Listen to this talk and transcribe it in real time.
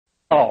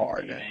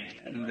Lord,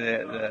 and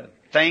the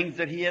things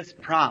that He has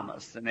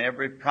promised, and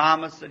every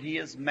promise that He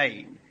has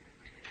made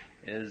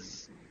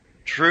is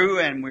true,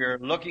 and we're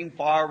looking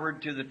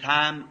forward to the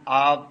time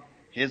of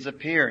His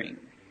appearing.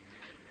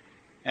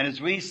 And as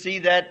we see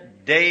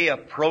that day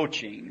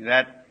approaching,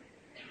 that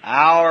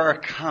hour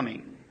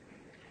coming,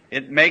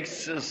 it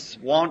makes us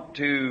want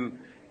to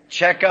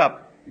check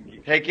up,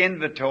 take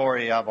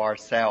inventory of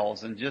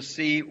ourselves, and just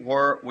see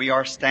where we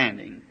are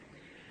standing.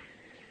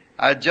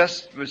 I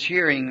just was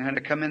hearing, had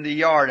to come in the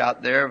yard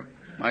out there,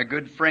 my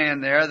good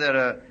friend there, that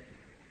a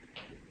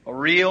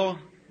real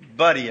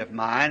buddy of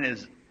mine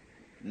is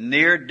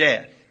near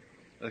death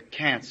with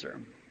cancer.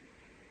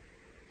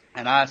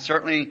 And I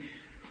certainly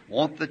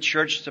want the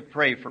church to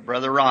pray for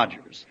Brother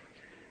Rogers.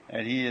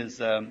 And he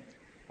is, I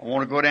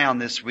want to go down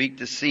this week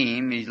to see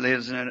him. He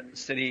lives in a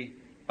city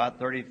about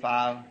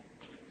 35,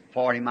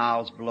 40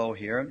 miles below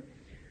here,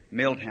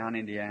 Milltown,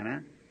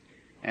 Indiana.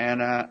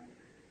 And I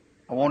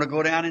want to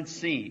go down and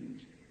see him.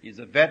 He's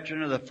a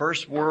veteran of the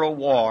First World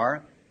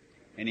War,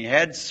 and he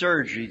had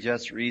surgery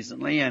just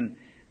recently, and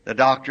the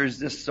doctors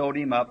just sewed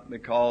him up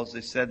because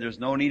they said there's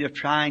no need of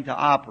trying to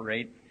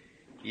operate.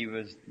 He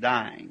was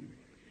dying.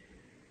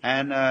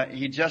 And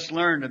he just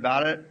learned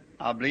about it,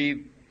 I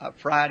believe,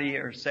 Friday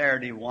or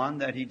Saturday one,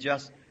 that he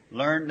just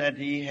learned that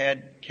he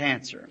had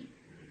cancer.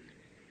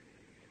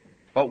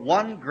 But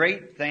one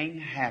great thing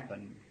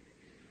happened.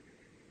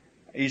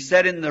 He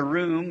said in the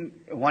room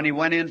when he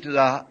went into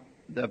the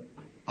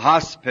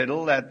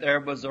hospital that there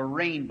was a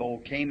rainbow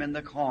came in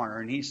the corner,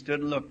 and he stood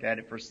and looked at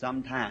it for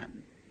some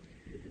time.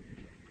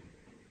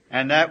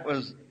 And that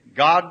was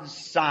God's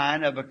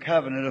sign of a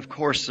covenant. Of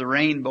course, the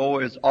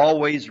rainbow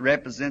always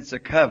represents a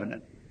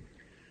covenant.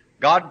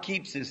 God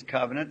keeps His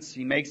covenants.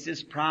 He makes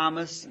His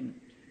promise. And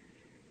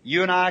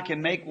you and I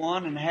can make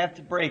one and have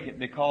to break it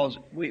because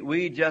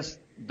we just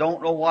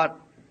don't know what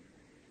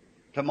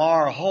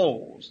tomorrow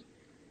holds.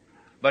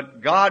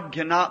 But God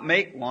cannot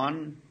make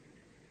one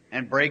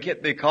and break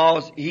it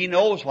because He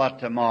knows what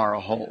tomorrow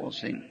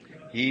holds.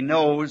 He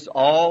knows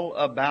all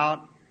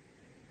about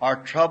our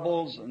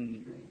troubles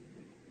and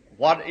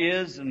what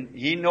is, and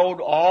He knowed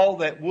all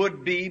that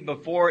would be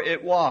before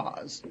it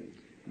was.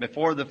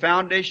 Before the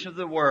foundation of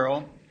the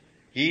world,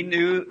 He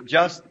knew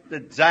just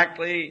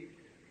exactly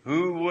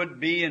who would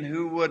be and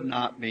who would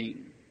not be.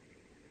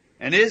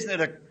 And isn't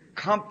it a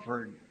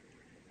comfort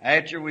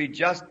after we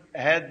just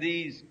had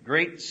these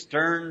great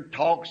stern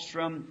talks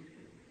from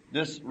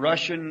this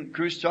Russian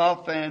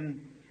Khrushchev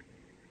and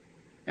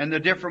the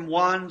different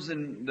ones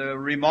and the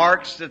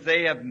remarks that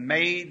they have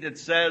made that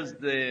says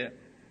the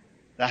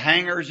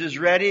hangars is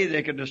ready,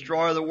 they could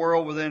destroy the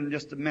world within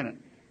just a minute.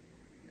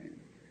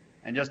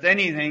 And just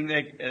anything,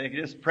 they could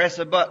just press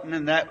a button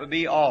and that would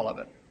be all of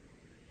it.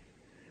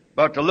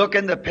 But to look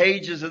in the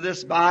pages of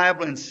this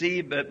Bible and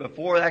see that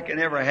before that can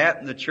ever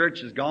happen, the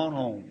church has gone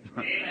home.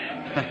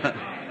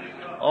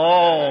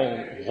 Oh,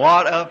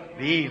 what a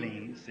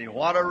feeling. See,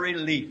 what a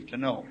relief to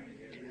know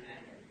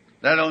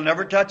that it'll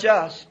never touch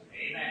us.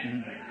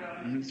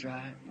 That's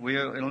right.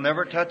 It'll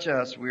never touch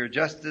us. We're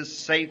just as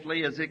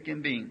safely as it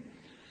can be.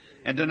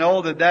 And to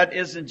know that that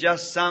isn't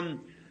just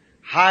some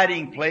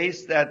hiding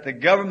place that the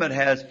government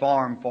has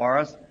formed for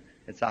us.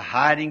 It's a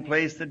hiding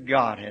place that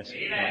God has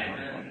formed for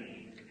us.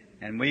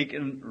 And we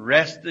can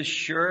rest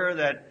assured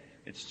that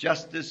it's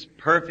just as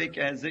perfect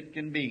as it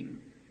can be.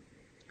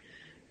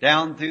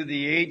 Down through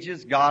the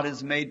ages, God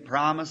has made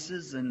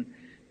promises, and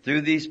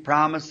through these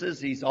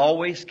promises, He's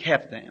always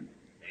kept them.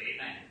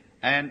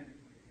 And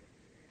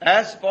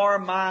as for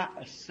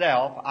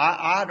myself,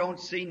 I don't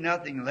see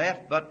nothing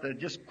left but the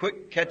just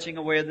quick catching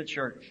away of the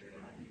church.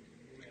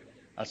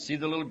 I see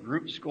the little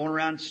groups going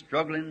around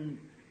struggling,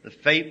 the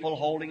faithful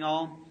holding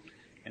on.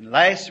 And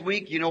last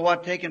week, you know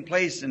what taking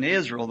place in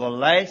Israel, the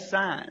last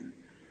sign.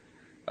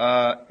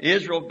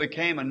 Israel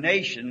became a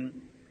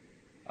nation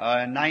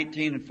in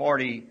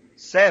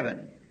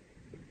 1947.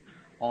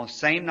 On the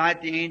same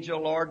night the angel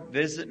of the Lord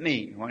visited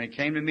me. When He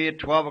came to me at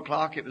 12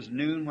 o'clock, it was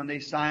noon when they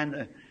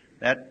signed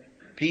that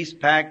peace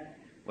pact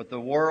with the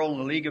world and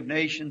the League of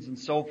Nations and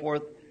so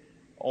forth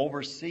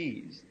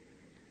overseas.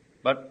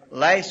 But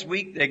last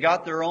week they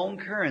got their own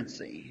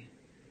currency.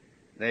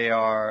 They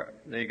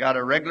got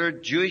a regular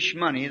Jewish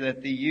money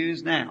that they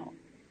use now.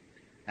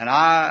 And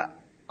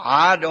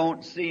I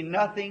don't see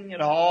nothing at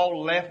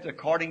all left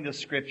according to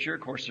Scripture.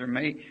 Of course, there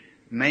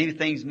many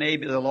things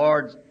maybe the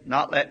Lord's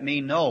not let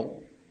me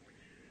know.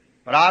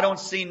 But I don't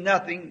see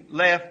nothing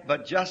left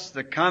but just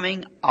the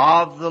coming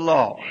of the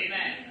Lord.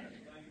 Amen.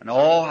 And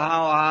oh,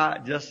 how I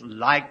just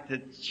like to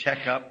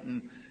check up.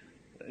 And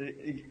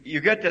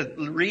you get to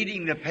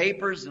reading the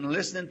papers and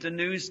listening to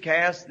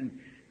newscasts and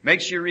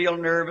makes you real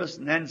nervous,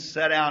 and then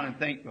sit down and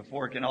think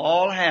before it can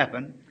all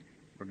happen,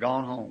 we're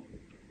gone home.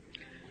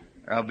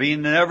 There'll be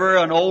never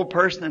an old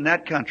person in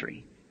that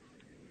country.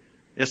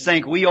 Just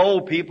think we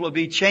old people will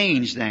be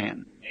changed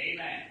then.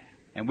 Amen.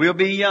 And we'll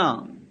be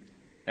young.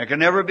 There can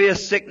never be a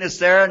sickness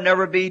there,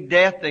 never be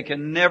death. There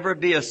can never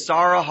be a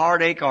sorrow,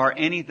 heartache, or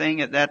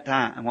anything at that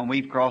time when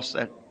we've crossed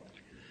that.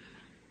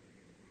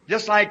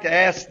 Just like to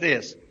ask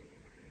this.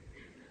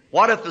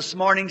 What if this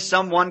morning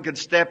someone could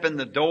step in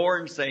the door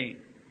and say,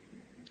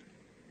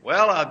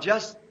 well, I've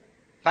just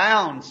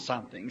found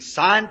something,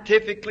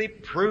 scientifically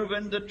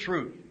proven the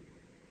truth.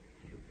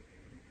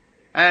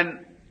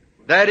 And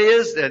that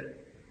is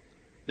that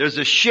there's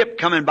a ship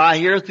coming by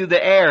here through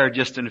the air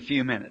just in a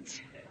few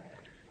minutes.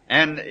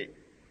 And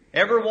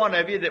every one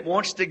of you that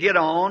wants to get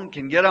on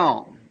can get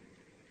on.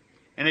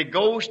 And it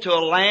goes to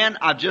a land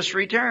I've just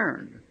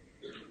returned.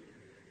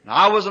 And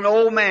I was an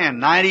old man,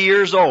 90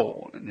 years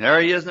old. And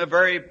there he is in the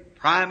very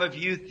prime of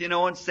youth,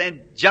 and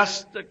saying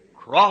just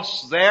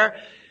across there,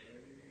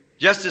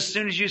 just as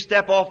soon as you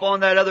step off on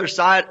that other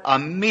side,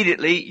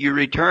 immediately you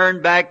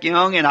return back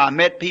young. And I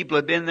met people who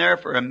have been there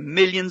for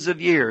millions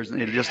of years,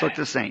 and they just look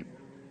the same.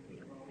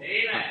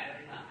 Amen.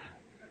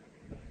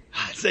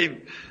 I say,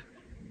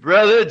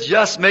 brother,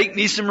 just make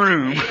me some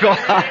room.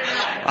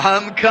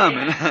 I'm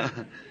coming.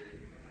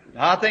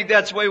 I think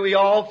that's the way we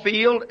all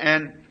feel.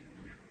 And,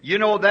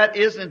 that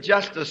isn't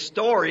just a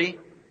story.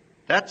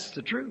 That's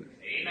the truth.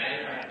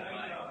 Amen.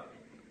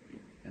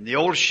 And the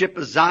old ship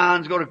of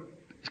Zion's going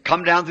to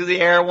come down through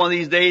the air one of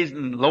these days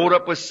and load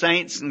up with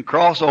saints and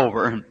cross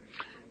over. And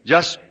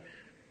just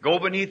go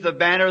beneath the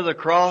banner of the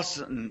cross,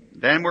 and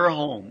then we're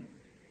home.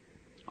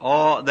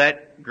 Oh,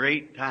 that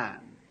great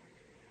time.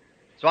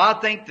 So I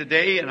think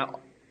today,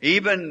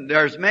 even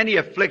there's many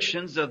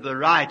afflictions of the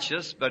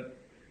righteous, but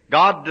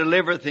God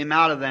delivereth him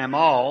out of them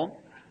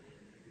all.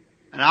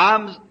 And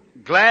I'm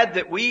glad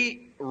that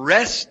we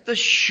rest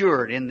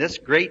assured in this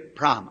great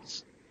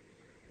promise.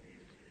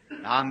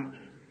 I'm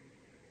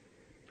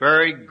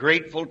very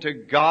grateful to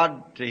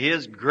God, to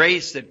His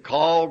grace that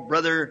called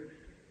Brother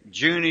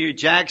Junior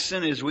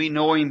Jackson as we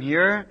know him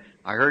here.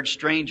 I heard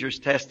strangers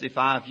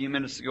testify a few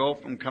minutes ago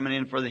from coming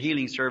in for the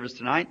healing service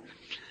tonight.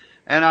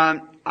 And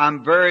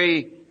I'm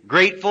very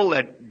grateful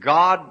that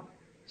God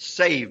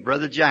saved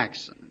Brother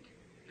Jackson.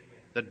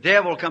 The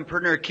devil come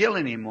pretty near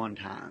killing him one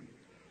time.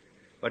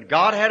 But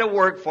God had a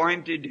work for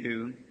him to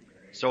do,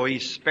 so He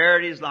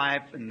spared his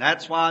life, and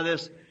that's why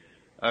this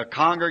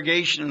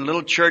congregation and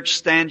little church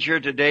stands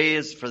here today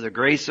is for the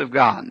grace of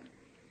God.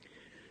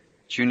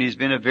 Junior's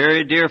been a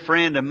very dear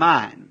friend of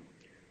mine,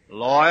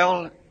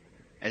 loyal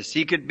as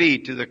he could be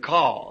to the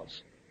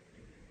cause.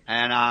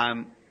 And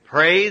I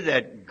pray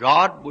that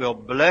God will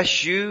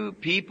bless you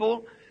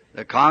people,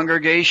 the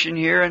congregation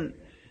here,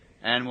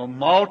 and will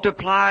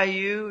multiply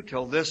you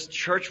till this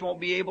church won't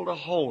be able to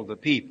hold the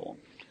people.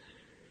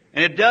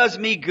 And it does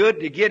me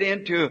good to get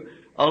into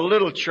a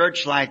little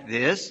church like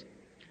this,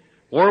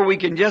 where we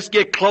can just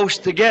get close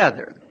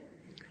together.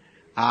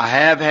 I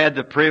have had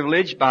the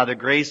privilege, by the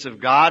grace of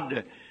God,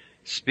 to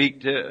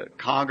speak to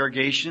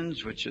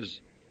congregations which is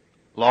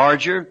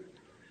larger.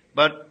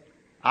 But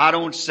I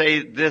don't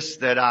say this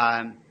that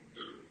I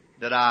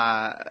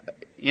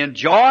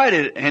enjoyed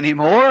it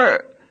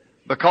anymore,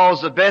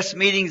 because the best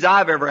meetings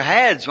I've ever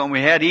had is when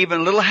we had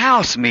even little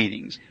house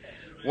meetings,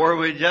 where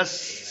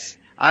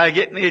I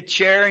get me a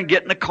chair and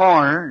get in the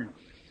corner, and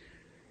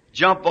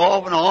jump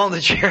off and on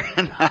the chair,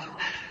 and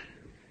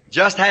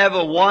just have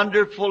a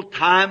wonderful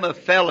time of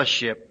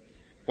fellowship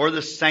where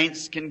the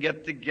saints can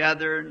get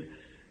together. And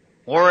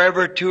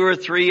wherever 2 or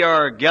 3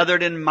 are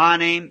gathered in my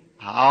name,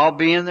 I'll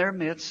be in their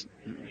midst.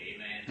 Amen.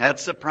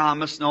 That's the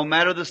promise. No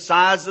matter the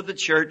size of the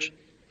church,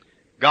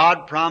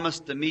 God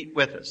promised to meet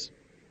with us.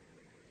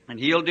 And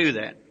He'll do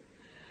that.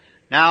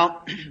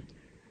 Now,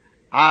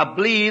 I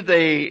believe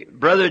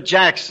Brother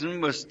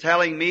Jackson was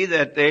telling me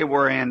that they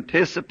were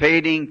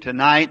anticipating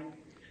tonight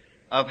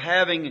of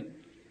having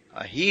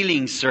a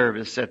healing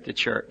service at the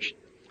church.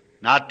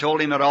 And I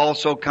told him I'd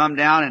also come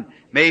down and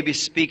maybe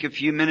speak a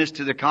few minutes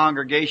to the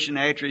congregation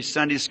after his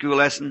Sunday school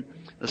lesson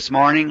this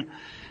morning,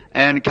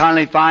 and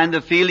kindly find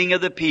the feeling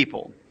of the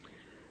people.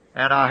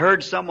 And I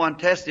heard someone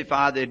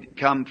testify they'd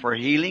come for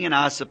healing, and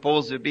I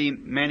suppose there'd be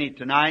many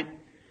tonight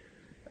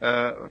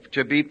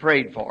to be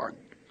prayed for.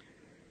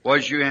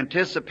 Was you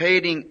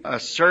anticipating a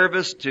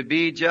service to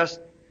be just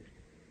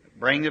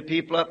bring the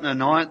people up and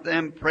anoint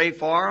them, pray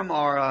for them,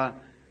 or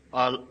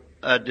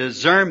a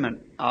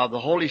discernment of the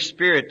Holy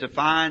Spirit to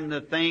find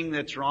the thing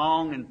that's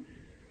wrong? And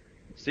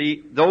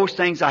see, those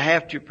things I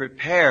have to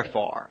prepare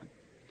for.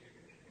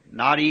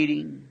 Not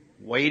eating,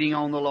 waiting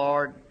on the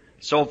Lord,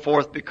 so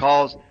forth,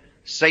 because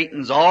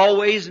Satan's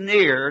always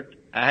near to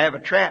have a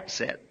trap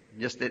set,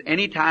 just at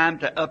any time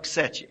to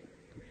upset you.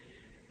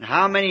 And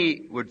how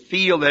many would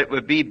feel that it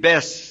would be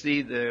best,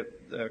 see, the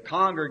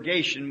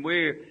congregation,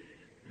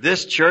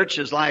 this church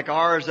is like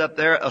ours up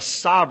there, a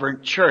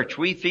sovereign church.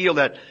 We feel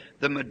that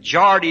the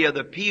majority of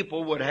the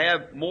people would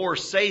have more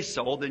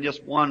say-so than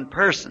just one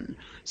person.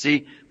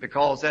 See,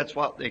 because that's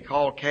what they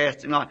call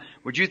casting out.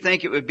 Would you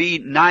think it would be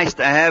nice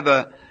to have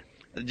a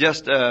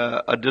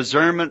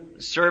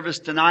discernment service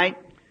tonight?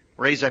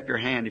 Raise up your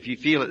hand if you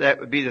feel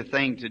that would be the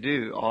thing to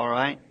do. All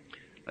right.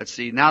 Let's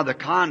see. Now the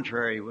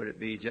contrary, would it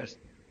be just?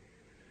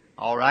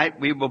 All right.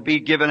 We will be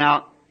giving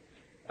out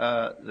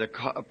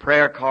the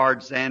prayer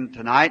cards then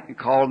tonight and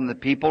calling the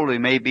people who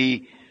may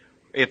be.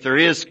 If there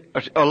is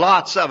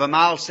lots of them,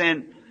 I'll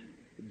send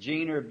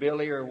Gene or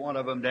Billy or one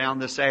of them down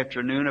this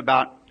afternoon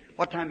about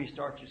What time you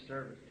start your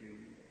service?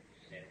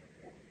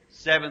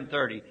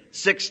 7:30.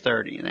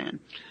 6:30 then.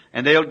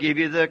 And they'll give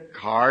you the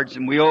cards,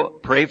 and we'll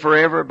pray for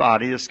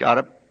everybody that's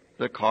got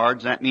the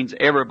cards. That means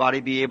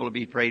everybody be able to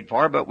be prayed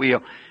for, but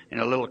we'll, in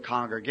a little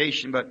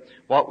congregation, but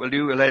what we'll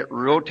do, we'll let it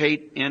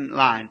rotate in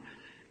line.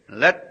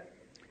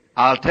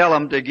 I'll tell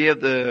them to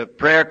give the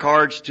prayer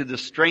cards to the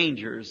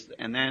strangers,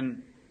 and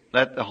then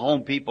let the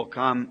home people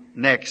come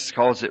next,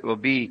 because it will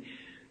be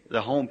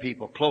the home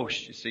people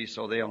close, you see,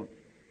 so they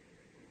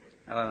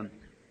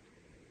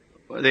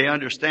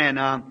understand.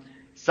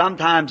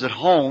 Sometimes at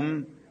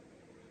home,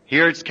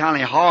 here it's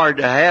kind of hard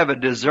to have a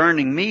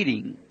discerning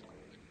meeting.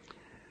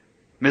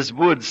 Miss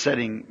Wood's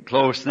sitting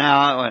close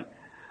now.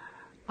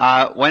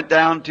 I went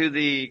down to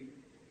the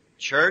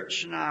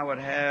church, and I would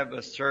have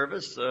a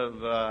service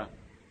of,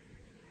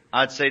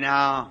 I'd say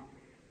now,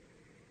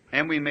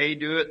 and we may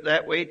do it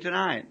that way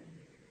tonight.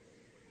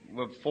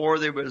 Before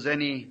there was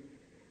any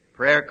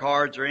prayer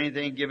cards or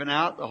anything given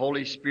out, the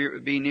Holy Spirit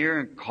would be near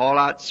and call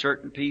out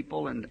certain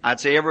people, and I'd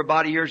say,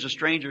 everybody here's a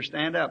stranger,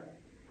 stand up.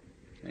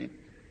 Okay?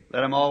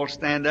 Let them all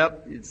stand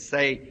up. You'd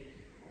say,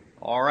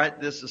 all right,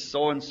 this is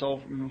so-and-so,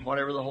 from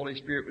whatever the Holy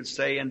Spirit would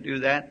say, and do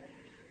that.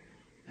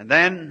 And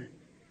then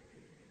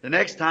the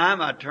next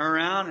time I'd turn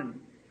around, and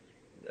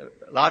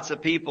lots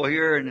of people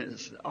here in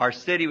our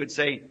city would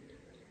say,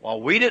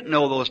 well, we didn't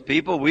know those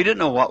people. We didn't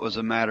know what was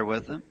the matter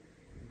with them.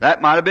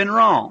 That might have been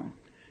wrong.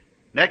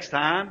 Next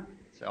time,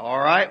 say, all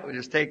right, we'll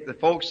just take the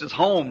folks that's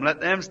home,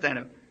 let them stand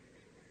up.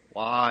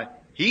 Why,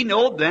 he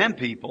knowed them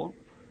people.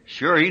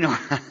 Sure, he knows.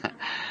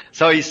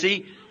 So you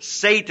see,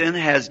 Satan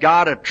has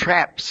got a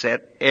trap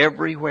set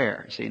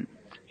everywhere. See,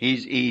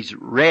 he's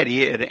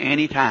ready at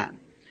any time.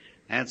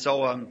 And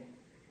so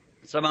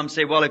some of them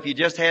say, well, if you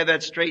just have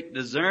that straight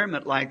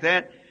discernment like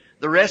that,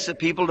 the rest of the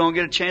people don't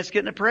get a chance to get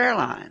in the prayer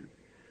line.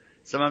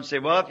 Some of them say,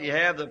 well, if you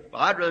have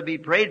I'd rather be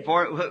prayed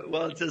for.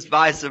 Well, it's just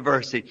vice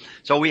versa.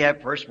 So we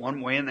have first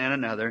one way and then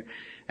another.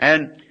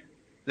 And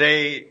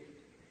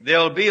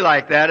they'll be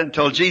like that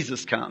until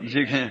Jesus comes.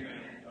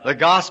 The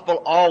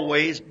gospel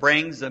always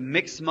brings a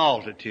mixed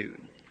multitude.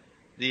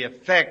 The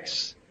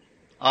effects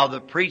of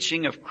the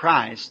preaching of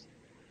Christ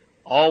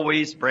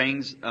always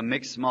brings a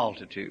mixed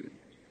multitude.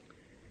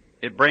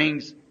 It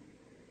brings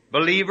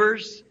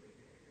believers,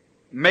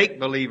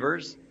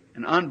 make-believers,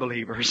 and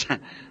unbelievers.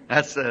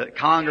 That's the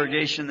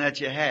congregation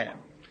that you have.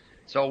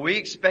 So we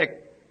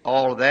expect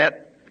all of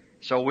that.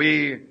 So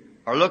we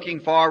are looking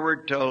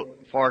forward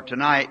for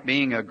tonight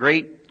being a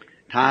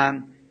great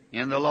time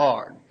in the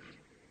Lord.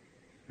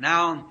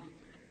 Now,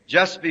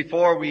 just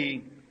before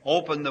we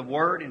open the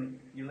Word, and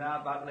you allow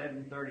about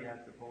 11:30,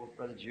 I suppose,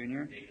 Brother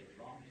Junior.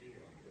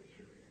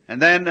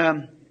 And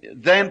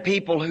then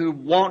people who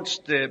wants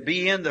to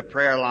be in the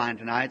prayer line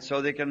tonight,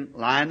 so they can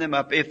line them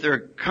up. If there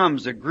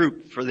comes a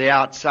group for the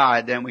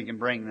outside, then we can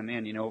bring them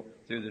in,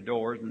 through the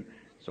doors and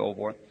so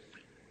forth.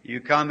 You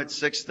come at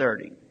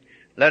 6:30.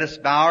 Let us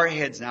bow our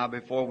heads now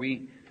before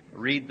we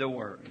read the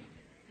Word.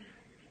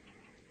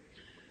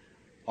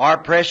 Our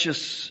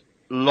precious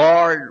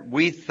Lord,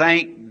 we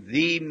thank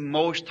Thee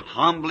most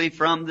humbly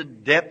from the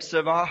depths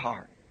of our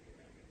heart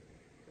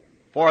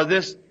for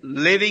this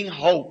living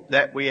hope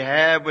that we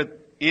have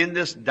in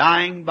this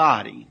dying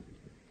body.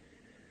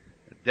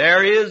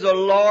 There is a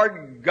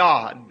Lord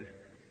God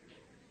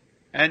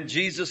and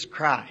Jesus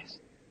Christ.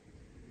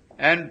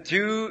 And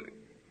through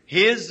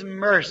His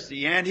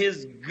mercy and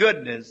His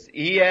goodness,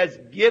 He has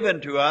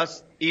given to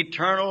us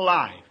eternal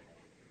life.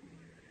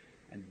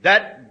 And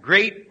that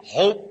great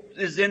hope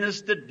is in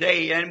us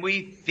today, and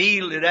we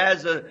feel it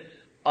as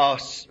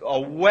a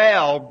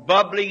well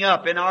bubbling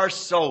up in our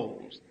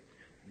souls,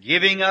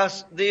 giving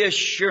us the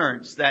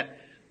assurance that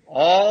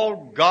all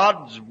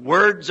God's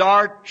words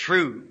are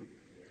true.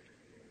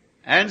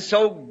 And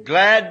so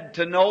glad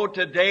to know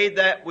today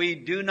that we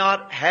do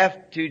not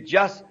have to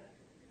just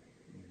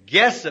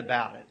guess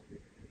about it.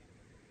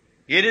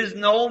 It is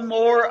no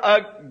more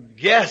a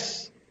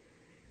guess.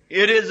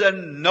 It is a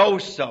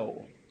know-so.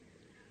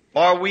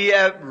 For we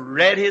have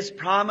read His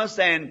promise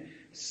and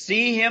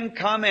see Him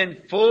come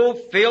and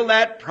fulfill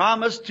that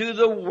promise to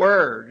the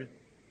Word.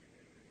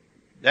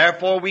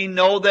 Therefore we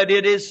know that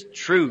it is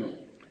true.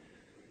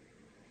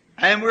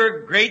 And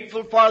we're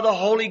grateful for the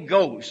Holy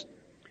Ghost,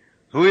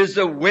 who is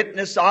the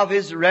witness of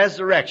His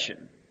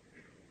resurrection.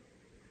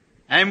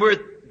 And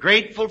we're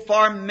grateful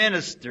for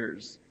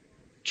ministers,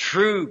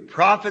 true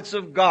prophets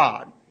of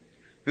God,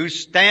 who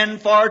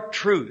stand for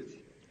truth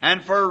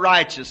and for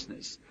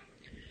righteousness.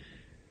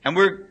 And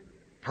we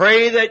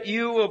pray that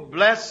You will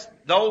bless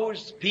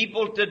those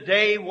people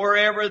today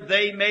wherever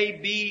they may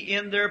be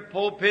in their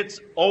pulpits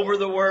over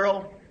the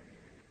world,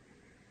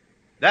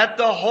 that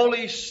the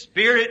Holy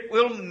Spirit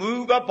will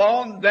move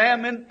upon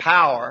them in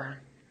power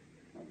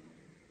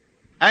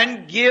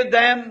and give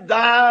them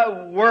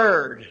Thy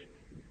Word,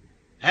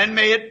 and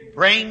may it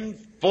bring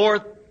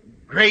forth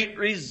great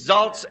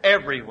results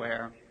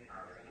everywhere.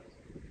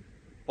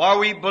 For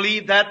we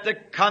believe that the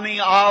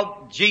coming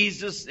of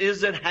Jesus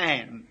is at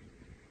hand.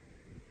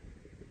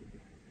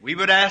 We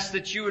would ask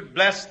that You would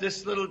bless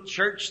this little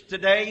church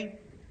today.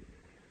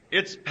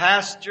 its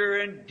pastor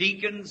and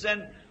deacons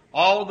and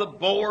all the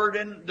board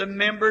and the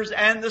members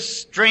and the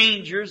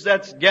strangers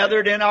that's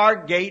gathered in our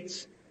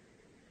gates.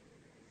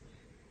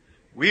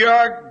 We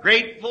are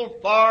grateful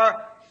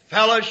for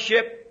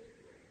fellowship,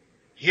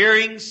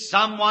 hearing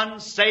someone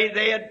say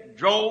they had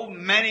drove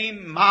many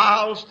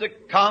miles to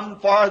come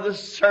for the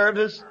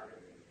service.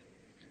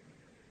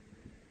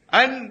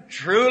 And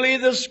truly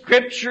the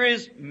Scripture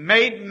is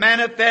made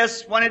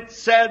manifest when it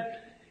said,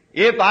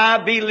 if I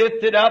be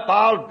lifted up,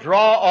 I'll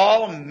draw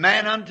all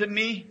men unto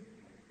me.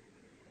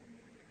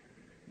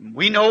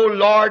 We know,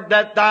 Lord,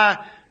 that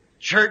Thy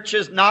church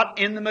is not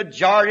in the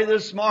majority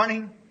this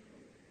morning.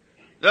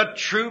 The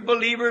true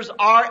believers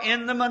are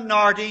in the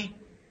minority.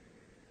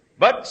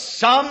 But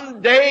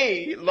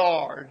someday,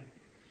 Lord,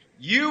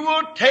 You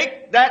will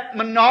take that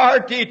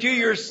minority to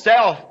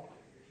Yourself.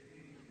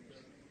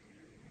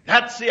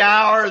 That's the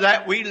hour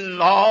that we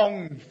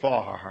long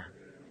for.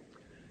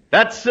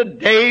 That's the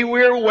day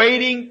we're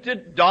waiting to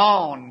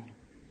dawn,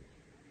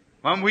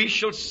 when we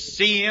shall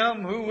see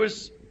Him who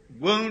was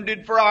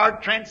wounded for our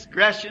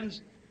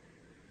transgressions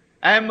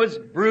and was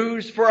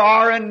bruised for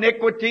our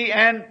iniquity,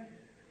 and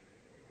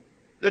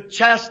the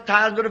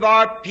chastisement of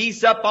our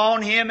peace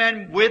upon Him,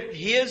 and with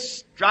His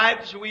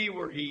stripes we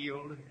were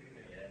healed.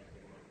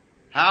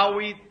 How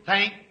we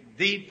thank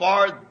Thee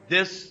for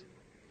this.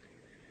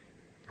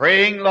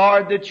 Praying,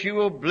 Lord, that You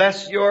will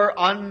bless Your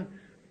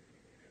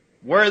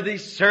unworthy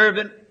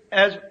servant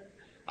as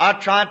I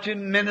try to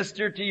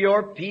minister to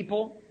Your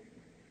people.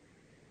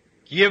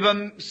 Give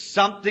them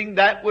something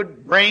that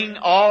would bring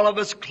all of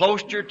us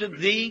closer to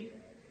Thee.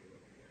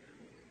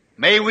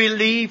 May we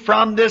leave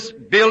from this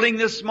building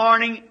this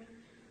morning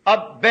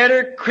a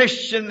better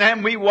Christian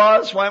than we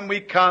was when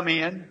we come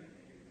in.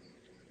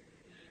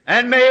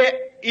 And may,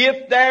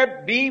 if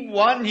there be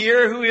one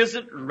here who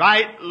isn't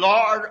right,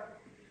 Lord,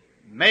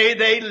 may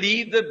they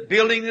leave the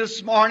building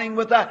this morning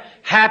with a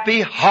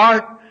happy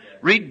heart,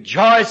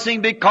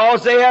 rejoicing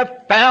because they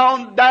have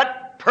found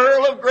that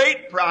pearl of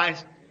great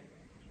price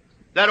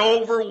that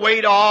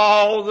overweight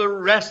all the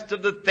rest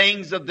of the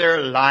things of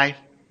their life.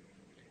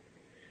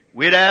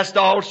 We'd ask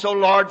also,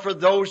 Lord, for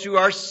those who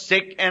are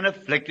sick and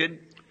afflicted,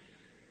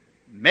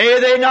 may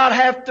they not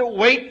have to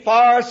wait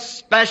for a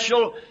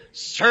special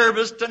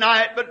service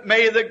tonight, but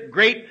may the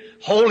great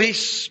Holy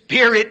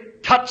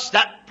Spirit touch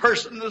that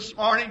person this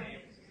morning.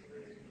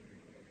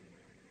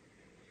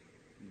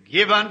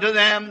 Give unto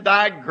them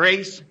Thy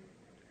grace.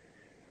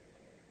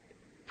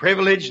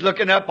 Privileged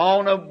looking up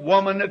on a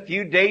woman a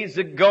few days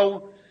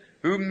ago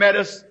who met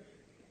us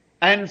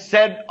and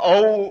said,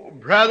 "Oh,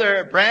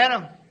 Brother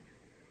Branham,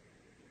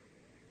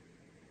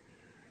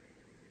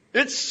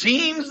 it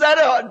seems that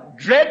a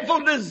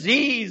dreadful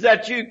disease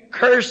that you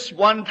cursed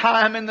one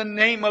time in the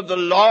name of the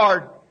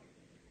Lord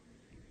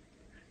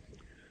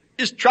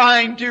is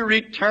trying to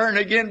return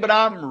again, but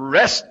I'm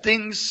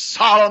resting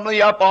solemnly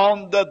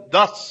upon the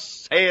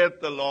thus saith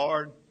the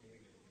Lord."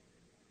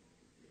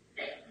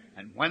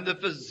 And when the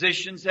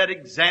physicians had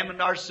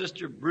examined our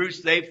sister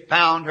Bruce, they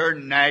found her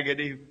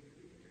negative.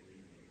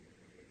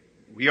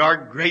 We are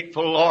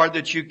grateful, Lord,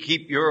 that You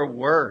keep Your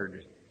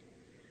word.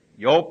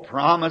 Your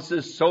promise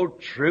is so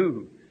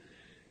true.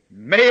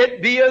 May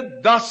it be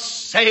a thus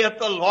saith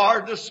the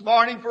Lord this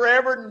morning for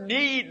every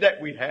need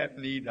that we have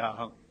need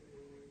of.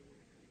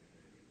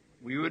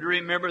 We would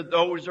remember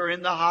those who are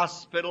in the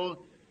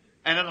hospital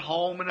and at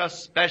home, and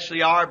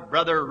especially our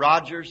brother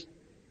Rogers.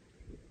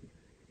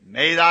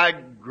 May Thy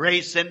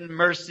grace and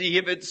mercy,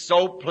 if it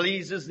so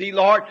pleases Thee,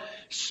 Lord,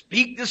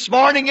 speak this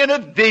morning in a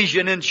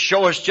vision and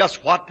show us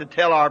just what to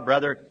tell our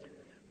brother.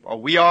 For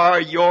we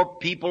are Your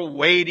people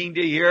waiting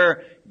to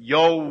hear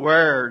Your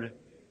word.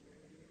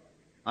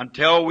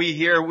 Until we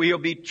hear, we'll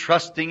be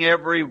trusting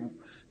every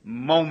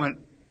moment.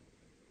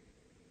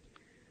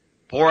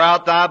 Pour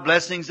out Thy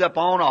blessings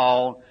upon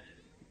all.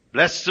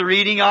 Bless the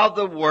reading of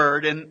the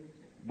word, and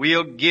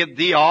we'll give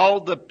Thee all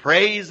the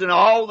praise and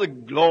all the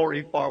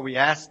glory, for we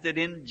asked it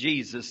in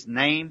Jesus'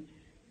 name.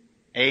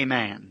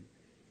 Amen.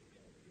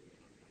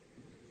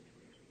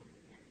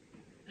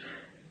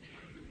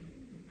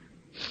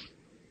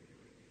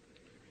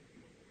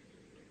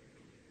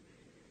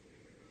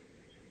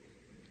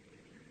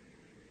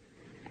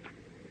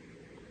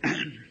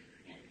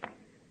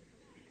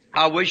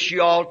 I wish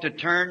you all to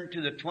turn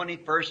to the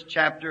 21st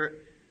chapter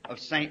of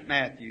St.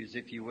 Matthew's,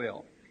 if you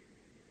will.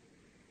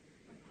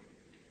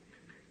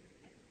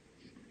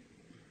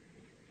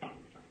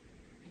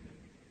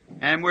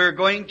 And we're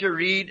going to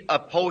read a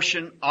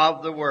portion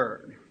of the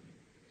Word.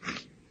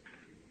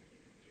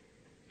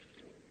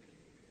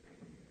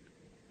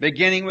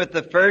 Beginning with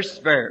the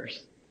first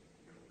verse.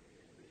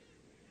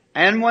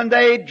 And when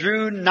they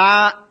drew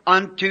nigh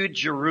unto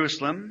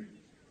Jerusalem,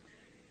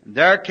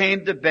 there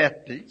came to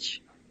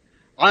Bethphage,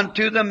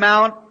 unto the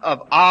Mount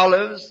of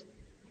Olives.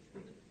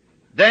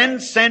 Then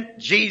sent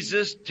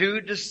Jesus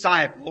 2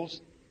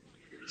 disciples,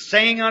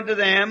 saying unto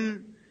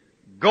them,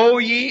 Go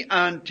ye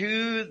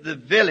unto the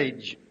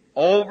village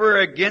over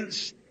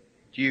against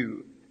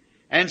you,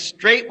 and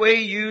straightway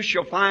you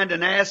shall find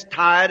an ass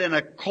tied and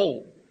a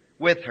colt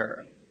with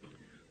her,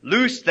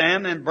 loose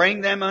them and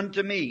bring them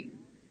unto me.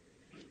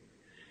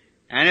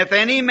 And if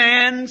any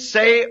man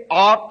say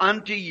aught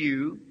unto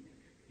you,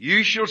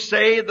 you shall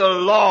say, the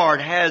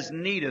Lord has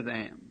need of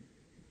them.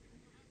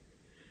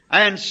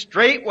 And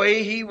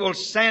straightway he will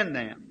send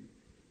them.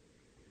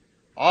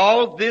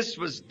 All this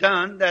was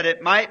done that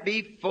it might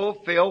be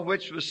fulfilled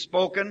which was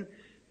spoken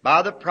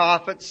by the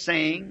prophet,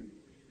 saying,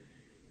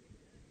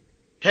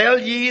 Tell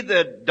ye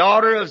the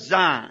daughter of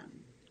Zion,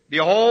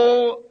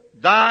 Behold,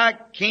 thy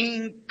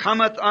king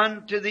cometh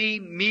unto thee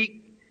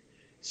meek,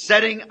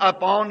 sitting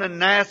upon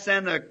an ass,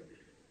 and the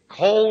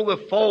colt the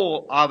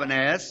foal of an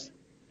ass.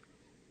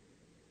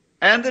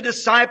 And the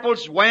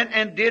disciples went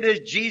and did as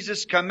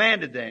Jesus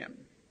commanded them,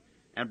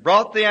 and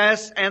brought the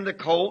ass and the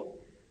colt,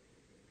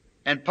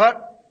 and put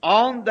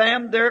on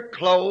them their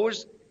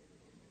clothes,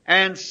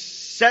 and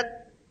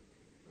set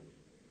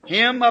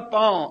him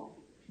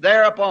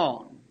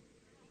thereupon.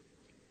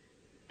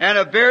 And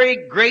a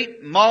very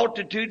great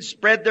multitude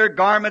spread their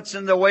garments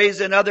in the ways,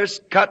 and others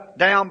cut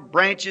down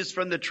branches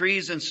from the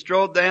trees and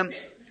strewed them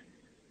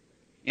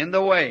in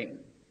the way.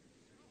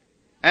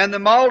 And the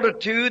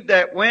multitude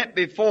that went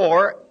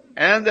before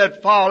and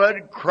that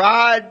followed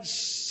cried,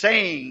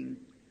 saying,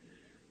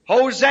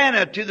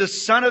 Hosanna to the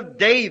Son of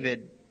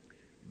David!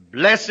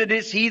 Blessed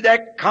is he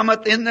that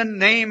cometh in the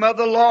name of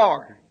the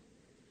Lord!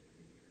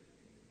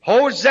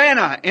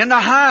 Hosanna in the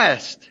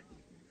highest!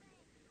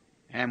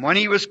 And when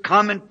he was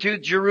coming to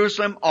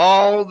Jerusalem,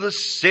 all the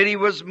city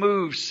was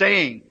moved,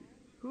 saying,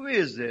 Who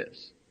is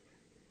this?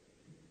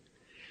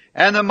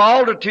 And the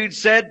multitude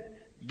said,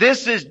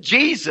 This is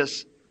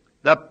Jesus,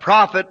 the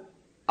prophet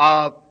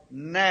of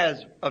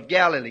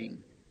Galilee.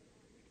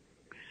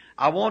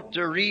 I want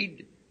to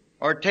read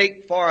or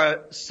take for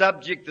a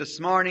subject this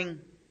morning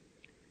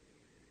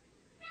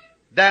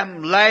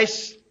them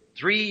last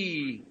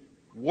 3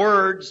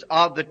 words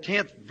of the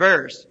 10th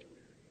verse.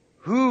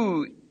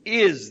 Who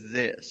is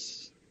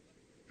this?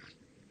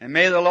 And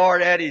may the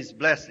Lord add His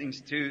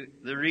blessings to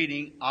the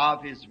reading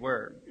of His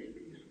Word.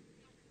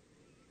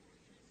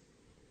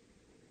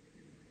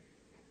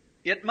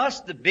 It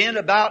must have been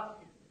about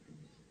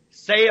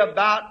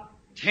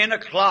 10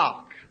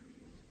 o'clock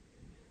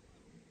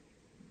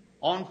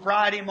on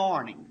Friday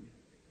morning.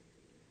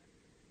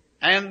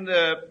 And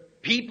the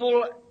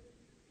people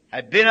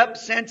had been up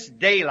since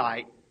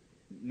daylight,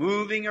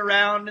 moving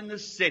around in the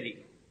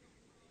city.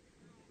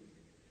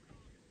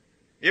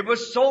 It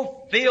was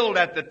so filled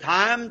at the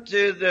time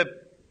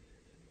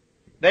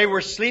they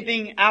were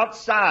sleeping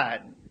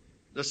outside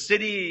the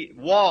city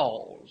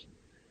walls,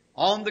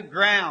 on the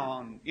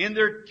ground, in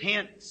their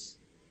tents,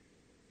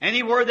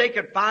 anywhere they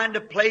could find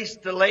a place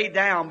to lay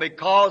down,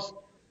 because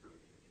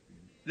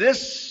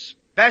this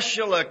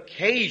special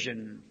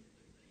occasion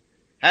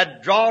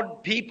had drawn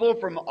people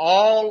from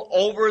all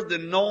over the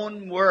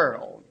known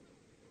world.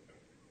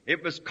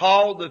 It was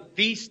called the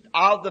Feast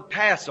of the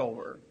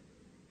Passover,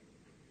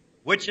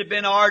 which had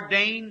been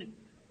ordained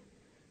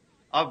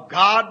of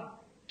God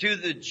to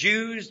the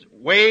Jews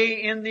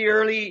way in the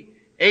early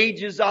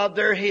ages of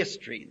their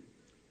history.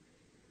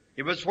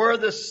 It was where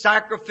the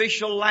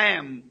sacrificial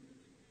lamb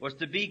was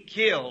to be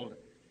killed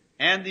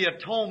and the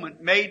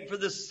atonement made for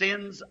the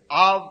sins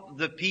of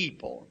the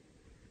people.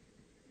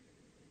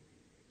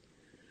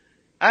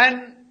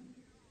 And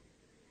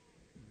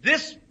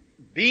this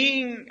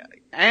being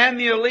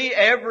annually,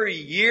 every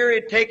year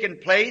it taken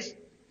place,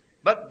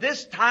 but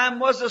this time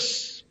was a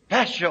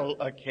special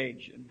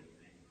occasion.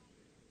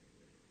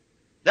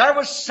 There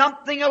was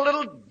something a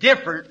little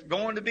different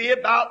going to be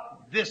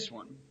about this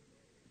one.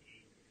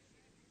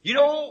 You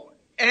know,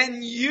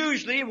 and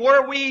usually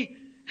where we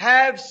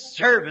have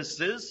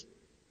services,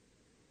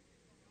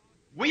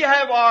 we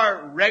have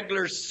our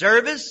regular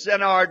service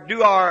and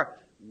do our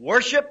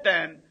worship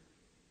and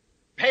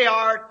pay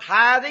our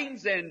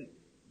tithings and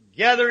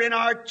gather in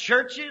our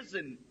churches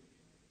and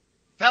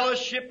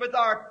fellowship with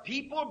our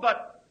people.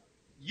 But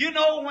you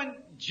know, when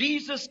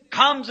Jesus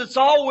comes, it's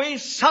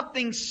always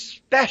something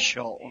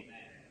special.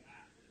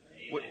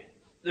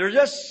 There's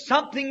just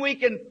something we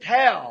can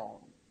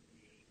tell.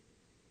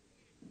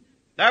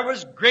 There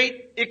was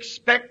great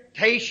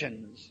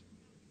expectations.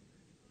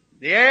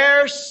 The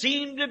air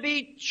seemed to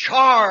be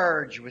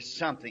charged with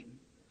something.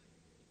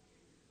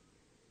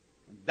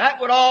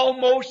 That would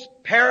almost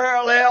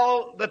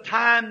parallel the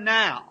time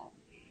now.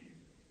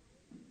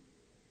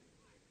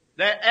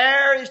 The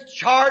air is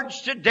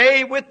charged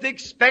today with the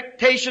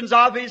expectations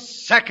of His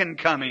second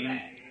coming.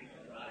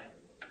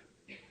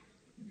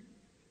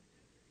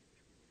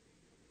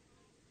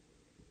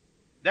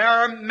 There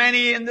are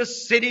many in the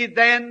city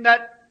then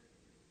that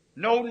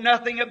know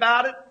nothing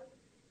about it,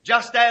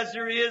 just as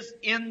there is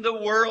in the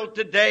world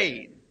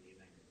today.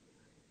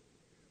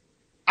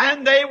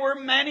 And they were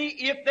many,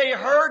 if they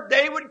heard,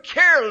 they would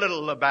care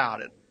little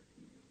about it.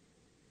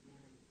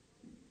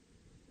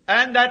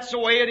 And that's the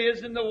way it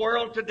is in the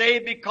world today,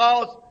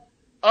 because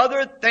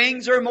other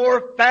things are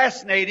more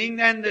fascinating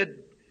than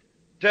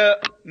the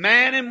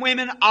man and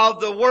women of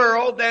the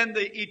world than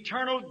the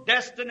eternal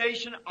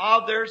destination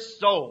of their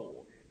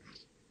soul.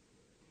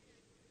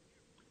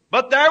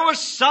 But there was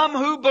some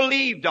who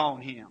believed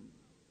on Him.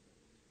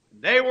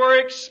 They were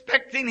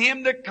expecting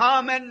Him to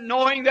come and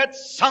knowing that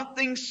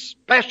something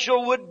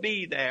special would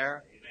be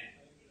there.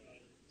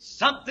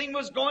 Something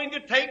was going to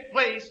take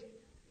place.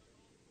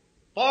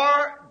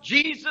 For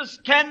Jesus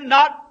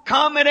cannot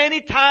come at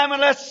any time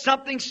unless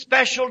something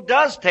special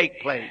does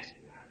take place.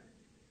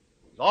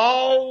 There's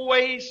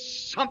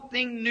always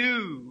something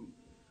new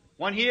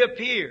when He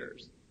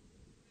appears.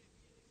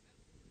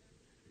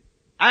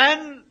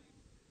 And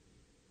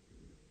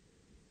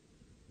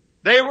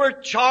they were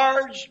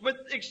charged with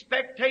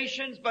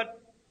expectations,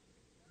 but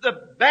the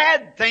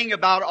bad thing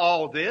about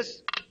all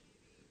this,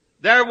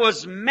 there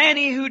was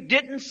many who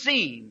didn't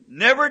see Him,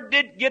 never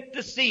did get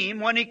to see Him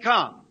when He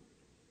come.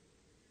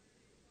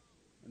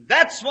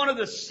 That's one of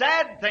the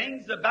sad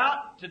things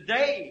about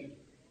today.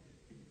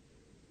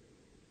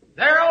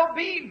 There'll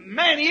be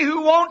many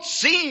who won't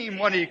see Him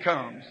when He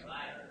comes.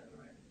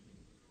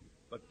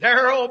 But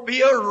there'll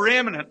be a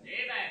remnant.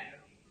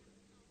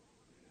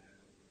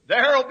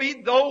 There'll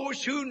be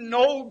those who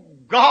know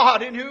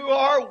God and who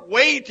are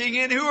waiting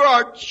and who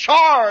are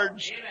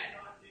charged.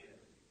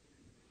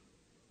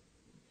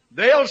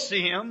 They'll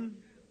see Him.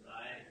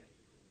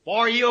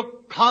 For He'll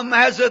come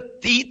as a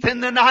thief in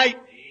the night.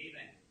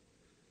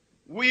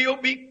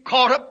 We'll be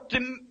caught up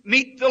to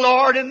meet the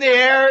Lord in the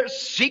air,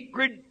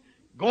 secret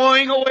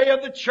going away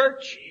of the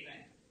church.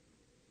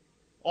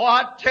 Oh,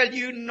 I tell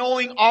you,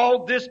 knowing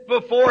all this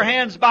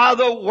beforehand by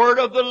the word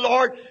of the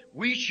Lord,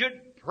 we should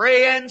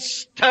pray and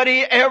study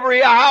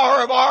every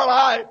hour of our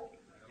life,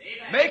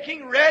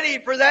 making ready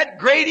for that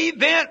great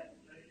event.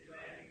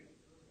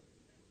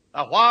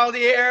 While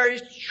the air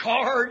is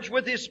charged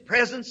with His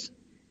presence,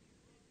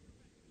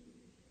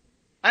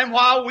 and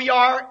while we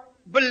are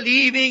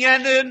believing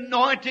and the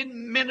anointed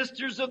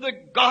ministers of the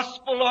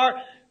gospel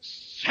are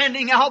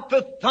sending out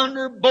the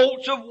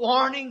thunderbolts of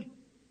warning,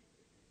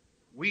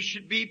 we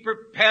should be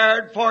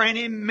prepared for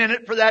any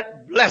minute for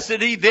that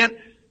blessed event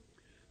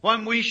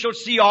when we shall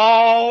see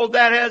all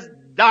that has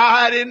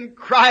died in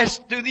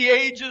Christ through the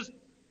ages,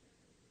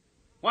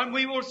 when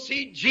we will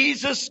see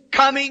Jesus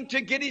coming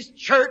to get His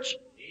church.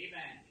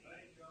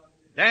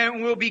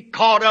 Then we'll be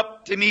caught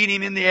up to meet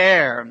Him in the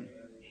air.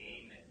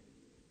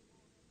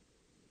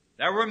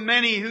 There were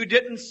many who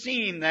didn't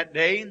see Him that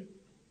day.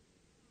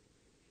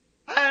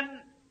 And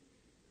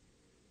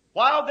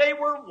while they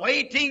were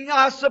waiting,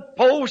 I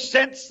suppose,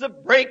 since the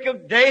break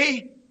of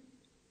day,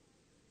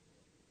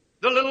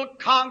 the little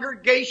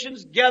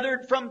congregations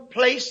gathered from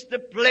place to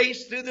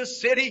place through the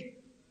city.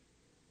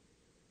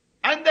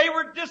 And they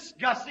were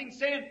discussing,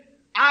 saying,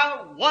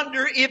 I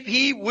wonder if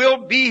He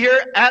will be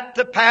here at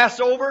the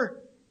Passover.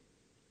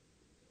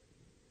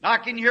 I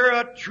can hear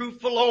a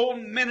truthful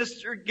old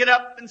minister get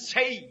up and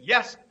say,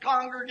 yes,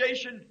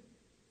 congregation,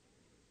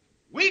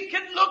 we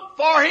can look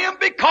for Him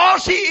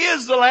because He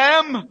is the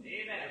Lamb. Amen.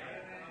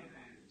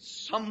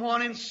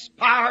 Someone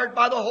inspired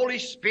by the Holy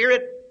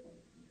Spirit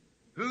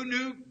who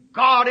knew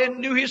God and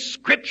knew His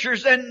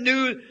Scriptures and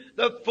knew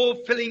the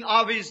fulfilling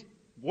of His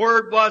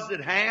Word was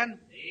at hand.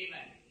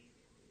 Amen.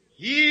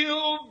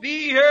 He'll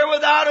be here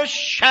without a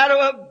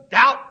shadow of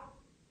doubt,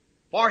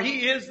 for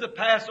He is the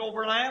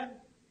Passover Lamb.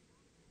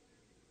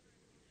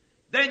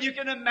 Then you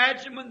can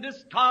imagine when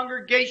this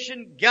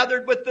congregation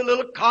gathered with the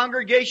little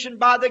congregation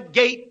by the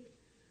gate,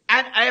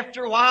 and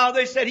after a while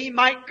they said He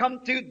might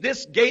come through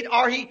this gate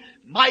or He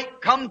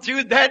might come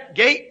through that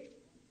gate.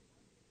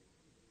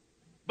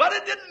 But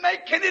it didn't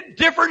make any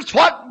difference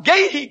what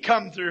gate He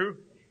come through.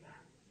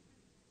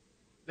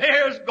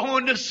 There's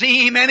going to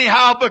see Him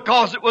anyhow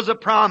because it was a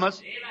promise.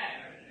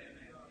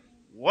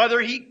 Whether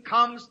He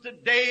comes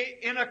today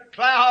in a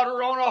cloud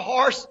or on a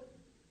horse,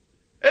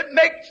 it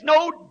makes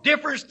no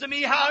difference to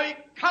me how He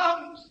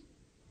comes.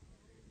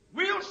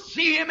 We'll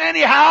see Him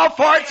anyhow,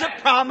 for it's a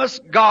promise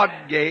God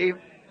gave.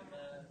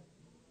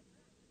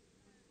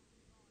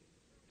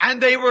 And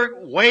they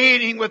were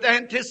waiting with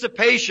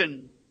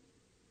anticipation.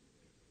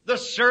 The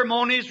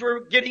ceremonies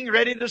were getting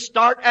ready to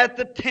start at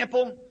the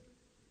temple.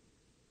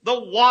 The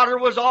water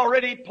was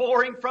already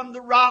pouring from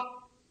the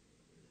rock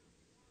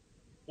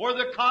where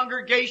the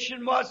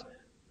congregation was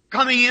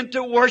coming in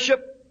to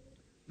worship.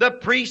 The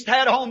priest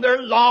had on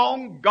their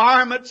long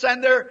garments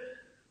and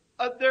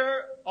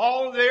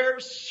all their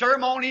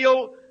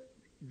ceremonial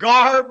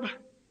garb.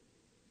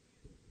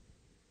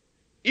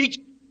 Each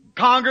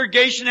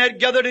congregation had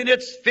gathered in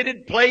its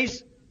fitted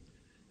place.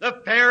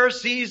 The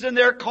Pharisees in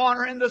their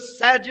corner and the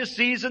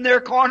Sadducees in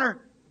their corner.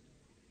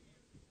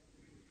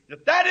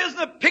 If that isn't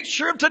a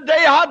picture of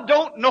today, I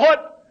don't know it.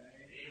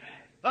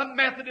 The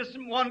Methodists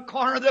in one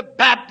corner, the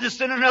Baptists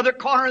in another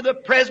corner, the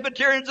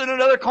Presbyterians in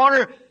another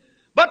corner.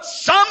 But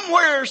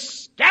somewhere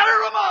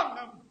scattered among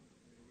them,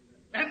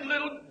 in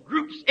little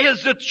groups,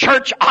 is the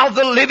church of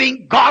the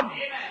living God. Amen.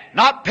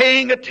 Not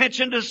paying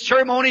attention to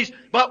ceremonies,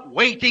 but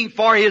waiting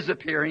for His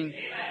appearing.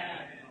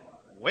 Amen.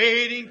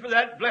 Waiting for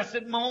that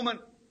blessed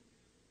moment.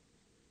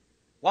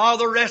 While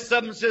the rest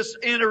of them just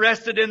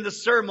interested in the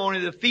ceremony,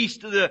 the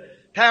Feast of the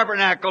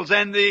Tabernacles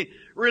and the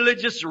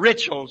religious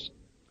rituals.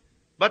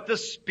 But the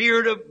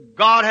Spirit of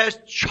God has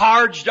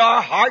charged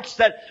our hearts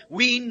that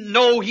we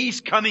know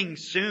He's coming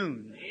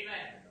soon.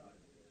 Amen.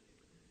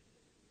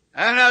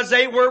 And as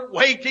they were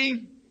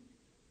waiting,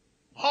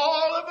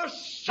 all of a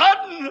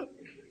sudden,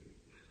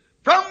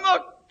 from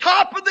the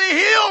top of the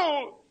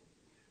hill,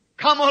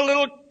 come a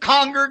little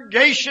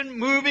congregation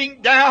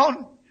moving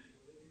down.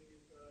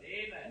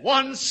 Amen.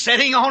 One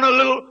sitting on a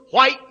little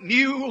white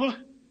mule,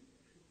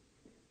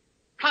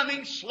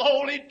 coming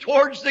slowly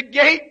towards the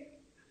gate.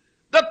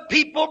 The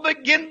people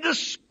begin to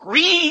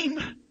scream,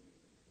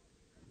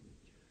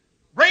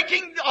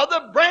 breaking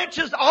the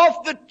branches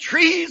off the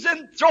trees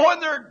and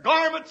throwing their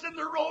garments in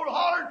the road,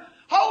 hollering,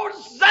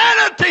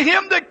 Hosanna to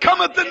Him that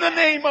cometh in the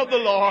name of the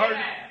Lord.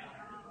 Amen.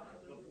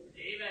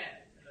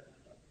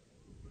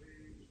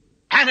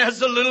 And as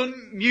the little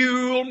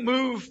mule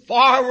moved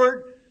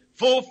forward,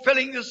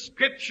 fulfilling the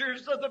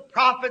scriptures of the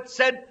prophet,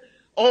 said,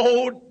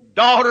 O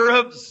daughter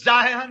of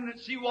Zion,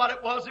 see what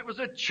it was? It was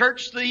a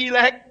church, the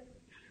elect.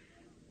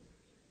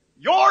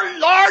 Your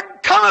Lord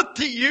cometh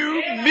to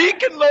you,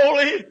 meek and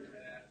lowly,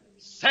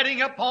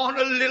 setting upon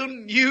a little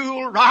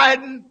mule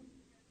riding.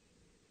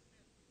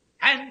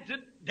 And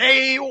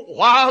today,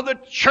 while the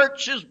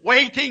church is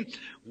waiting,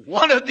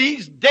 one of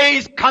these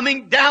days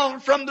coming down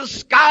from the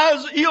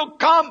skies, He'll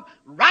come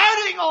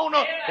riding on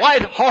a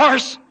white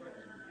horse.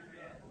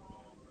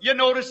 You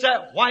notice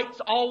that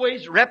white's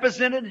always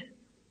represented?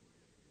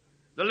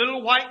 The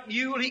little white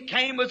mule, he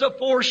came as a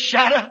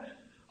foreshadow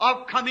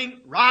of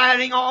coming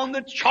riding on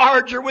the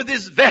charger with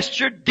his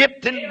vesture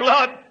dipped in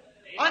blood.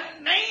 A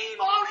name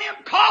on him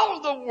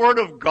called the Word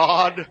of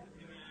God.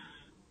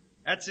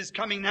 That's His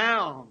coming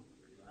now.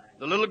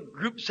 The little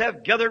groups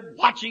have gathered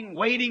watching,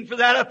 waiting for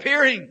that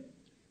appearing.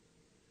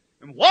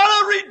 And what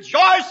a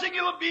rejoicing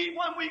it'll be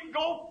when we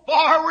go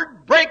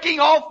forward, breaking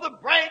off the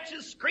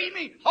branches,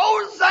 screaming,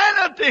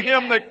 Hosanna to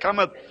Him that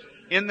cometh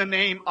in the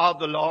name of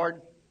the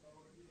Lord.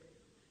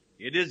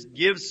 It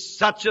gives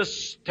such a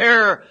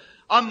stir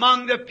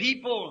among the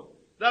people,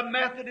 the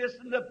Methodists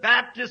and the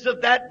Baptists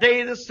of that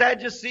day, the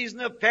Sadducees and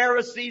the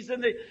Pharisees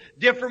and the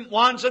different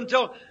ones,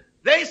 until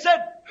they said,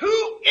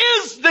 who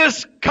is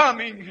this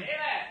coming? Amen.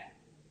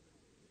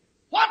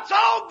 What's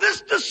all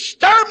this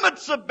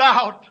disturbance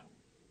about?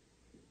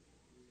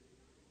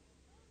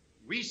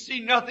 We see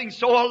nothing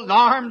so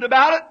alarmed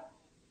about it.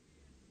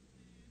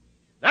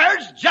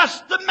 There's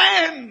just a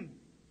man,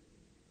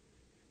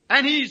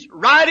 and he's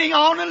riding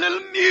on a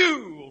little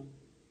mule.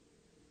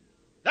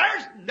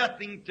 There's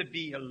nothing to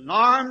be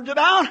alarmed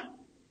about.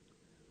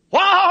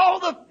 Why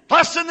all the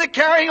fuss and the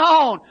carrying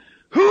on?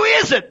 Who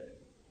is it?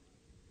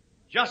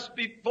 Just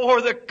before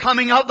the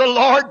coming of the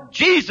Lord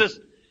Jesus,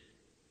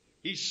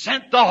 He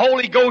sent the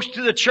Holy Ghost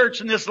to the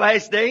church in this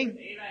last day.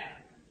 Amen.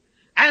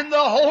 And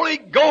the Holy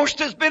Ghost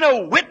has been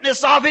a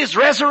witness of His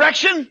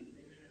resurrection. Amen.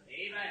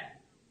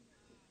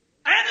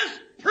 And has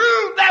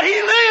proved that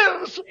He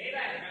lives.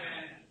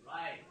 Amen.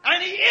 Right.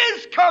 And He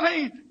is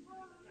coming.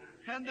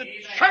 And the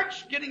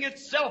church getting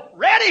itself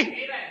ready.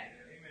 Amen.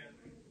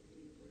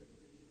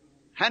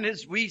 And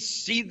as we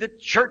see the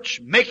church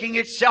making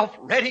itself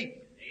ready,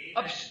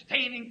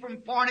 abstaining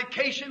from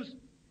fornications,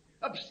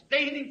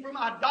 abstaining from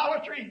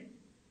idolatry,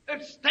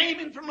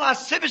 abstaining from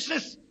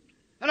lasciviousness,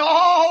 and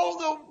all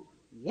the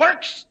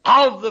works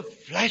of the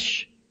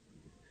flesh.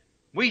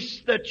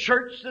 The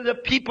church and the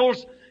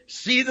peoples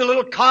see the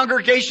little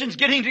congregations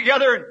getting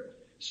together and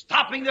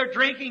stopping their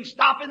drinking,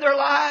 stopping their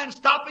lying,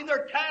 stopping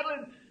their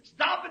tattling,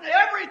 stopping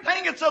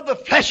everything that's of the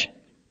flesh,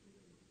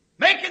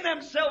 making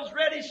themselves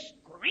ready,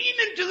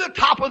 screaming to the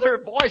top of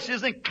their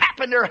voices and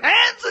clapping their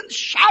hands and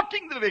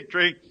shouting the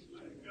victory.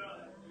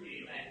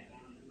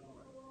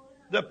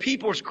 The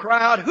people's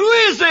crowd, who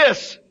is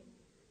this?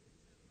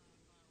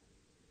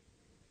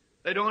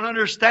 They don't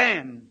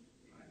understand.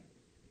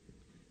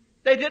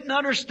 They didn't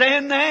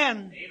understand then.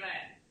 Amen.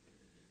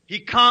 He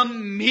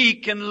come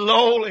meek and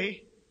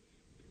lowly,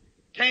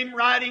 came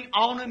riding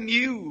on a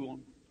mule,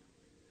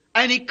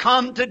 and He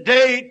come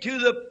today to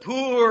the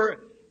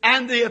poor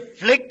and the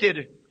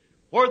afflicted,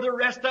 where the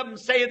rest of them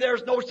say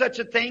there's no such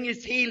a thing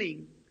as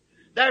healing.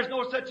 There's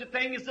no such a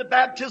thing as the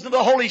baptism of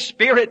the Holy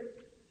Spirit.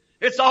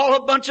 It's all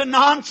a bunch of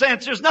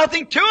nonsense. There's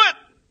nothing to it.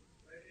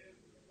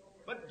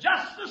 But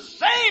just the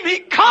same, He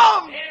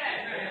come,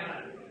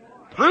 Amen.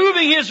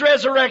 proving His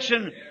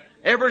resurrection.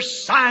 Every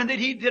sign that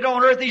He did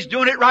on earth, He's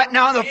doing it right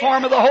now in the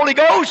form of the Holy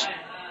Ghost.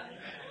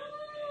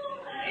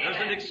 There's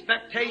an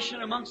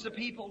expectation amongst the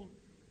people.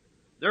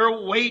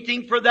 They're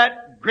waiting for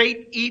that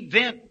great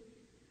event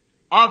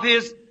of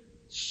His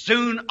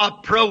soon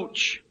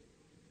approach.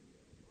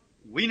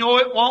 We know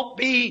it won't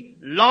be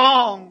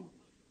long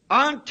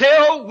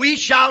until we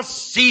shall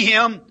see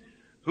Him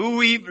who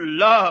we've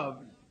loved.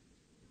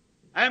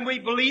 And we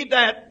believe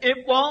that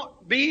it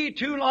won't be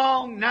too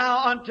long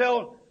now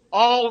until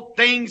all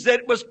things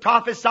that was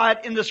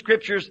prophesied in the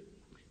Scriptures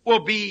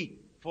will be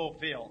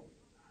fulfilled.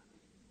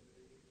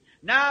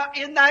 Now,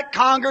 in that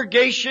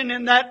congregation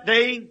in that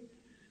day,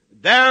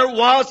 there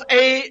was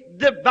a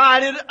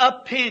divided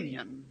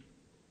opinion.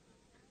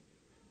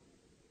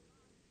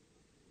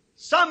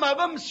 Some of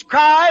them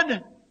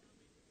cried,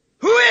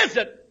 Who is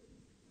it?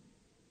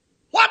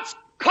 What's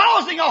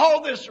causing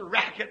all this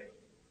racket?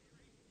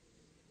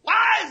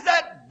 Why is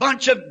that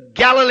bunch of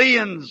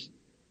Galileans,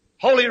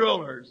 holy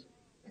rollers,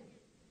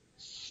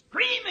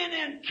 screaming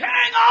and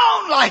carrying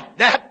on like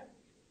that?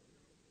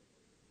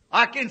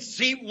 I can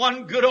see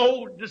one good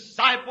old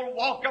disciple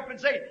walk up and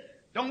say,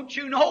 don't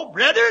you know,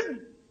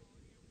 brethren?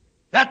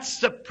 That's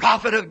the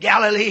prophet of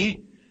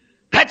Galilee.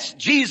 That's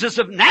Jesus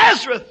of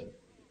Nazareth.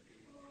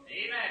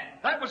 Amen.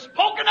 That was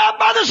spoken of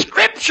by the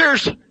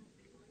Scriptures.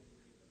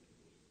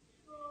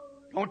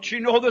 Don't you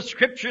know the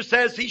Scripture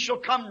says He shall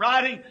come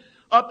riding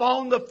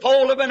upon the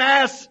foal of an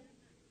ass,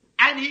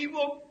 and He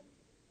will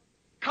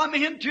come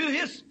into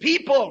His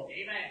people.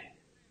 Amen.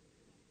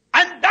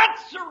 And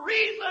that's the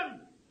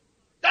reason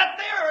that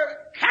they're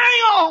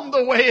carrying on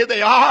the way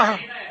they are.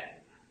 Amen.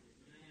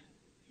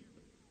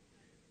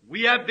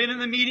 We have been in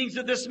the meetings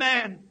of this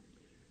man.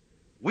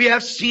 We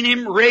have seen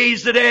him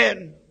raise the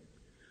dead.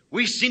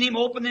 We've seen him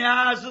open the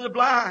eyes of the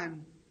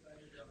blind.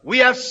 We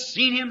have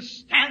seen him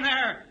stand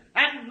there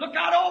and look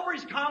out over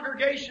his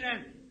congregation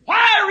and,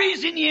 why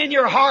reason ye in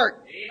your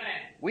heart? Amen.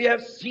 We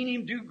have seen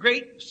him do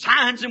great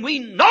signs, and we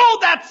know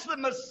that's the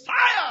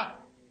Messiah.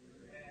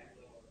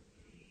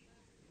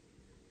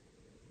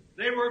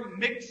 They were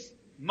mixed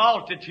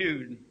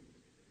multitude.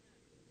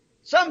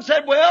 Some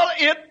said, well,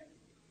 it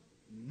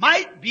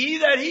might be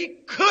that He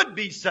could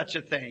be such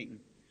a thing.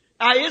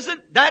 Now,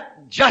 isn't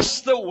that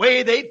just the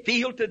way they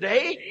feel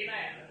today?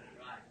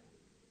 Amen.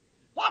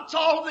 What's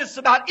all this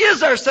about? Is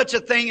there such a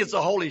thing as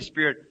the Holy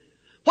Spirit?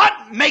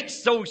 What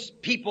makes those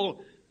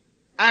people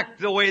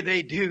act the way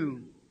they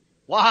do?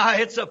 Why,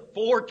 it's a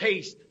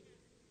foretaste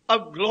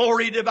of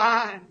glory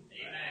divine.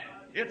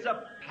 Amen. It's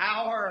a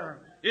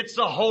power. It's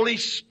the Holy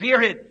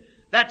Spirit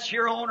that's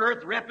here on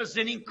earth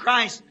representing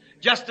Christ,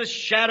 just a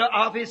shadow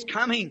of His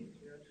coming.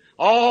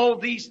 All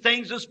these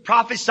things was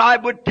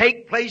prophesied would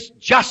take place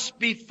just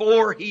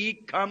before He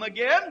come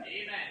again. Amen.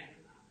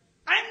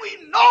 And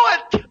we know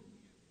it.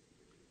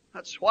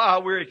 That's why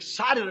we're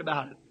excited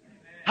about it.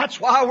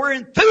 That's why we're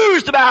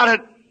enthused about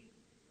it.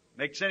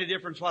 Makes any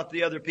difference what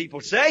the other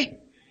people say?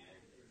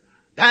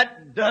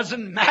 That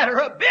doesn't matter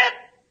a bit.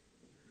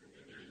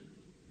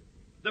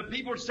 The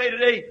people say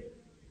today,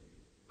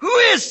 who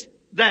is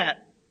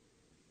that?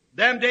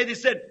 Them day they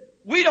said,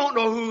 we don't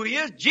know who He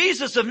is.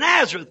 Jesus of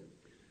Nazareth.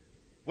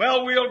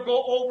 Well, we'll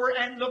go over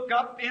and look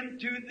up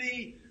into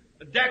the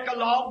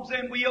Decalogues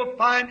and we'll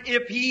find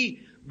if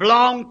He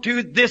belonged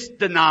to this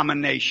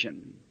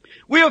denomination.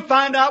 We'll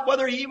find out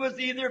whether He was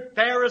either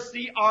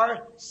Pharisee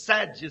or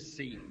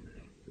Sadducee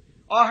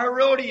or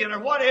Herodian or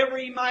whatever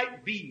He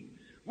might be.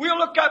 We'll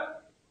look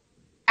up,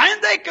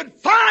 and they could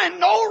find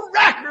no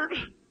record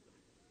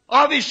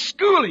of His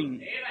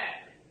schooling,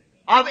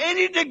 of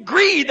any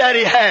degree that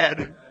He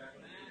had.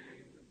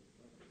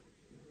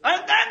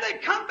 And then they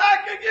come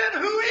back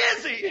again, who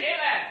is He?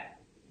 Amen.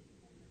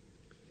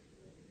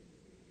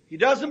 He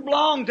doesn't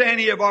belong to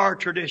any of our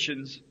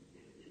traditions.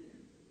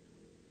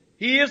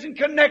 He isn't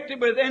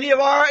connected with any of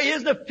He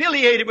isn't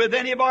affiliated with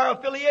any of our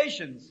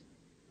affiliations.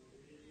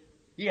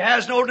 He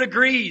has no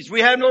degrees.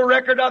 We have no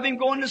record of Him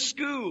going to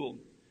school.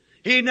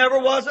 He never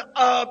was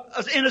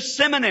in a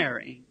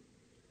seminary.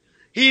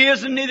 He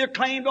isn't neither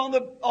claimed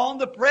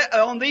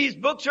on these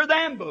books or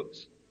them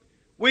books.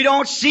 We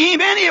don't see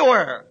Him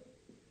anywhere.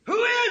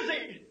 Who is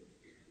He?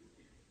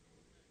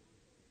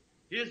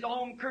 His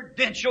own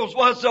credentials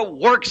was the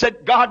works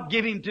that God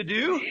gave Him to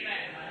do. Amen.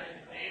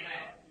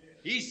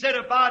 He said,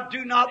 if I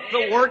do not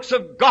the works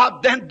of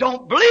God, then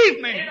don't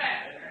believe me. Amen.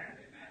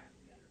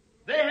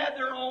 They had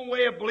their own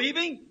way of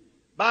believing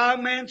by a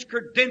man's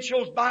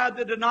credentials, by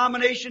the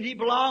denomination he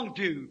belonged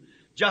to,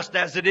 just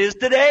as it is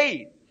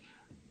today.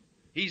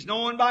 He's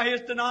known by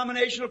his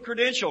denominational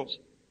credentials.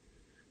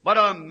 But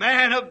a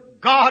man of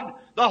God,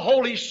 the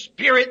Holy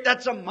Spirit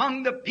that's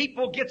among the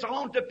people, gets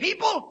on to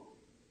people,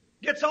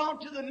 gets on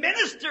to the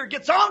minister,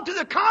 gets on to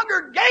the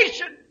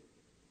congregation.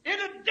 It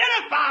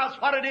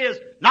identifies what it is,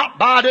 not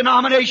by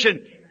denomination,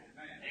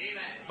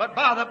 Amen. but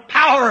by the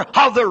power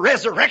of the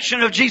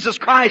resurrection of Jesus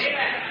Christ,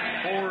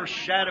 Amen.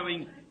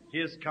 foreshadowing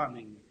His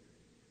coming.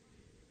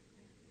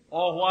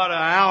 Oh, what an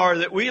hour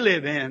that we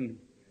live in.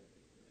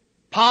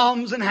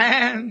 Palms and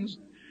hands,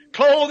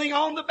 clothing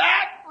on the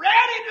back,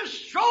 ready to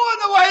strowing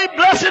the way.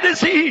 Blessed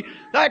is He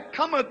that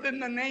cometh in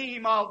the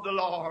name of the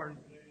Lord.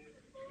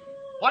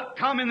 What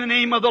come in the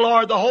name of the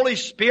Lord? The Holy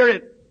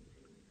Spirit.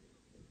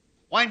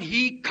 When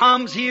He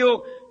comes,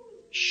 He'll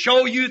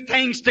show you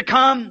things to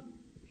come.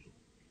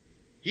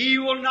 He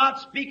will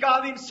not speak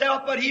of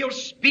Himself, but He'll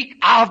speak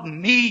of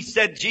me,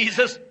 said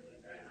Jesus.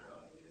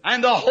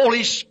 And the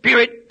Holy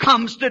Spirit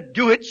comes to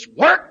do its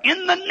work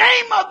in the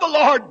name of the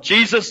Lord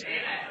Jesus.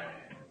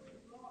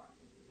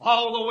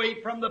 All the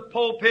way from the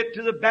pulpit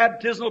to the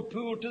baptismal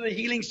pool to the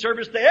healing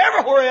service to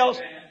everywhere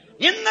else,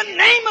 in the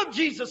name of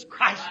Jesus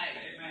Christ.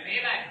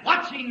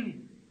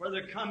 Watching for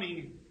the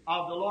coming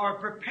of the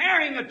Lord,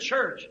 preparing a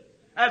church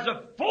as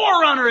a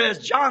forerunner, as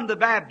John the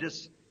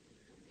Baptist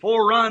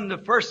forerun the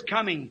first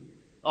coming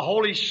The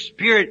Holy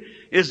Spirit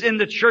is in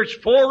the church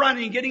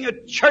forerunning, getting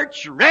a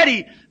church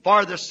ready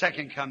for the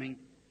second coming.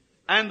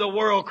 And the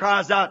world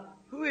cries out,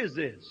 who is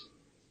this?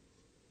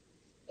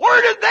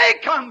 Where did they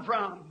come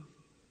from?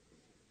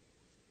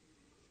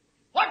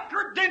 What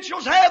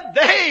credentials have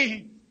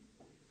they?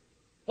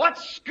 What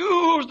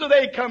schools do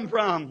they come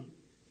from?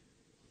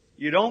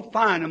 You don't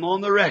find them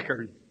on the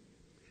record.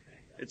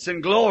 It's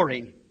in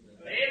glory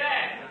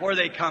where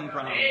they come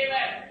from.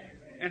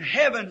 And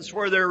heaven's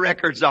where their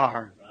records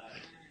are.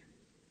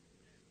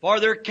 For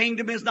their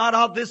kingdom is not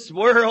of this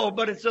world,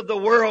 but it's of the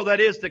world that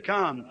is to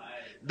come.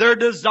 Their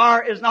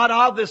desire is not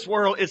of this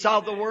world, it's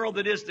of the world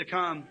that is to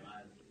come.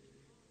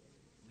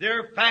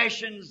 Their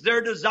fashions,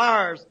 their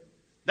desires,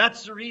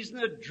 that's the reason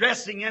the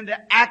dressing and the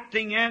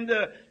acting and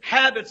the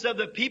habits of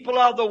the people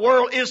of the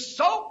world is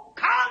so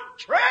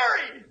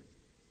contrary.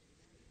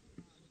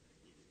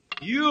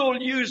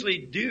 You'll usually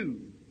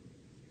do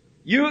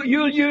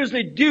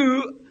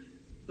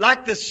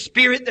like the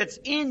Spirit that's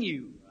in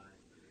you.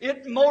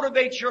 It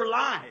motivates your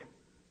life.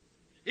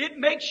 It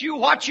makes you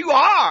what you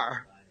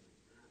are.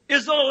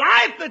 Is the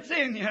life that's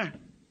in you.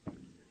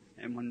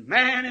 And when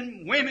men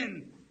and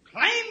women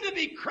claim to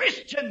be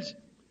Christians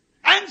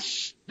and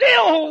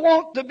still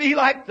want to be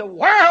like the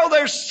world,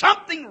 there's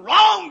something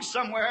wrong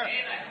somewhere.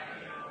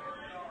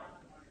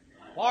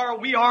 For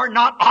we are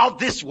not of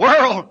this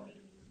world.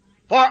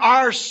 For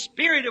our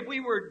spirit, if we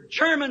were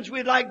Germans,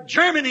 we'd like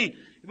Germany.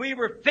 If we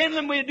were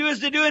Finland, we'd do as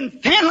they do in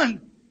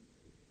Finland.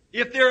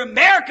 If they're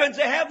Americans,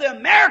 they have the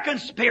American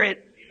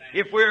spirit.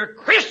 If we're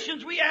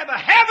Christians, we have a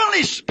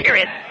heavenly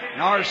spirit.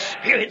 And our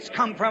spirits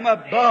come from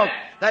above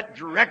that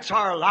directs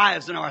our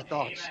lives and our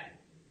thoughts.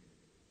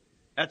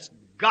 That's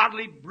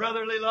godly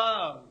brotherly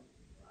love,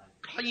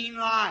 clean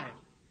life,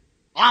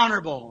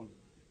 honorable,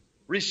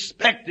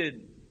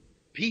 respected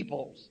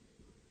peoples.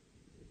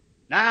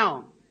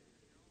 Now,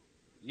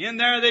 in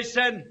there they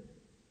said,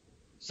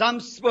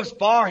 some was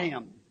for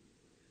him,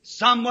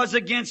 some was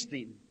against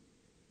him.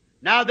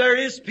 Now there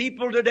is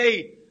people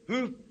today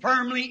who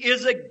firmly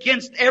is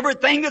against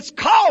everything that's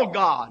called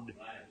God.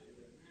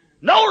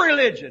 No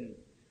religion.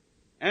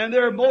 And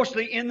they're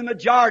mostly in the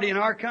majority in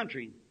our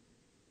country.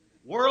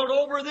 World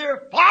over,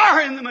 they're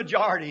far in the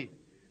majority.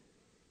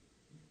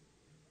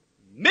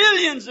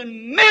 Millions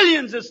and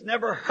millions that's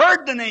never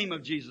heard the name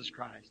of Jesus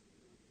Christ.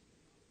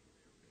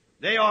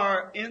 They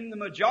are in the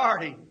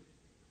majority.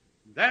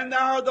 Then there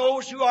are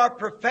those who are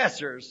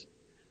professors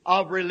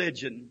of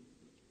religion.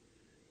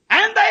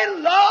 And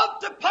they love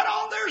to put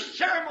on their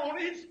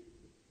ceremonies.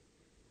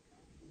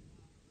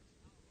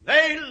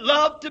 They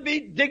love to be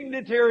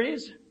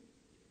dignitaries.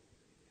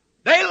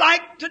 They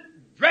like to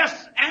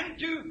dress and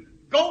to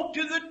go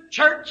to the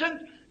church and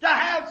to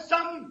have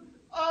some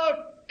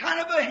kind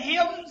of a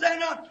hymns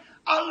and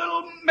a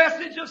little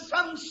message of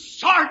some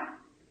sort.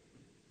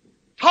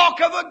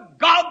 Talk of a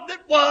God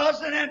that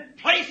was and then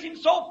place him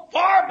so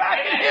far back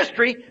in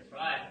history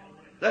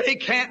that he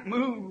can't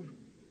move.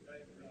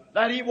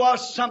 That he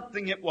was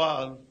something it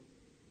was.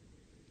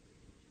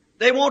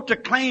 They want to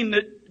claim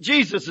that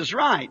Jesus is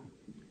right.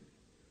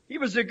 He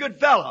was a good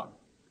fellow.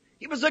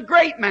 He was a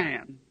great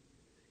man.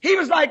 He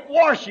was like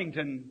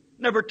Washington,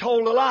 never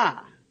told a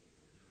lie.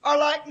 Or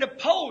like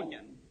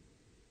Napoleon.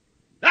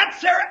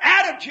 That's their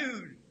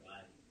attitude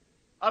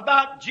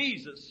about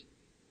Jesus.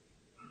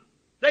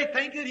 They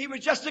think that he was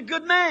just a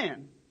good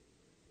man.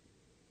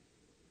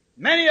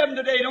 Many of them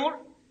today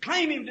don't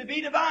claim him to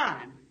be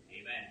divine.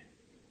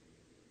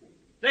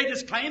 They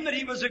just claim that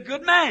he was a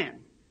good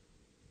man.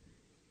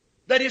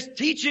 That his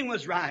teaching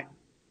was right.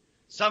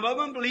 Some of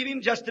them believe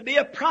him just to be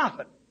a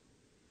prophet.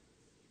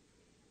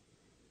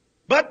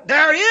 But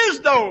there is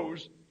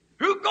those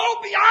who go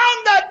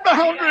beyond that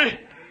boundary.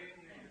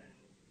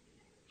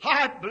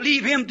 I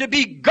believe him to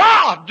be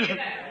God.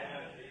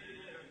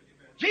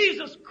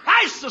 Jesus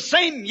Christ the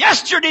same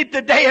yesterday,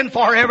 today, and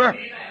forever.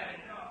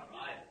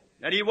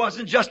 That he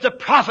wasn't just a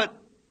prophet.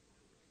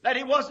 That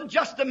he wasn't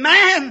just a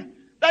man.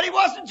 That he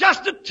wasn't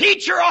just a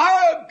teacher or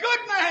a good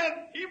man.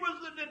 He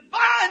was the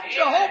divine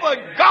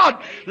Jehovah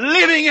God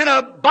living in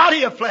a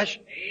body of flesh.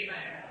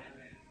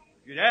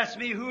 If you'd ask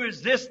me who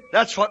is this,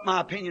 that's what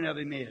my opinion of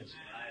him is.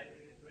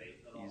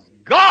 He's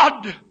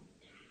God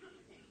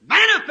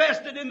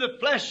manifested in the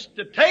flesh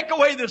to take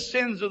away the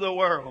sins of the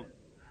world.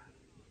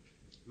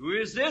 Who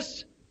is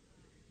this?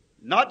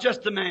 Not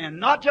just a man,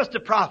 not just a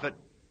prophet,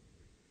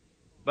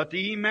 but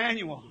the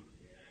Emmanuel,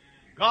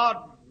 God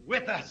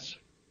with us.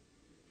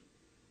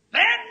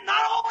 Then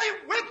not only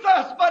with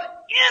us,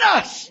 but in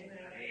us. Amen.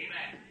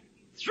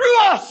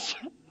 Through us.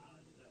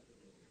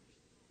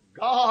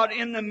 God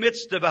in the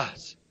midst of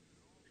us.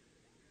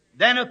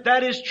 Then if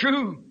that is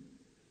true,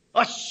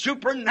 a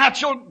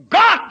supernatural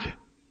God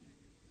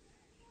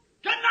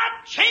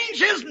cannot change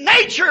His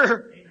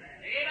nature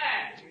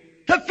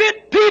to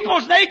fit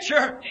people's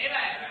nature.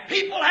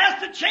 People have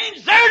to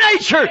change their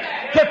nature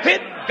to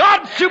fit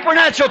God's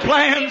supernatural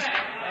plans.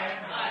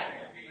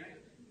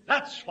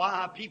 That's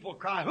why people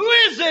cry, who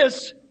is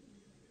this?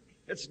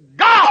 It's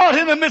God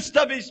in the midst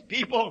of His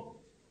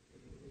people.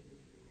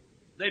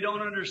 They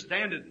don't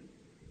understand it.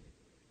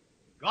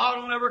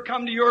 God will never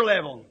come to your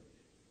level.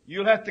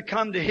 You'll have to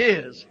come to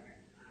His.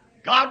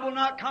 God will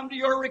not come to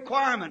your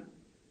requirement.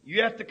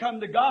 You have to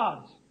come to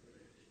God's.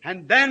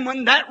 And then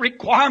when that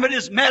requirement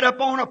is met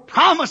upon a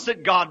promise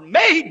that God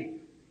made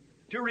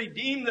to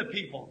redeem the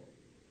people,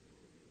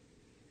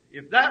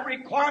 if that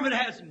requirement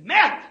has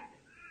met,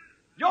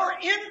 your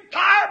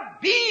entire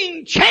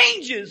being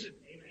changes.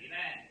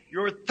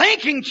 Your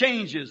thinking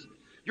changes.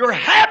 Your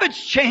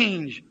habits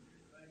change.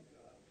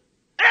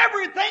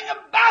 Everything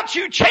about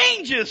you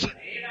changes.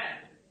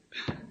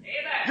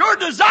 Your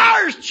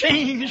desires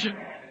change.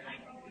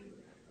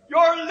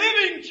 Your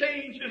living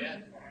changes.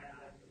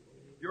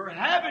 Your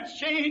habits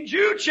change.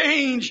 You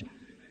change.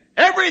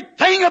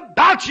 Everything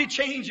about you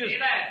changes.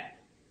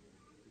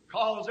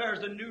 Because there's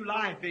a new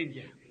life in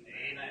you.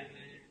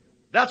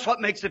 That's what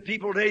makes the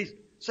people today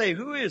say,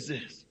 who is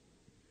this?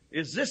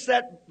 Is this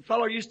that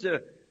fellow used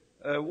to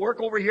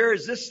work over here?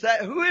 Is this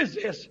that? Who is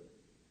this?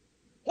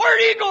 Where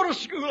did he go to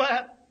school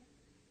at?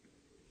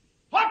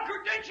 What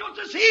credentials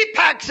does he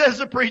pack, says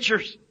the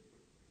preachers?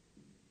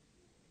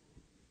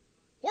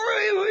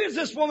 Who is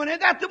this woman? Is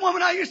that the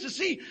woman I used to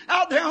see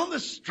out there on the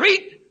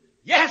street?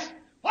 Yes.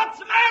 What's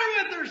the matter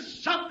with her?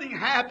 Something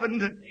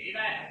happened.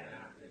 Amen.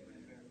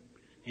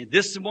 And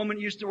this woman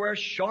used to wear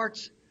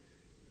shorts,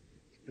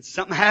 but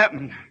something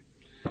happened.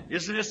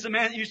 Isn't this the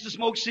man that used to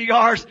smoke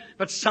cigars,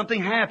 but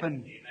something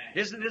happened? Amen.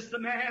 Isn't this the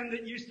man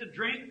that used to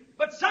drink,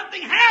 but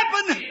something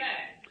happened? Amen.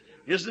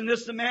 Isn't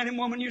this the man and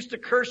woman used to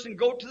curse and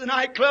go to the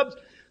nightclubs,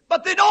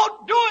 but they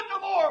don't do it no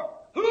more?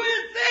 Who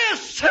is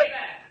this? Amen.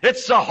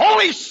 It's the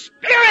Holy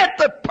Spirit,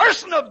 the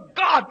person of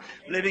God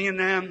living in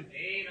them.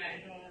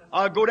 Amen.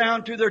 I'll go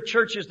down to their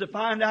churches to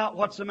find out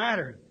what's the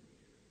matter.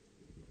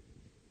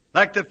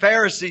 Like the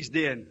Pharisees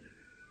did.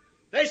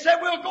 They said,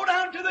 we'll go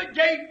down to the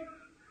gate.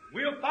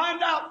 We'll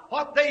find out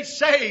what they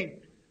say.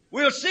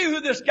 We'll see who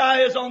this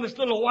guy is on this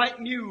little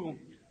white mule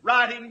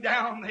riding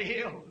down the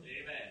hill.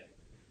 Amen.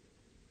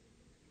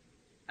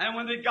 And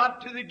when they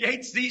got to the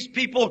gates, these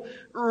people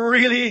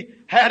really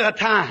had a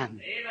time.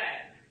 Amen.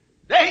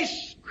 They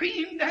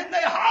screamed and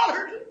they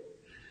hollered.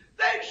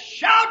 They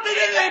shouted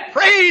and they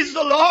praised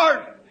the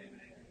Lord.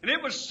 And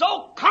it was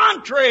so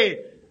contrary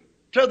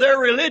to their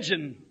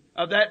religion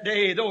of that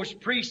day, those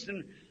priests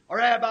and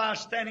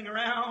rabbis standing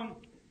around.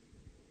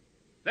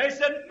 They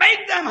said,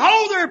 make them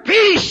hold their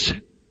peace.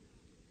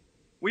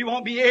 We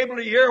won't be able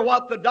to hear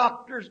what the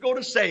doctor's going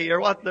to say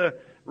or what the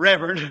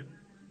reverend.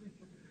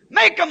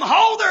 Make them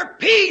hold their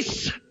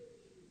peace.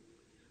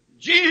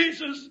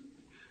 Jesus,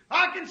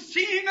 I can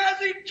see him as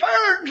he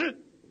turned.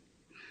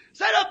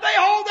 Said if they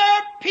hold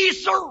their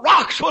peace, the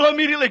rocks will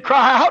immediately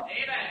cry out.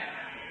 Amen.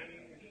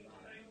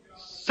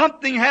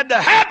 Something had to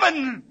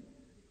happen.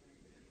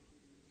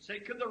 Say,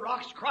 could the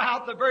rocks cry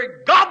out? The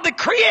very God that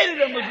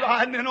created them was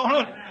riding in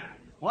on it.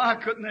 Why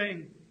couldn't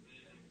they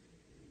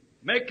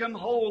make them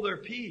hold their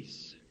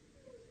peace?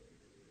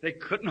 They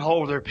couldn't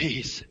hold their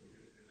peace.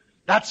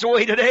 That's the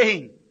way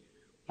today.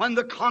 When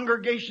the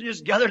congregation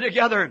is gathered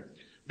together,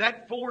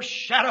 that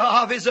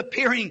foreshadow of His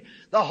appearing,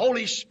 the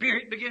Holy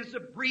Spirit begins to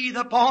breathe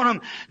upon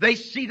them. They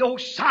see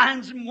those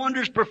signs and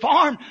wonders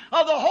performed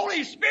of the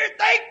Holy Spirit.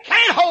 They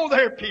can't hold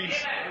their peace.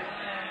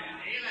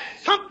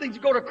 Something's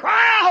going to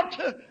cry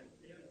out.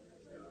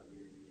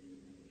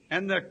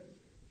 And the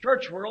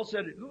church world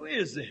said, who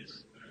is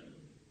this?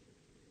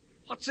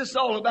 What's this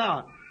all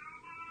about?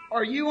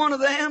 Are you one of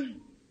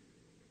them?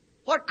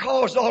 What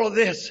caused all of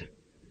this?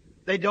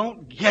 They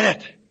don't get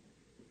it.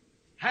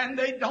 And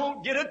they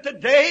don't get it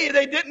today.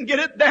 They didn't get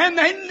it then.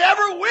 They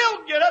never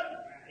will get it.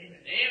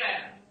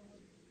 Amen.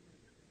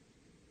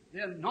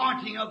 The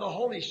anointing of the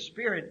Holy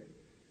Spirit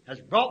has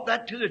brought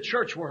that to the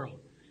church world.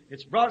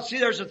 It's brought, see,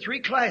 there's the three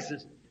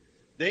classes.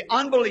 The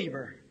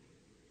unbeliever,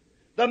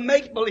 the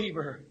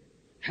make-believer,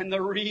 and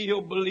the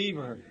real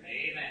believer.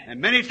 Amen.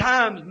 And many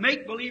times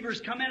make-believers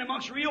come in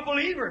amongst real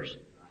believers.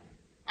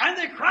 And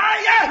they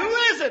cry, yeah, who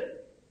is it?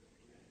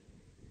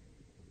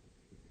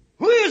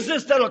 Who is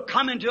this that'll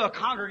come into a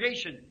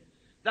congregation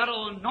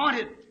that'll anoint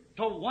it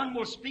till one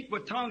will speak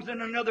with tongues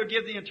and another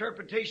give the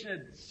interpretation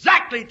and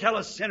exactly tell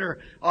a sinner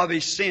of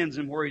his sins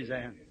and where he's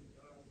at?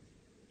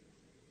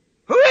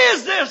 Who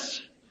is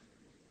this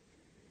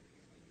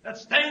that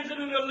stands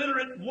in an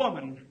illiterate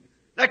woman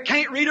that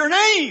can't read her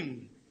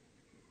name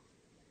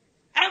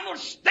and will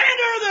stand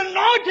under the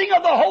anointing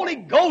of the Holy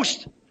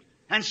Ghost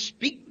and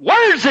speak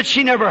words that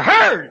she never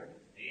heard?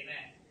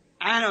 Amen.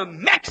 And a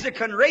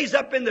Mexican raise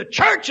up in the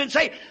church and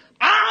say,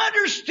 I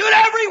understood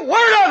every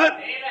word of it.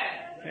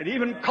 Amen. And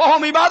even call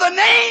me by the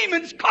name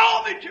and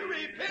call me to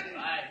repentance.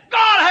 Right.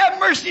 God have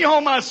mercy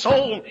on my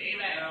soul. Amen.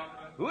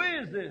 Who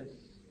is this?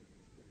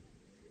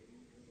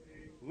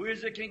 Who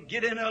is it can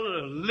get in a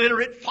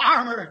illiterate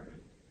farmer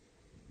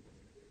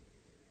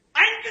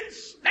and can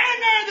stand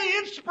there the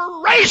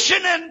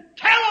inspiration and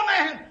tell a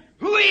man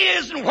who he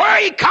is and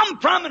where he come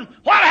from and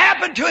what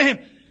happened to him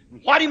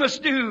and what he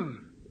must do?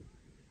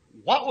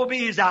 What will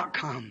be his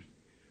outcome?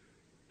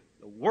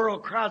 The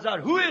world cries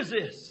out, who is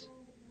this?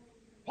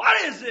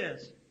 What is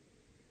this?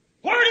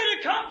 Where did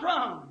it come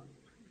from?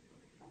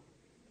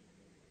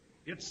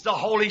 It's the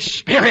Holy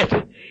Spirit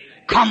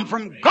come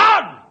from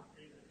God.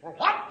 For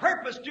what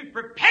purpose? To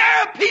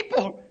prepare a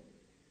people.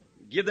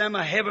 Give them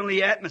a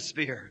heavenly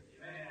atmosphere.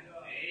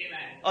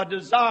 A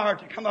desire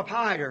to come up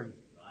higher.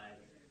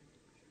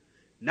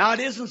 Now it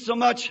isn't so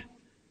much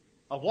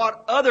of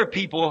what other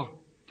people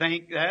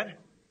think that.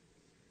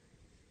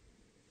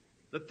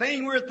 The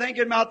thing we're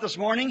thinking about this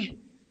morning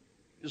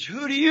is,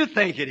 who do you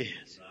think it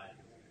is?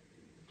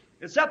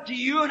 It's up to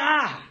you and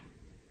I.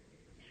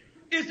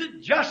 Is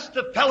it just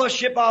the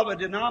fellowship of a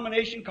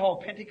denomination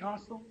called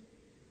Pentecostal?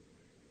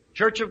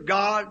 Church of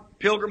God,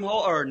 Pilgrim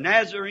Hall, or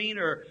Nazarene,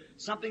 or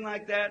something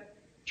like that?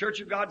 Church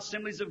of God,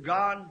 Assemblies of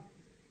God?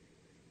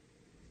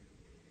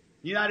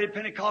 United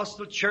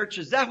Pentecostal Church,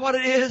 is that what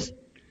it is?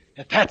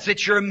 If that's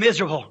it, you're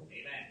miserable.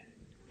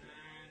 Amen.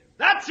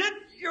 That's it.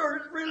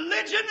 Your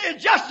religion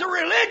is just a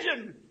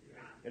religion.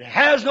 It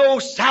has no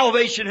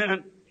salvation in it.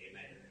 Amen.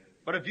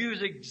 But if you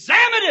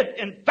examine it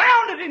and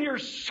found it in your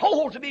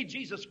soul to be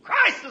Jesus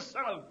Christ, the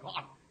Son of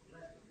God,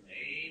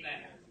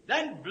 amen,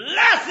 then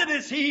blessed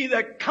is he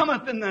that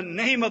cometh in the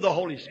name of the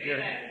Holy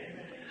Spirit.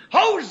 Amen.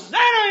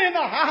 Hosanna in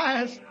the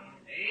highest.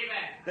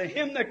 To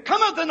him that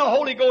cometh in the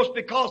Holy Ghost,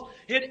 because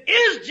it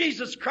is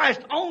Jesus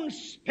Christ's own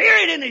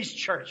Spirit in His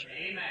church.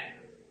 Amen.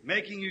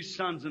 Making you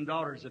sons and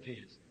daughters of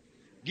His.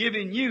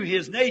 Giving you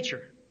His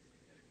nature.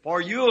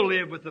 For you'll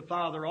live with the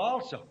Father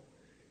also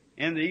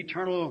in the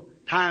eternal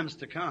times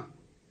to come.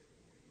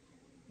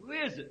 Who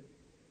is it?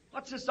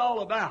 What's this all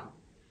about?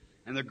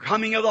 And the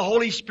coming of the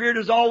Holy Spirit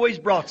has always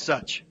brought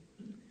such.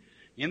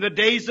 In the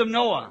days of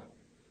Noah,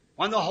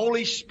 when the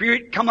Holy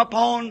Spirit come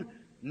upon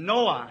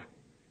Noah,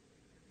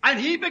 and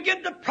he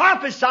began to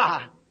prophesy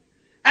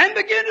and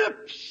began to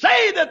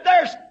say that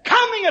there's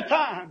coming a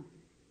time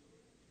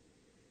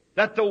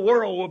that the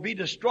world will be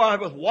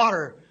destroyed with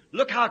water.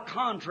 Look how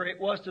contrary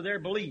it was to their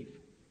belief.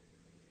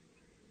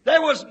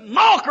 There was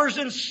mockers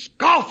and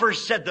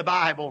scoffers, said the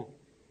Bible.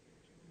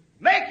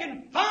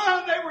 Making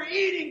fun, they were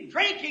eating,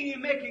 drinking,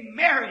 and making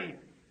merry.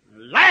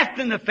 Laughed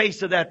in the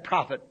face of that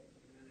prophet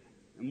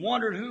and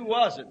wondered who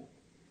was it.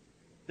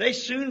 They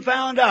soon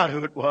found out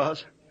who it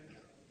was.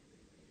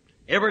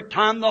 Every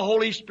time the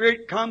Holy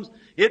Spirit comes,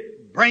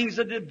 it brings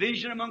a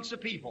division amongst the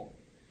people.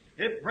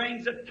 It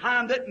brings a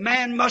time that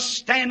man must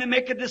stand and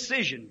make a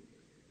decision.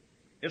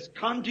 It's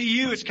come to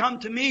you, it's come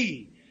to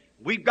me.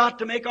 We've got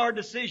to make our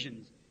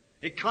decisions.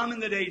 It come in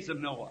the days of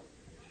Noah.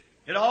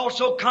 It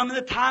also come in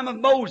the time of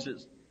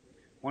Moses,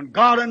 when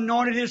God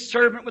anointed His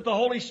servant with the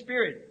Holy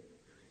Spirit,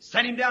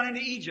 sent him down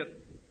into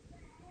Egypt.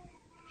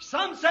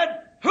 Some said,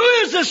 who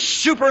is this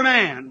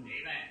Superman? Amen.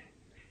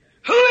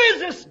 Who is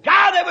this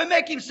guy that would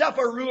make himself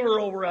a ruler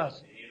over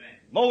us? Amen.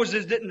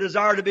 Moses didn't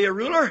desire to be a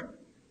ruler.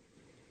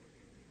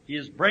 He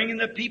is bringing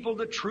the people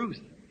the truth.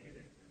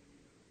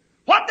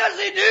 What does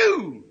He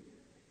do?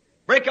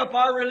 Break up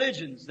our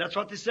religions. That's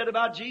what they said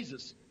about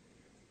Jesus.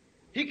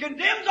 He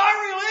condemns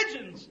our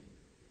religions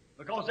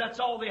because that's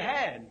all they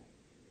had.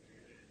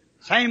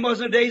 Same was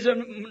in the days of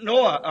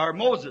Noah or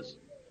Moses.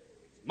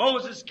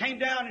 Moses came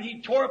down and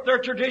he tore up their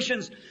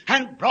traditions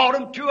and brought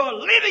them to a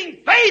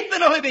living faith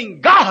in a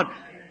living God.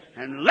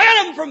 And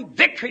led them from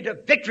victory to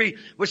victory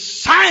with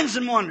signs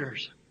and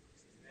wonders.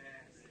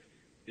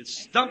 It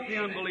stumped the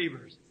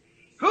unbelievers.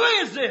 Who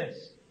is this?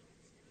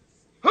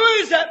 Who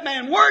is that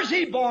man? Where's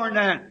he born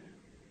at?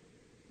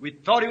 We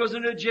thought he was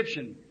an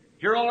Egyptian.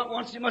 Here all at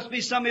once he must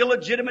be some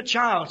illegitimate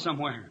child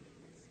somewhere.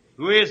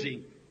 Who is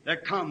he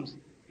that comes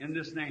in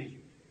this name?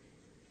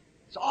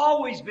 It's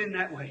always been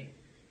that way.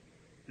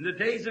 In the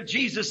days of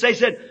Jesus, they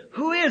said,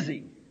 who is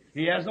he?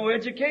 He has no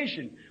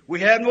education. We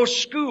have no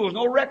schools,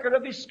 no record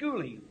of his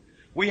schooling.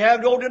 We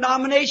have no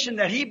denomination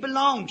that he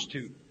belongs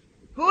to.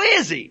 Who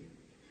is he?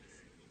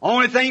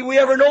 Only thing we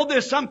ever know,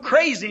 there's some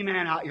crazy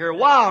man out here, a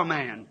wild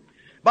man,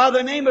 by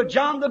the name of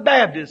John the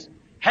Baptist,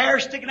 hair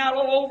sticking out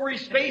all over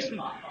his face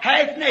and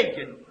half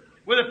naked,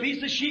 with a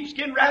piece of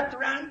sheepskin wrapped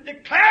around him,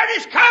 declared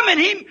his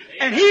coming,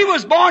 and he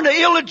was born to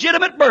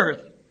illegitimate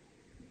birth.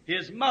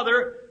 His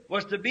mother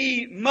was to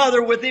be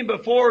mother with him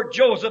before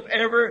Joseph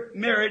ever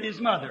married his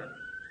mother.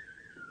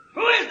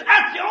 Who is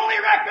that's the only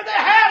record they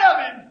had of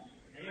him.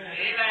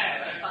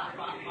 Amen.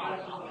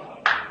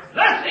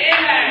 Listen.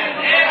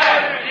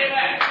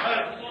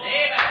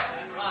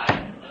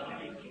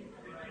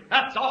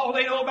 That's all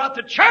they know about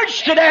the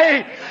church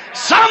today.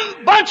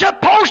 Some bunch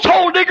of post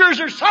hole diggers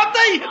or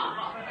something.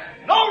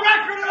 No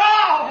record at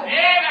all.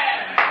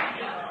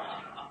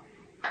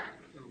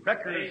 The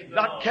record is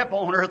not kept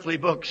on earthly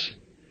books.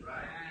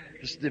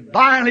 It's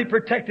divinely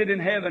protected in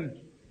heaven.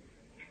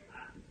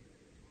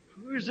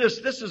 Who is this?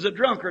 This is a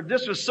drunkard.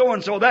 This was so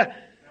and so.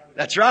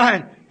 That's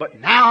right. But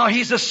now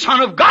he's the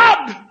Son of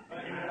God.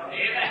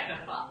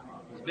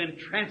 He's been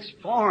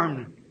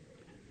transformed.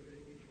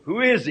 Who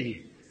is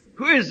he?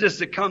 Who is this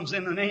that comes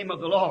in the name of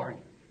the Lord?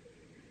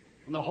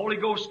 When the Holy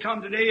Ghost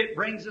comes today, it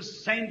brings us the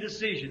same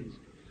decisions.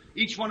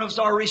 Each one of us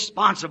are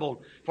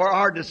responsible for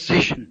our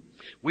decision.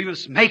 We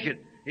must make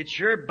it. It's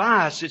your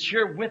bias. It's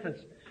here with us.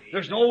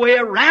 There's no way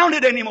around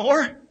it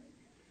anymore.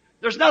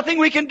 There's nothing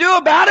we can do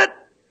about it.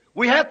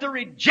 We have to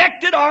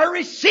reject it or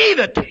receive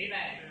it. Amen.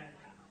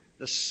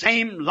 The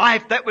same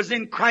life that was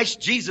in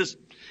Christ Jesus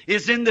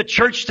is in the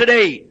church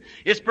today.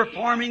 It's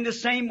performing the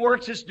same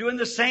works. It's doing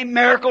the same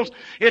miracles.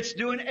 It's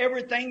doing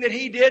everything that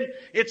He did.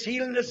 It's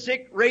healing the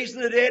sick,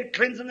 raising the dead,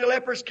 cleansing the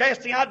lepers,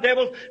 casting out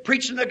devils,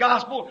 preaching the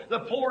gospel. The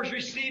poor is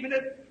receiving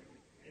it.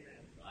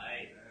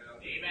 Right.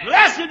 Amen.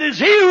 Blessed is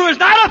he who is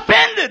not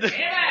offended. Amen.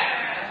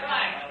 That's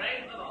right.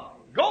 Praise the Lord.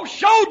 Go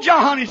show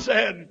John, he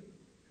said,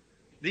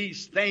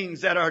 these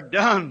things that are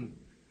done.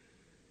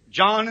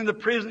 John in the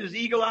prison is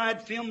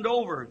eagle-eyed, filmed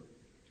over.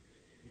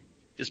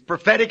 His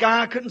prophetic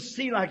eye couldn't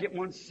see like it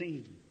once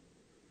seen.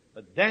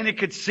 But then it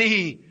could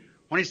see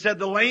when he said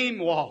the lame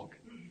walk,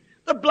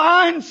 the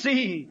blind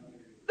see,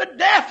 the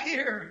deaf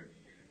hear.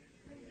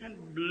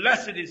 And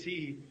blessed is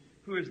he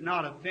who is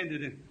not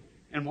offended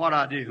in what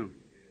I do.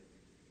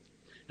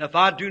 If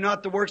I do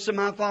not the works of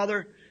my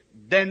Father,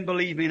 then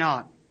believe me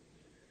not.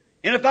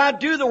 And if I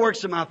do the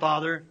works of my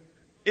Father,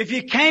 if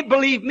you can't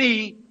believe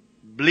me,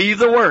 believe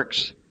the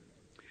works.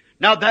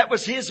 Now that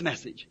was His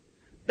message.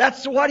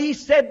 That's what He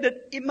said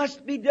that it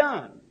must be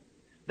done.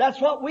 That's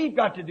what we've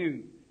got to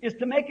do, is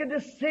to make a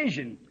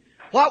decision.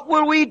 What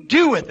will we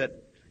do with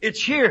it?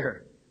 It's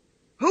here.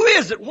 Who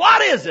is it?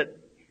 What is it?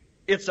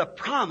 It's a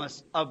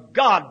promise of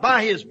God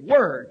by His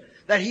Word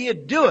that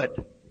He'd do it.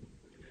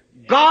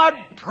 God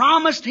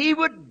promised He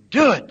would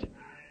do it.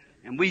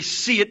 And we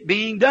see it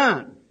being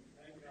done.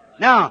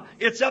 Now,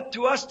 it's up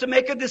to us to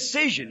make a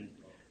decision.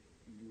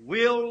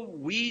 Will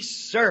we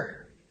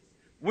serve?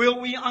 Will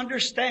we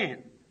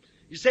understand?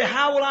 You say,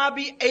 how will I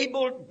be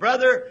able,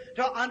 brother,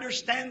 to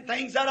understand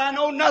things that I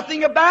know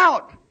nothing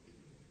about?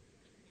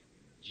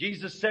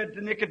 Jesus said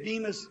to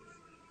Nicodemus,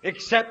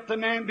 except the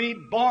man be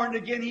born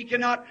again, he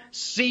cannot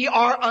see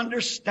or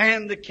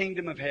understand the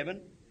kingdom of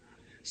heaven.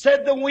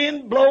 Said the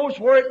wind blows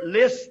where it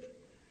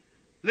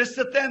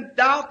listeth, and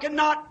thou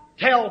cannot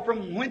tell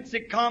from whence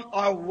it come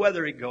or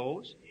whither it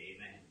goes.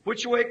 Amen.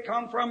 Which way it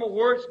come from, or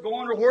where it's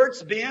going, or where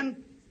it's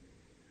been.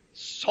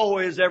 So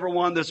is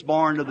everyone that's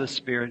born of the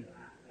Spirit.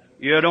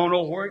 You don't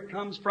know where it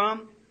comes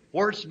from,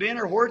 where it's been,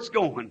 or where it's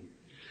going.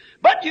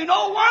 But you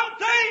know one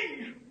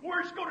thing,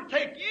 where it's going to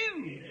take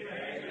you.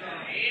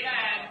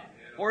 Amen.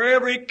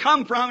 Wherever it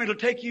come from, it'll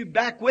take you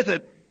back with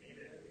it.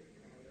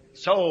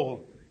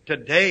 So,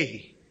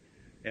 today,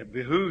 it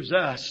behooves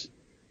us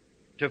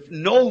to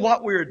know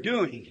what we're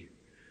doing.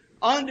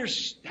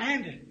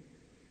 Understand it.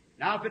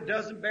 Now, if it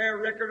doesn't bear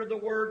record of the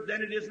Word,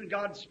 then it isn't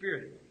God's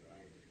Spirit.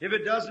 If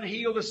it doesn't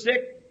heal the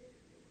sick,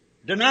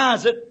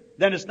 denies it,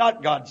 then it's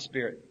not God's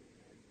Spirit.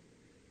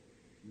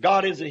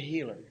 God is a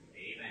healer.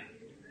 Amen.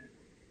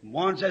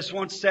 One just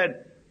once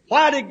said,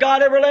 why did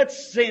God ever let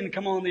sin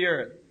come on the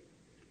earth?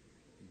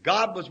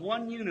 God was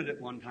one unit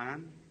at one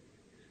time.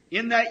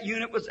 In that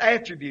unit was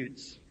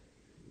attributes.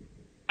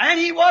 And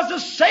He was a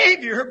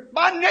Savior.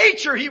 By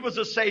nature He was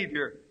a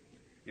Savior.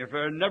 If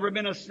there had never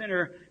been a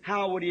sinner,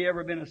 how would He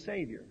ever been a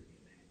Savior?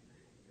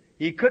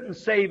 He couldn't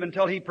save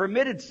until He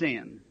permitted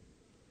sin.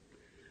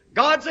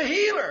 God's a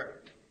healer.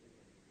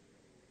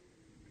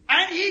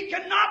 And He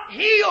cannot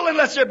heal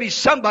unless there be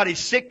somebody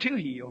sick to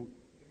heal.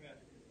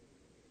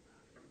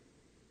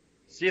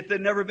 See, if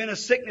there'd never been a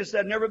sickness,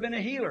 there'd never been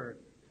a healer.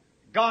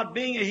 God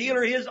being a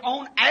healer, His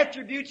own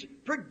attributes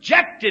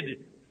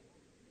projected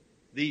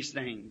these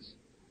things.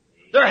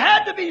 There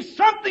had to be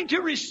something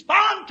to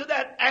respond to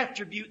that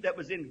attribute that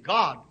was in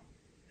God.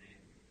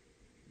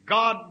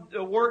 God,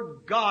 the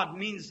word God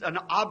means an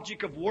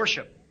object of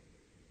worship.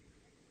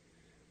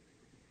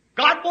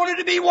 God wanted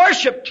to be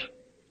worshipped.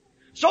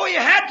 So He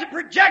had to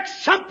project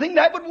something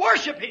that would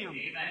worship Him.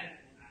 Amen.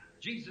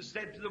 Jesus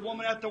said to the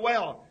woman at the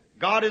well,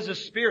 God is a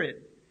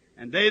spirit,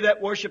 and they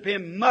that worship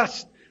Him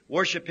must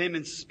worship Him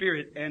in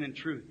spirit and in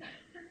truth.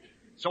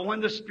 So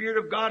when the Spirit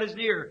of God is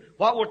near,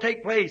 what will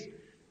take place?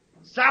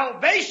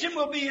 Salvation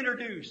will be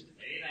introduced.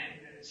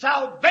 Amen.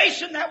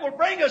 Salvation that will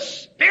bring a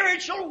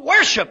spiritual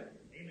worship.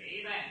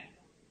 Amen.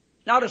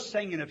 Not a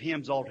singing of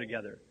hymns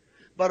altogether,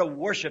 but a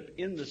worship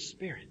in the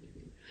Spirit.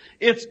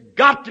 It's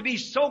got to be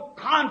so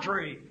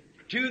contrary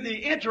to the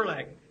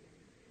intellect.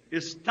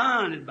 Is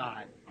stunned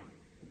by it.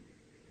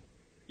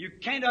 You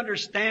can't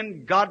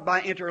understand God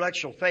by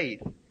intellectual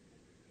faith.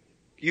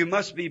 You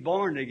must be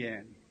born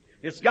again.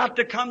 It's got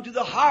to come to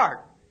the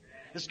heart.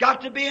 It's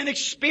got to be an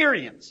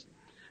experience.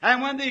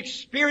 And when the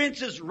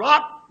experience is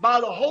wrought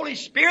by the Holy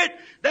Spirit,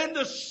 then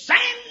the same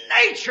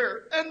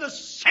nature and the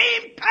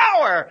same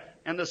power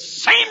and the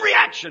same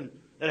reaction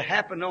that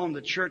happened on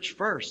the church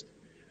first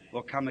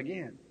will come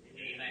again.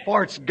 Amen.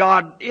 For it's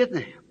God in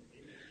them.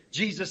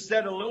 Jesus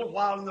said, a little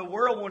while and the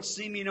world won't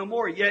see me no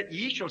more, yet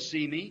ye shall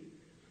see me.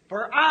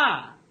 For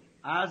I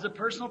is a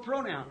personal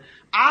pronoun,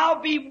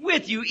 I'll be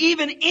with you,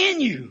 even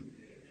in you,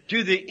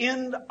 to the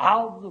end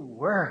of the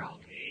world.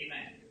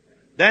 Amen.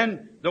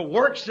 Then the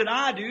works that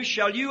I do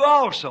shall you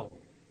also.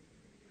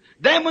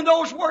 Then when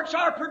those works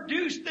are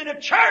produced in a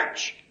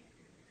church,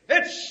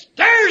 it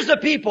stirs the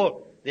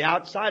people, the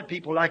outside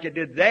people, like it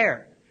did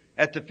there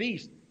at the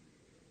feast.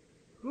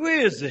 Who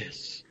is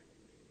this?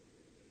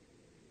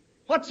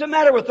 What's the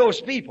matter with those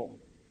people?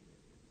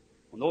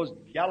 When those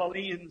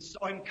Galileans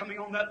saw him coming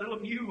on that little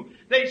mule,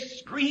 they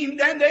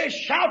screamed and they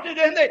shouted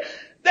and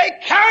they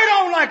carried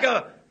on like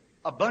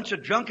a bunch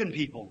of drunken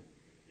people.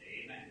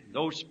 Amen.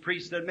 Those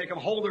priests that make them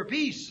hold their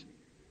peace.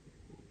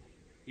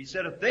 He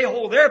said, if they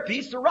hold their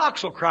peace, the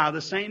rocks will cry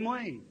the same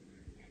way.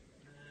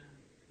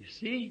 You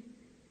see?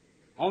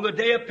 On the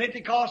day of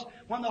Pentecost,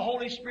 when the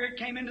Holy Spirit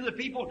came into the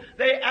people,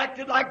 they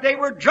acted like they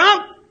were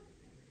drunk.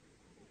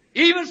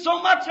 Even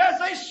so much as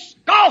they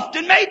scoffed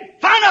and made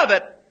fun of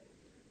it.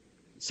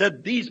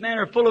 Said, these men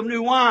are full of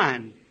new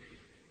wine.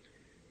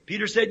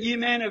 Peter said, ye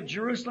men of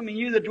Jerusalem and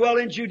you that dwell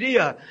in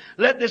Judea,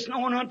 let this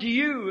known unto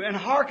you, and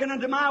hearken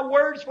unto my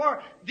words,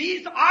 for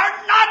these are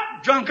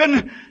not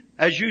drunken,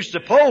 as you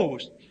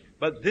suppose.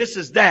 But this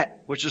is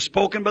that which is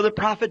spoken by the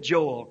prophet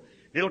Joel.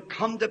 It'll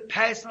come to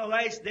pass in the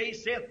last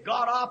days, saith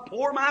God, I'll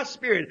pour my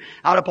Spirit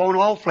out upon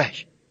all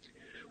flesh.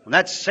 When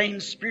that same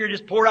Spirit is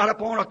poured out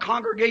upon a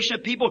congregation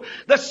of people,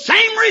 the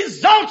same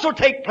results will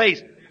take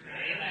place.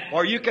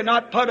 Or you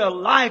cannot put a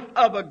life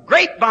of a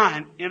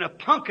grapevine in a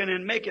pumpkin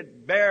and make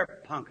it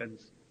bear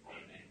pumpkins.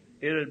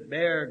 It'll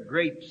bear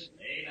grapes.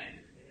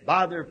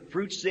 By their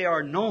fruits they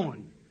are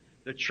known.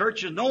 The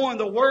church is knowing,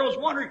 the world's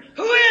wondering,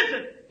 who is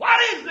it? What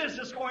is this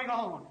that's going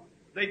on?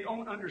 They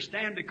don't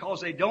understand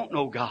because they don't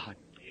know God.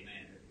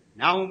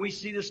 Now when we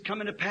see this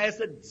coming to pass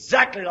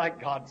exactly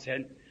like God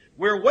said,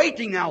 we're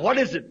waiting now. What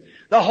is it?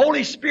 The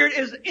Holy Spirit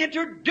is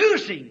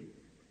introducing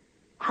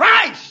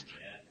Christ.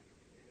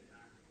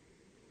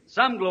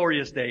 Some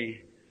glorious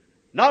day.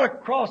 Not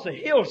across a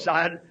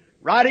hillside,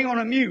 riding on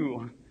a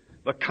mule,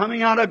 but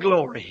coming out of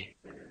glory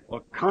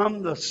will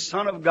come the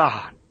Son of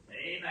God.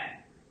 Amen.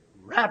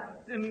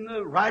 Wrapped in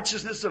the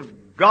righteousness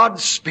of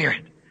God's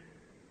Spirit.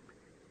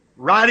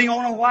 Riding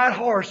on a white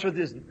horse with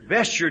his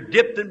vesture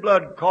dipped in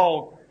blood,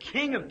 called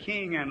King of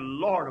Kings and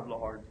Lord of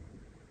Lords.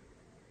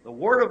 The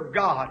Word of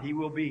God he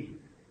will be.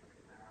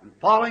 And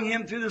following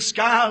him through the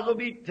skies will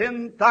be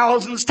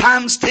 10,000s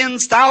times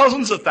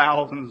 10,000s of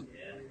thousands.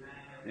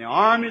 The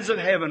armies of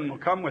heaven will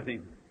come with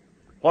him.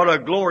 What a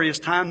glorious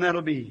time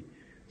that'll be.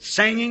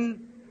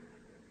 Singing.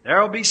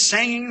 There'll be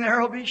singing.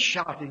 There'll be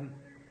shouting.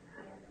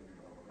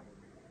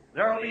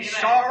 There'll be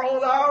sorrow.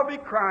 There'll be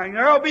crying.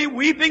 There'll be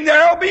weeping.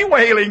 There'll be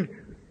wailing.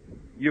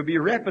 You'll be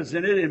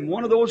represented in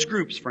one of those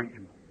groups,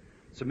 friend.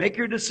 So make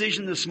your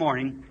decision this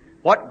morning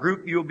what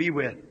group you'll be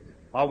with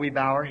while we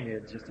bow our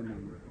heads just a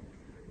moment.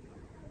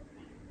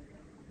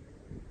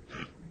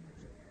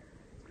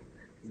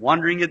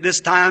 Wondering at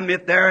this time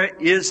if there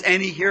is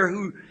any here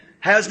who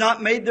has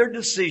not made their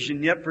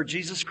decision yet for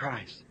Jesus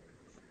Christ.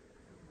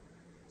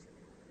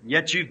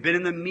 Yet you've been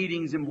in the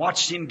meetings and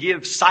watched Him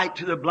give sight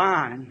to the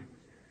blind,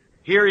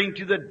 hearing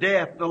to the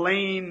deaf, the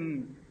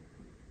lame,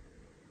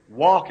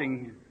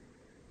 walking,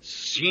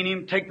 seen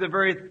Him take the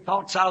very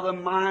thoughts out of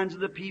the minds of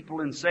the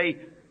people and say,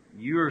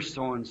 you're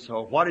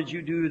so-and-so. Why did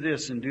you do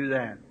this and do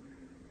that?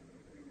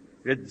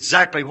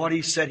 Exactly what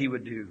He said He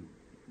would do.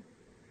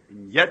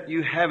 And yet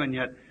you haven't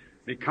yet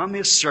become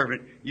His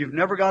servant. You've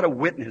never got a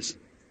witness.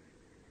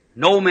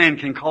 No man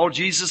can call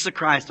Jesus the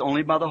Christ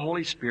only by the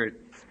Holy Spirit.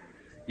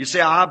 You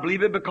say, I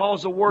believe it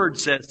because the Word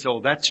says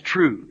so. That's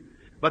true.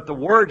 But the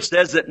Word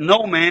says that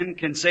no man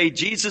can say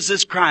Jesus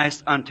is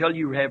Christ until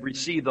you have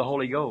received the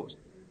Holy Ghost.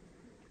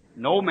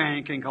 No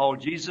man can call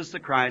Jesus the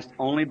Christ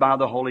only by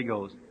the Holy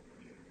Ghost.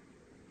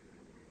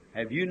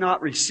 Have you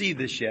not received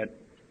this yet?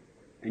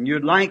 And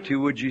you'd like to,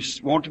 would you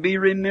want to be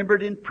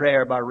remembered in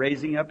prayer by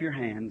raising up your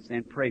hands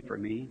and pray for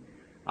me?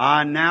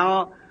 I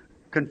now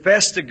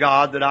confess to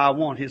God that I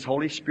want His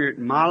Holy Spirit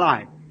in my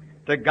life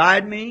to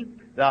guide me,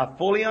 that I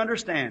fully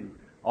understand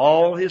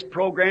all His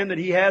program that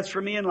He has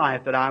for me in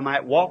life, that I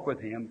might walk with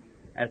Him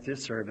as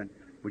His servant.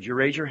 Would you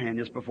raise your hand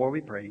just before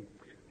we pray?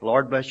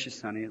 Lord bless you,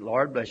 Sonny.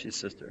 Lord bless you,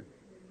 sister.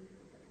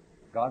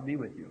 God be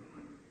with you.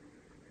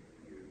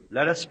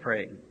 Let us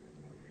pray.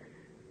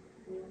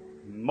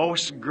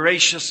 Most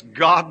gracious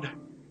God,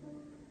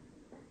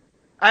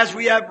 as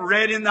we have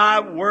read in Thy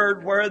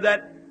Word where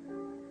that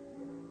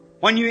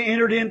when you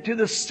entered into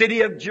the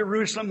city of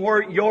Jerusalem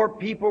where your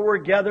people were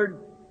gathered,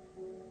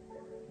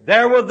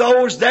 there were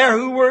those there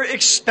who were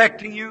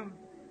expecting you.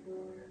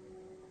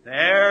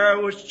 There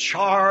was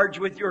charge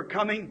with your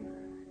coming.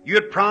 You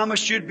had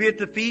promised you'd be at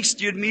the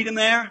feast, you'd meet them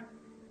there.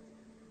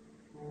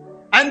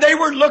 And they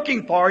were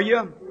looking for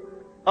you.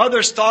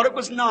 Others thought it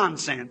was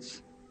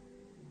nonsense.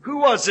 Who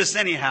was this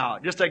anyhow?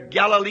 Just a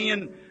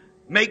Galilean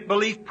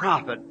make-believe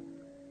prophet.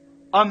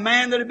 A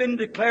man that had been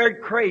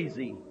declared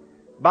crazy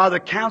by the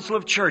council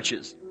of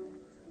churches.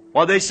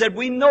 Well, they said,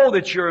 we know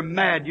that you're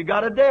mad. You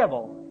got a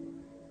devil.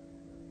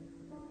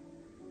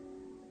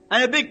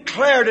 And had been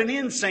declared an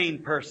insane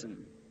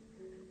person.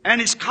 And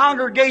his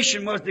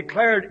congregation was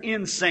declared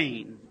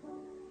insane.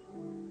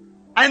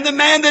 And the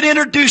man that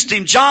introduced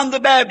him, John the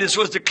Baptist,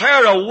 was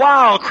declared a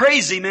wild,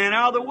 crazy man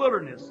out of the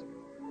wilderness.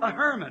 A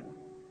hermit.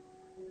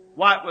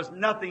 Why, it was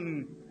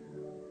nothing.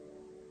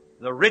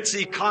 The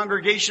ritzy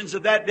congregations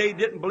of that day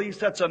didn't believe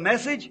such a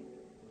message.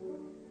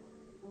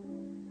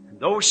 And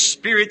those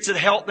spirits that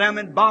held them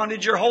in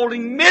bondage are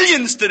holding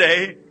millions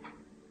today.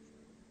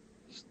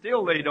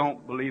 Still they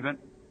don't believe it.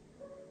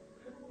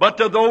 But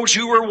to those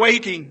who were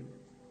waiting,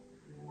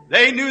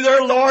 they knew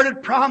their Lord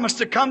had promised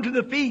to come to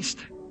the feast.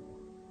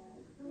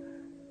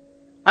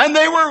 And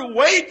they were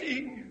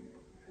waiting,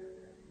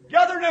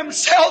 gathering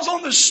themselves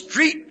on the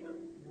street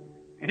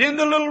and in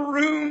the little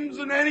rooms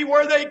and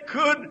anywhere they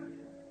could,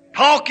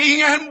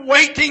 talking and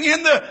waiting,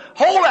 and the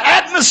whole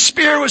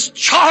atmosphere was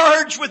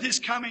charged with His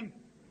coming.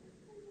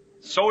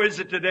 So is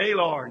it today,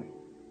 Lord.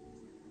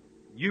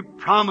 You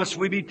promised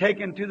we'd be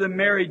taken to the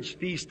marriage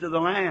feast of the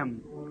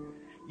Lamb.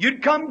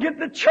 You'd come get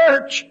the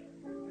church.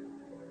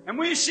 And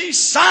we see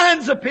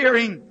signs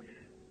appearing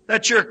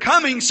that you're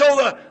coming. So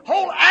the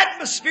whole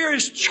atmosphere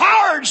is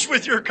charged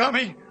with your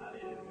coming.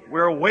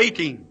 We're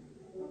waiting.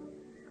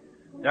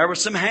 There were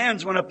some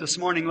hands went up this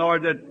morning,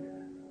 Lord, that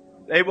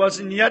they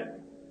wasn't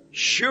yet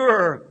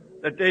sure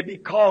that they'd be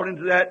called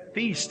into that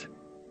feast.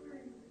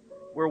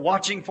 We're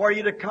watching for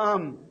you to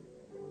come.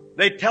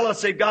 They tell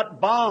us they've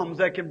got bombs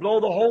that can blow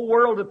the whole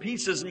world to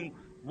pieces in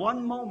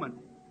one moment.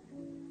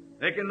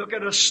 They can look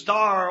at a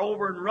star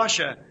over in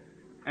Russia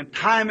and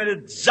time it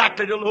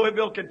exactly to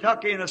Louisville,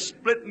 Kentucky in a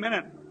split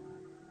minute.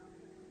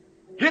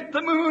 Hit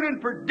the moon and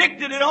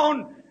predicted it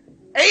on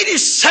 80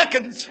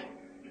 seconds.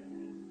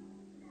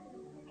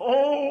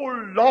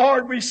 Oh,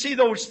 Lord, we see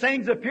those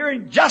things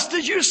appearing just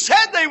as you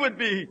said they would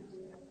be.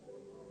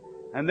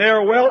 And they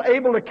are well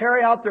able to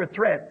carry out their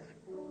threats.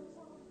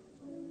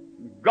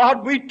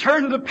 God, we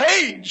turn the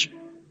page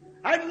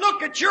and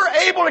look at you're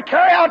able to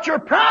carry out your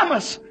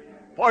promise.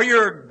 For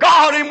you're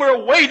God and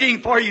we're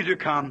waiting for you to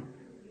come.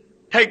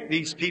 Take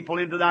these people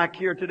into thy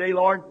care today,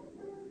 Lord.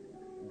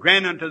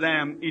 Grant unto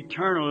them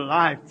eternal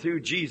life through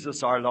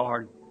Jesus our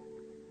Lord.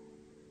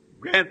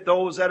 Grant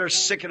those that are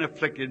sick and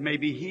afflicted may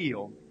be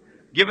healed.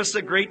 Give us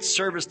a great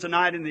service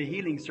tonight in the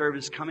healing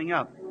service coming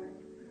up.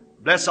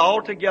 Bless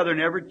all together in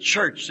every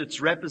church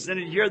that's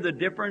represented here, the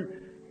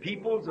different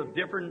peoples of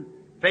different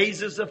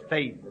phases of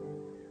faith.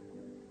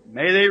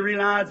 May they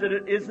realize that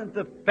it isn't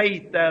the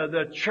faith,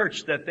 the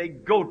church that they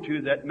go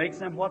to that makes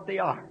them what they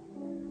are.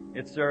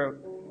 It's their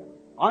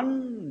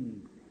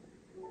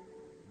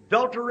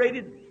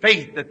unadulterated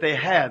faith that they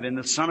have in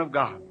the Son of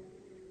God.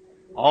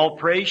 All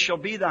praise shall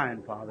be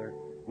thine, Father.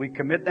 We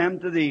commit them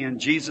to thee in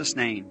Jesus'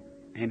 name.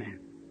 Amen.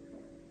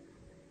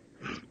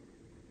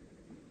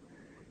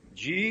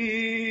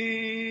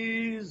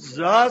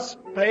 Jesus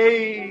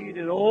paid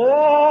it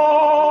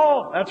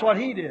all. That's what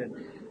He did.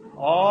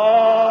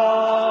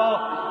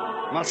 All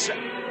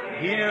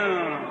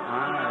Him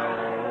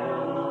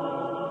I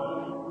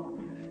owe.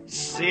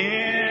 Sin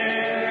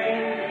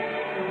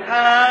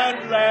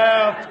had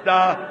left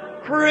a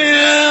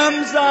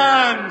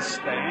crimson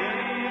stain.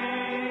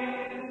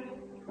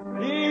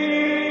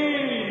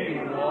 He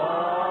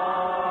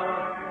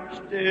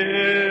washed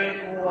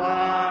it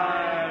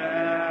white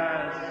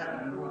as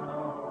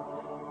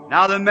snow.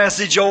 Now the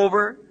message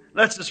over.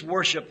 Let's just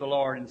worship the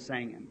Lord and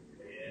sing Him.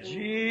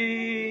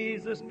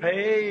 Jesus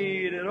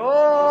paid it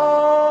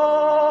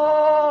all.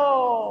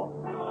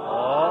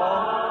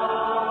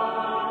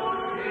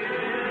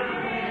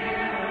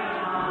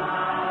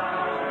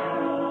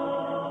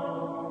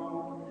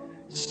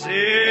 Sin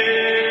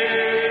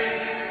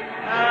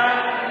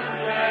and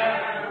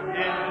death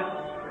in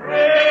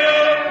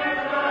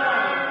crimson.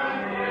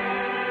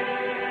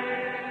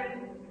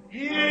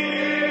 He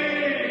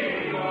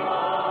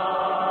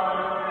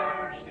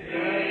washed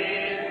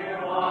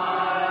it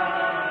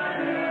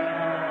white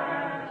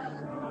as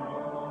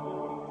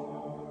snow.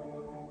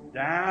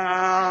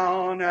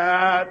 Down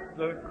at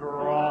the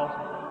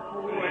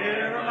cross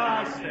where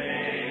my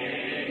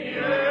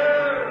Savior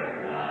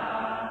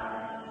died.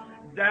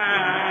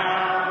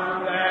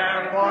 Down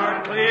there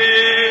for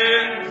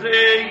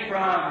cleansing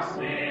from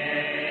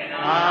sin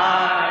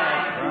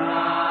I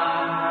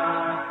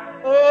cry.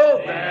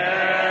 Oh,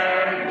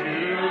 there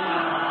to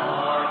my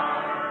heart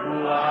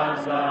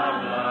was a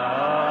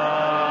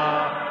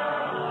love.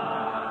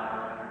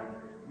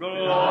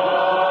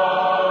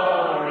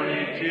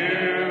 Glory to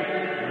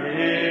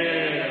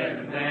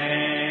His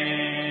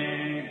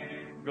name.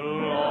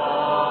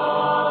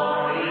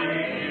 Glory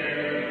to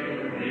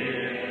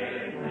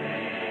His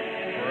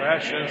name.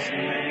 Precious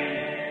name.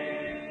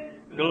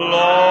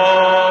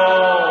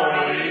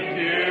 Glory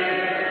to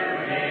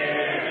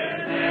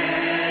His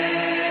name.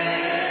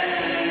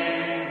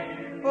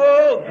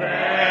 Oh,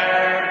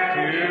 there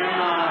to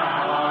my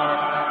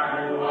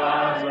heart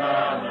was a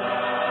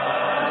love.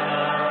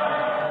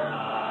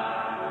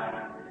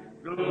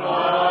 Glory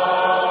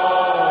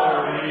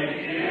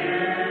to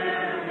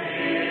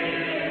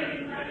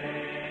His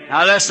name.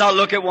 Now let's not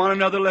look at one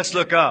another. Let's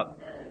look up.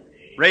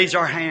 Raise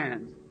our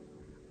hands.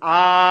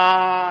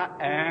 I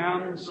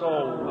am so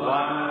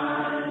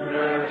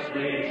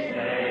wondrously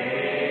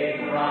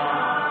saved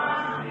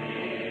from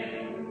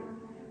sin.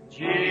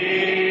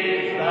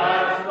 Jesus,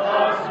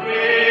 the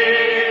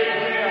sweet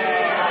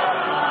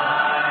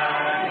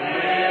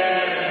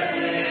life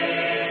within.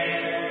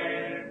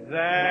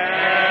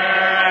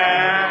 There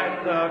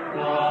at the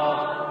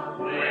cross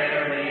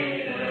where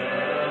He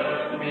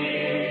took me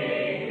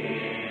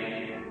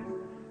in.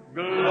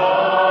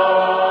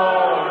 Glory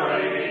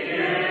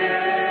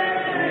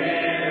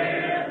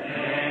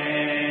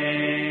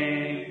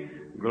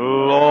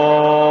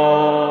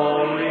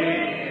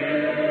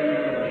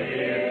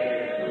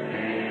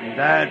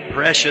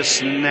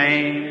precious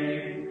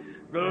name.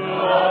 Glory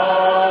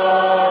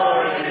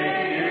to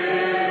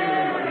His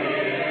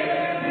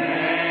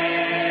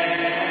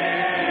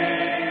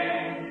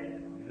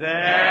name.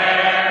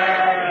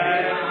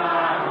 There in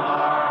my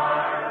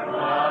heart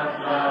was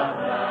the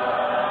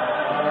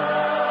blood.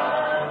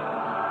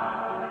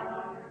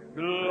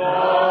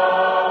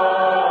 Glory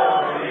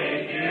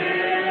to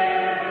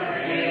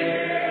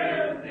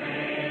His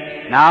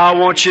name. Now I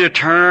want you to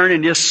turn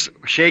and just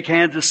shake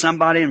hands with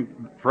somebody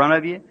in front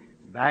of you,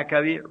 back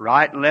of you,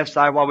 right and left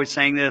side while we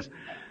sing this.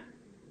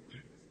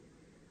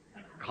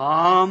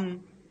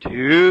 Come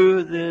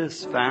to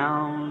this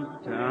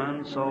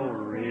fountain so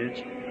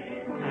rich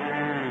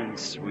and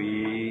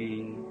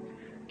sweet,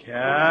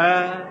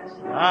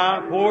 cast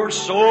thy poor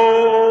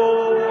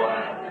soul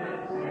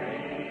at the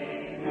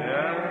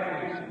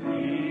Savior's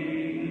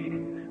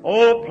feet.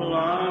 Oh,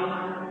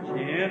 plunge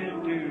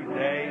into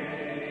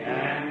day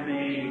and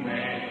be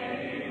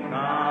made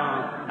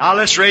come. Now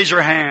let's raise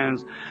our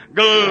hands.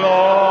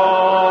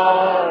 Glory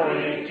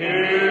to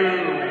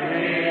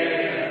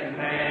His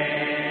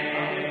name.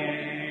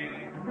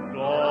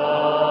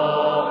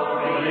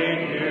 Glory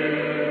to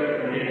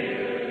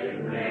His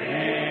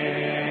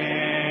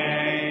name.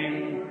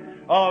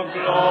 Oh,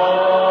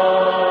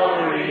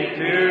 glory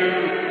to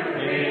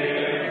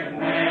His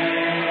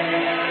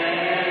name.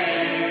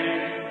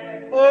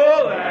 Oh,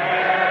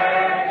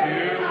 there to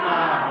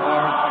my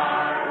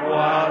heart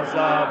was a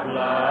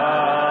blood.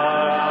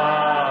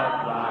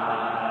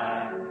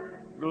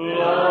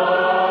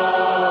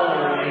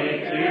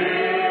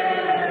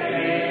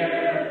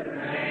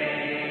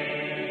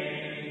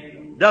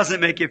 Doesn't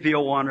it make you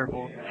feel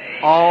wonderful?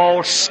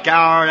 All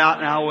scoured out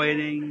now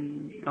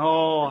waiting.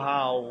 Oh,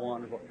 how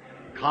wonderful.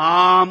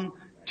 Come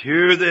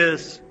to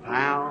this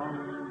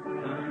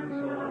fountain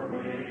so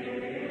rich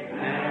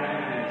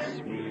and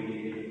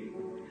sweet.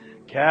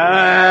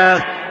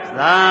 Cast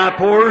thy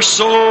poor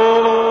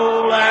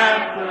soul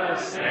at the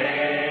Savior's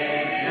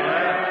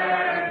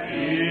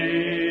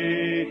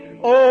feet.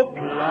 Oh,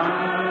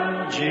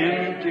 plunge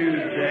into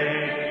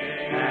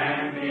day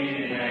and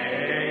be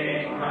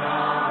made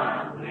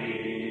complete.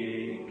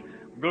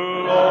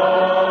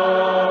 Glory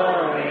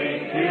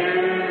to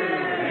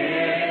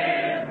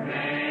His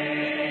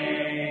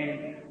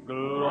name.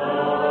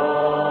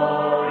 Glory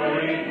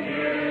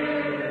to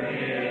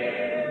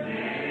His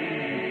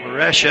name.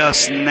 Precious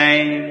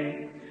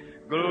name.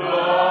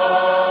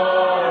 Glory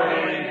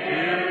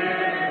to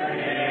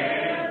His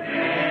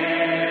name.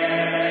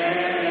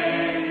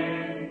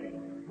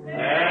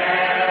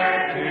 There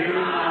to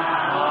my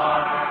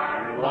heart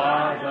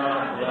was a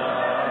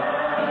blood.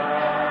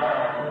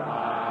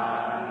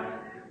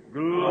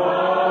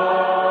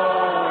 Glory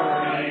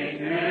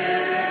to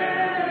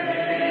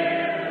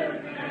His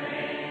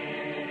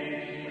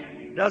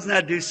name. Doesn't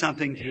that do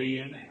something to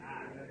you?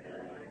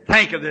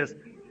 Think of this.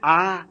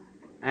 I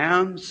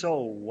am so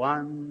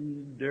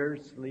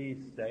wondrously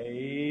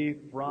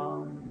saved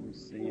from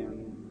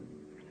sin.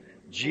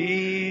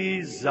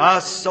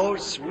 Jesus so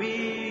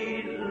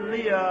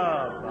sweetly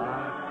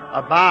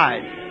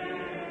abide.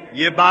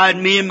 You abide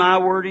me and my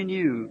word in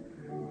you.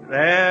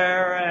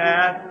 There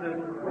at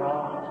the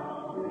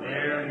cross,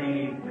 there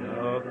He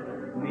took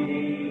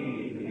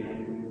me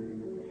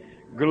in.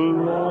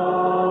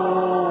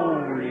 Glory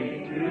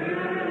to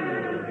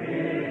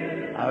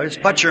Him. Now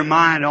just put your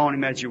mind on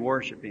Him as you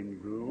worship Him.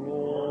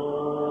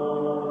 Glory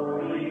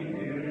to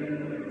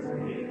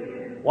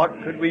Him.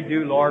 What could we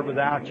do, Lord,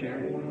 without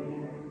you?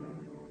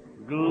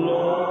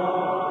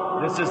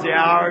 Glory. This is the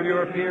hour of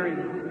your appearing.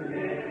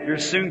 You're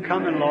soon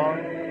coming,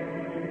 Lord.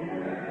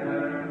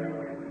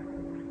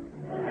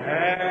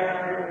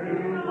 There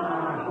in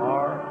my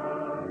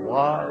heart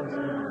was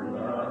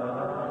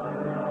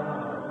love.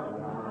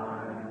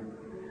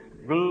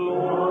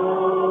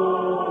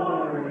 Glory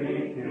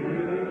to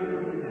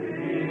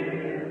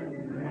His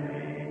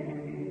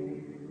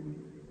name.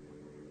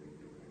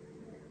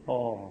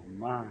 Oh,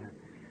 my.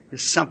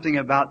 There's something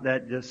about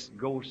that just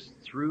goes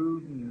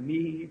through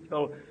me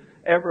till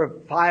every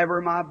fiber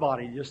of my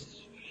body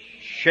just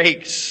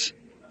shakes.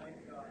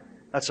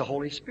 That's the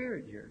Holy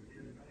Spirit here.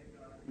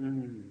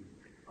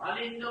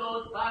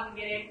 Alindo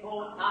sangue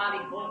kotari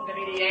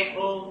kontabiri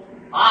eko,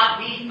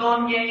 ati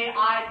sonye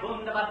ai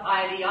kunda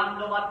batayri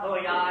ando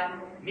batoya,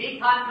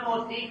 mikando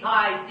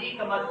sikai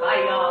sika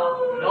masaya,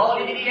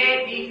 lori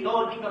dieti so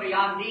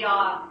dikoriandia,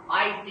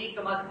 I seek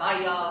the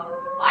Messiah.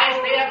 I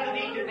say unto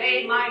thee today,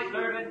 my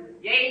servant,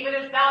 yea, even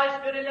as thou hast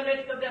stood in the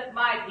midst of this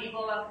my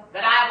people,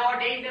 that I have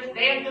ordained this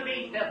day unto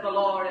thee, saith the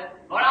Lord.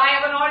 For I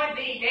have anointed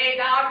thee, yea,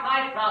 thou art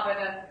my prophet,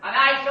 and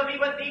I shall be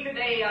with thee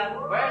today,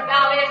 whereas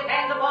thou layest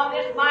hands upon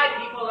this my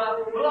people,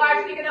 who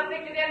are sick and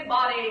afflicted in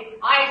body.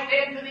 I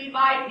say unto thee,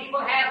 my people,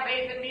 have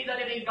faith in me, the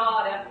living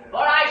God, for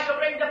I shall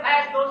bring to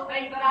pass those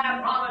things that I have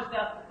promised,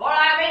 for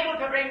I am able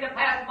to bring to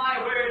pass my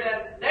word.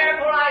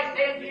 Therefore I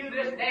say unto you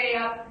this day,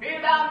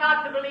 fear thou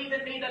not to believe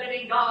in me, the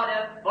living God,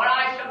 for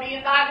I shall be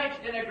in thy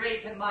midst in a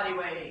great and mighty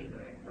way.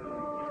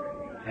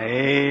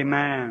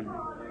 Amen.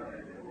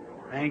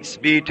 Thanks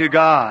be to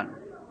God.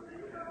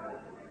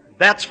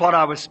 That's what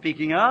I was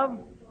speaking of.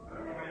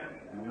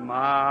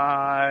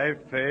 My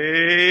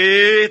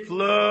faith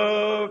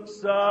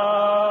looks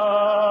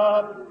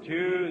up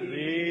to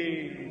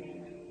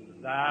Thee,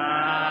 Thou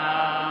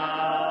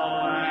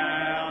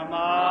Lamb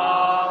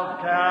of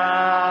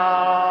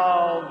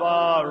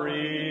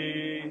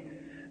Calvary,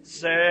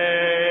 Savior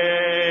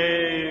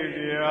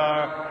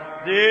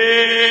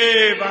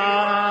divine.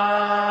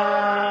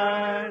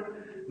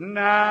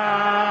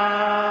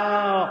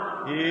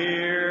 Now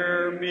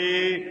hear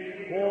me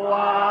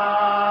while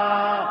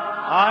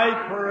I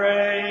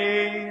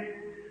pray.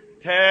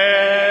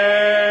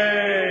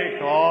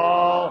 Take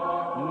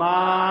all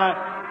my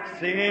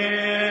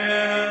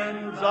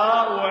sins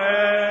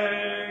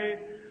away.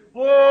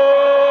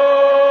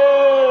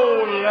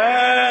 Oh,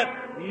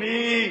 let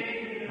me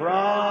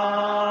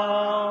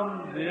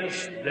from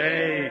this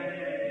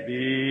day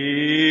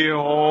be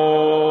holy.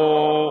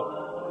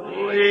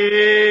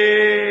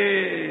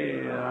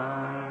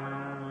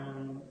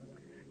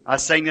 I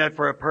sang that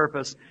for a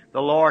purpose.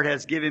 The Lord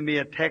has given me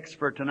a text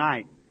for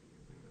tonight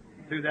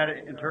through that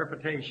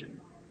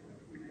interpretation.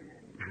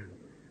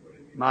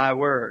 My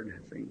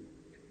word. See?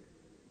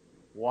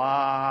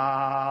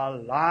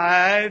 While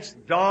life's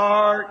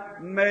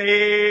dark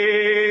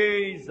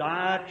maze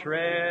I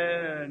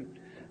tread,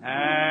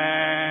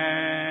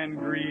 and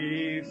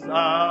griefs around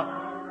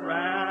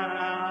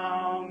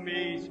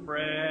me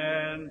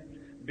spread,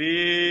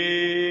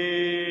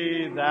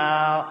 be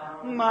Thou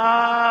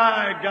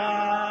my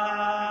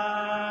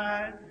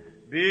guide.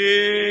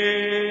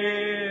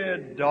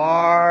 Bid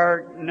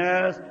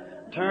darkness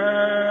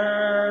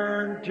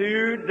turn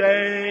to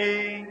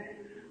day,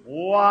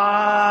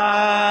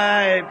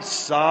 wipe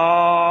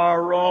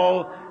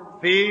sorrow,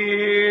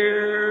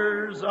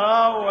 fears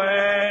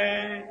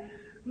away,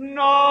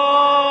 nor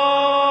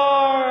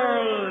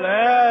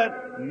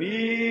let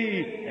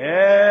me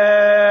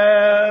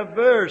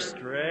ever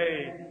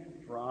stray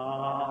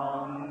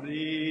from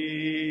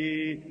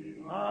Thee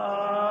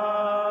aside.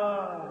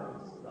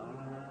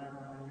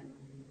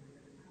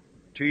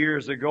 2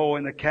 years ago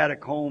in the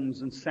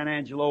catacombs in San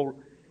Angelo,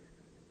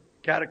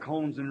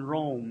 catacombs in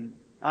Rome,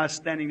 I was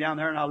standing down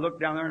there and I looked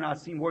down there and I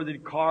seen where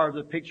they'd carved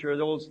a picture of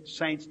those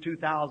saints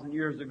 2,000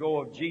 years ago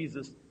of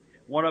Jesus.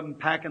 One of them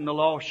packing the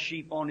lost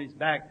sheep on his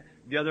back,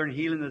 the other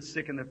healing the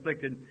sick and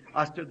afflicted.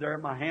 I stood there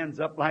with my hands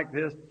up like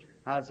this.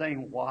 I was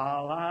saying,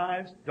 while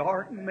life's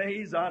dark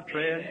maze I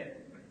tread,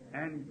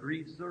 and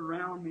griefs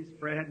around me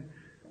spread.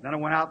 Then I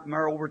went out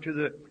there over to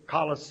the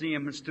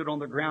Colosseum and stood on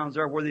the grounds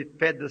there where they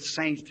fed the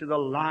saints to the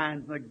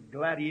lions and the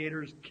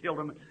gladiators killed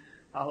them.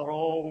 I thought,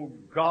 oh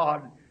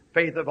God,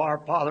 faith of our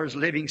fathers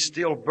living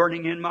still,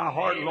 burning in my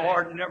heart,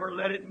 Lord, never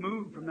let it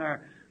move from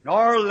there,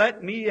 nor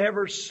let me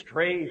ever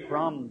stray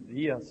from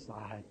Thee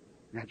aside.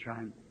 That's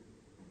right.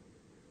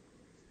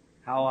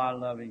 How I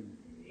love Him.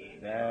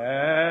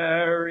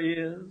 There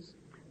is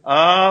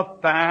a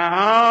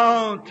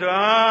fountain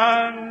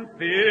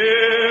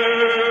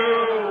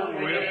filled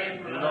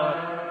with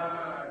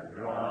blood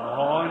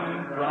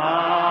drawn from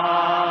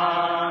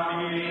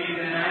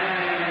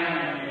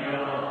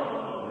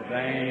Emmanuel's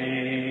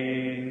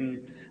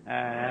vein,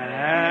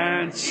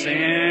 and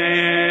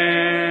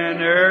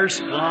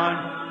sinners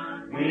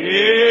plunge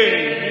beneath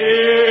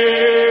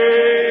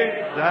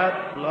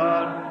that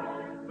blood.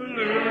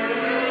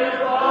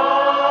 Lose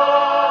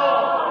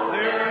all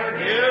their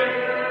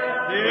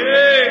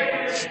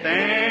guilty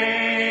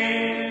stain.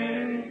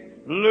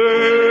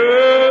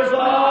 Lose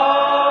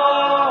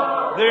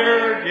all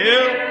their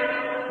guilty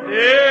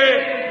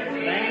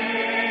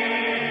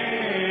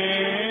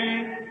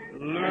stain.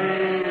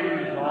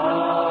 Lose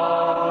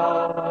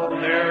all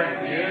their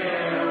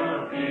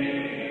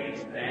guilty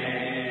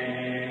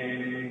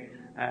stain.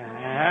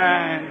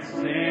 And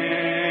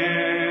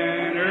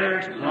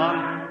sinners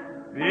plunge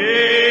beneath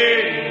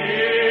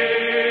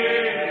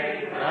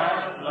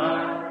that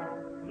blood.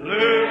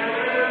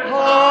 Lose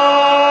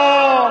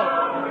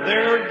all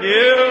their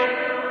guilty.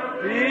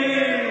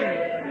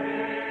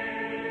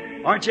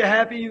 Aren't you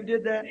happy you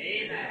did that?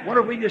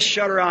 Wonder if we just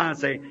shut our eyes and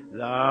say,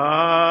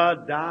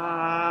 the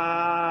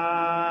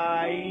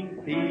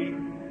dying thief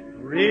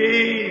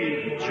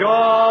rejoice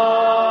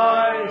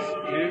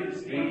to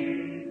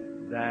see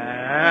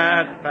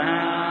that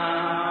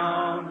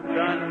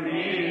fountain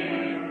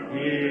in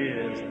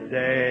His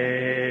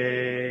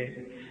day.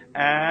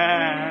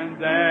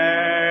 And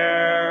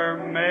there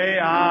may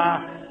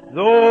I,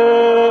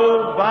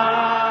 though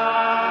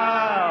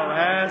vile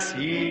as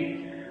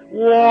He,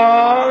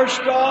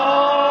 washed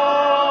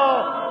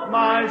all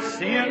my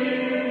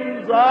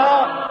sins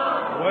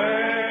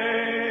away.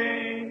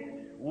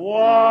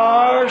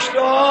 Washed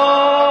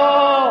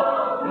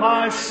all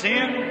my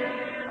sins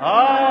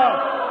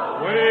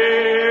away.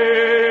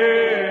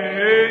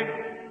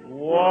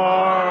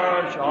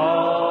 Wash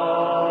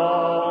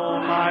all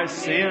my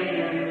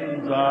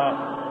sins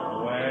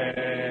away.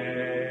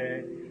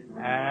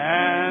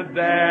 And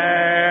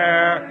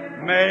there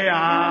may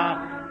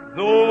I,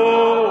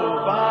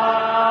 though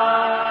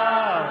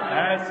vile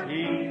as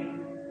He,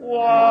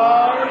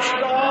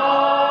 washed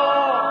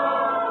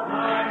all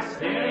my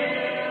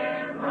sins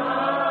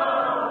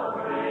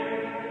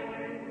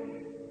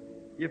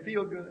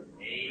feel good?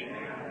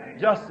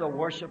 Just the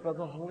worship of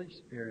the Holy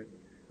Spirit.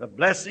 The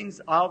blessings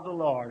of the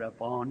Lord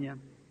upon you.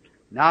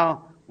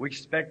 Now, we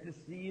expect to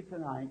see you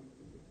tonight.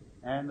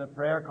 And the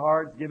prayer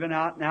card's given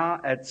out now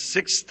at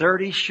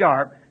 6:30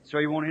 sharp, so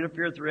you won't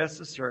interfere with the rest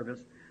of the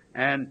service.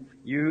 And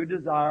you who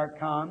desire,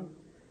 come.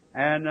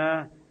 And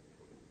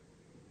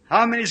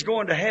how many's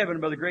going to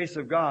heaven by the grace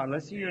of God?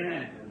 Let's see your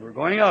hand. We're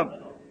going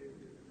up.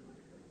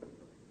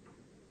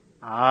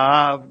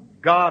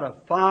 I've got a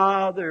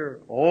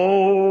Father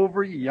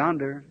over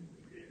yonder.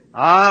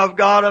 I've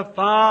got a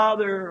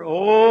Father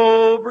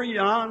over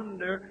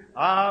yonder.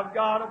 I've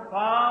got a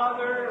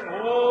Father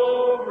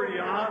over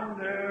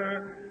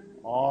yonder.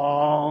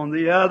 On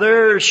the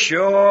other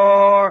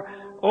shore.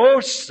 Oh,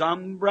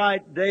 some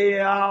bright day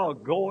I'll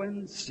go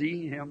and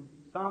see Him.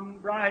 Some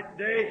bright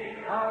day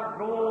I'll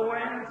go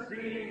and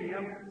see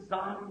Him.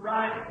 Some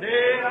bright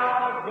day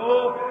I'll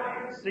go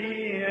and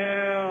see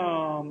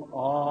Him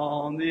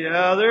on the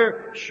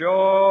other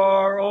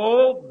shore.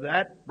 Oh,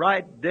 that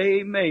bright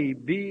day may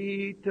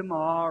be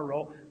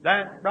tomorrow.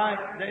 That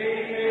bright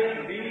day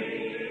may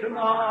be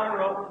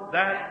tomorrow.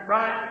 That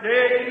bright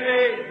day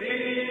may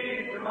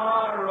be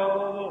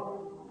tomorrow.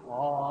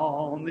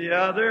 On the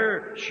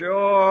other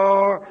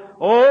shore.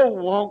 Oh,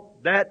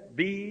 won't that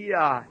be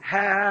a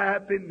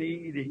happy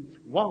meeting?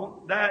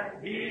 Won't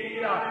that be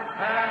a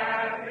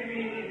happy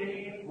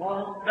meeting?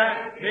 Won't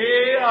that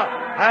be a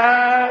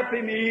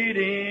happy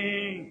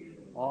meeting?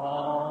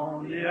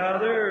 On the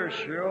other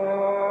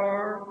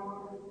shore.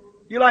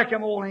 You like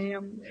them old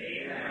hymns?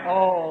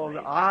 Oh,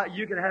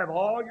 you can have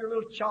all your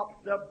little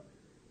chopped up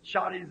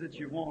shotties that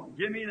you want.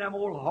 Give me them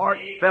old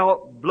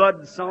heartfelt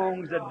blood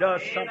songs that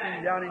does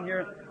something down in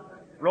here.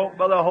 Wrote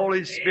by the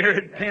Holy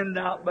Spirit, penned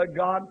out by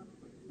God.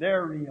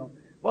 They're real.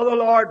 Well, the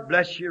Lord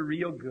bless you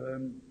real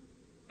good.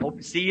 Hope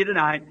to see you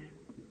tonight.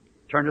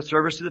 Turn the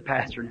service to the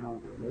pastor now.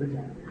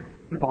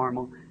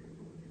 Formal.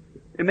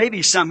 There may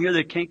be some here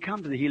that can't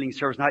come to the healing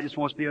service tonight, just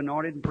wants to be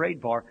anointed and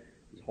prayed for.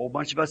 There's a whole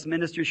bunch of us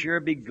ministers here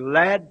would be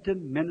glad to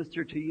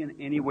minister to you in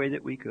any way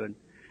that we could.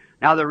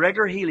 Now, the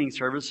regular healing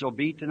service will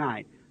be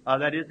tonight.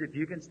 That is, if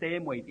you can stay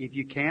and wait. If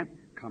you can't,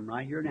 come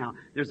right here now.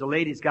 There's a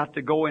lady's got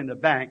to go in the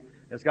back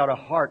that's got a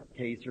heart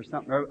case or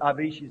something. I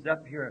believe she's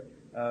up here.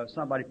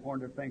 Somebody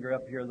pointed their finger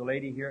up here. The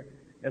lady here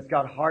that's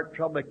got heart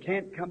trouble. It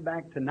can't come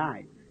back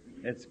tonight.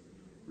 It's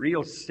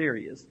real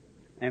serious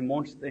and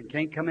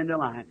can't come into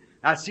line.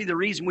 I see the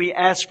reason we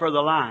ask for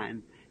the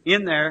line.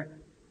 In there,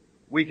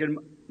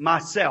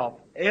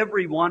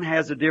 everyone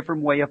has a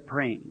different way of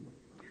praying.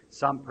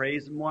 Some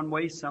prays in one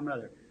way, some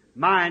another.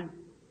 Mine,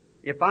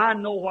 if I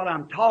know what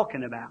I'm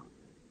talking about,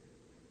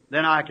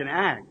 then I can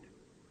act.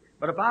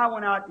 But if I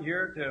went out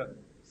here to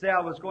say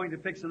I was going to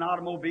fix an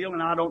automobile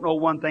and I don't know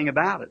one thing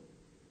about it,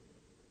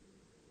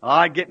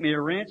 I'd get me a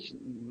wrench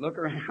and look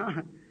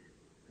around.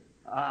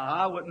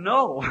 I wouldn't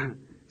know.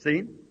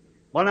 See?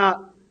 Well,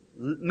 now,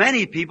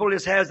 many people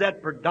just has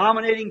that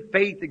predominating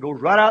faith that goes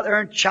right out there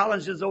and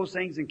challenges those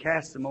things and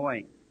casts them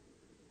away.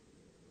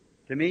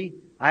 To me,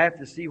 I have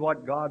to see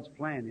what God's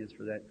plan is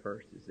for that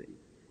first, you see.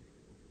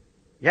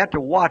 You have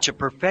to watch. A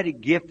prophetic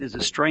gift is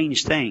a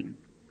strange thing.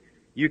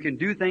 You can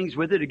do things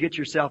with it to get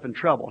yourself in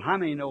trouble. How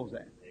many knows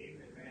that?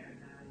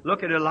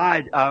 Look at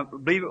Elijah. I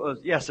believe it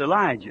was,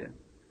 Elijah.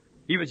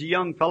 He was a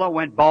young fellow,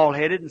 went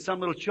bald-headed, and some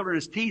little children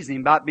was teasing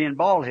him about being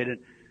bald-headed.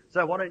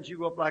 So why don't you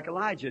go up like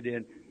Elijah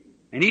did?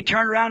 And he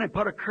turned around and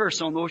put a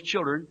curse on those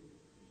children,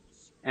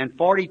 and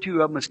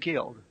 42 of them was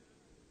killed.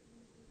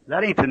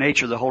 That ain't the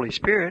nature of the Holy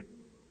Spirit.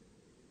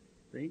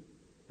 See?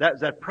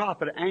 That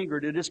prophet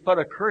angered and just put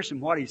a curse in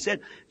what he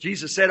said.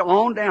 Jesus said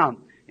on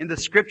down in the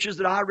scriptures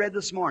that I read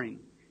this morning,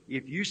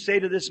 if you say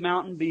to this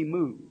mountain, be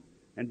moved,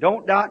 and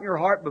don't doubt in your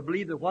heart, but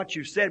believe that what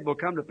you said will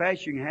come to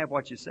pass, you can have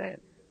what you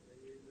said.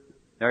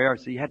 There you are.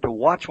 So you have to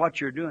watch what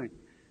you're doing.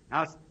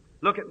 Now,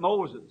 look at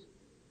Moses.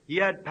 He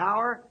had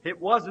power. It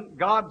wasn't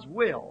God's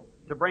will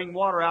to bring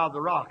water out of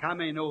the rock. How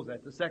many knows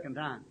that? The second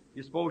time.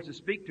 You're supposed to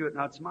speak to it,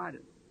 not smite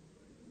it.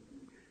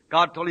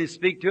 God told him to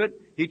speak to it.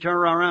 He turned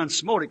around and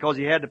smote it because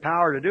he had the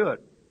power to do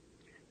it.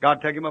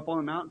 God took him up on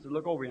the mountain and said,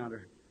 look over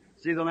yonder.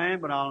 See the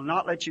land, but I'll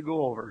not let you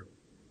go over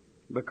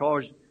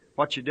because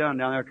what you done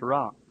down there at the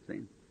rock.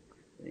 See?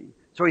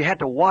 So he had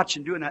to watch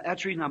and do it. Now,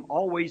 that's the reason I'm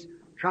always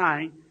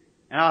trying.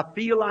 And I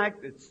feel like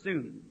it's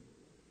soon,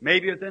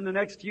 maybe within the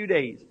next few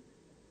days,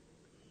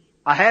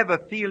 I have a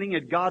feeling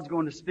that God's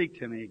going to speak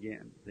to me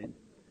again. See?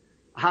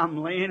 I'm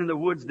laying in the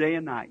woods day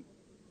and night,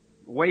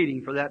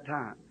 waiting for that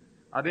time.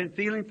 I've been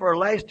feeling for the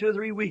last 2 or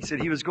 3 weeks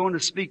that He was going to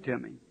speak to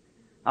me.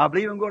 I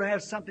believe I'm going to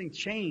have something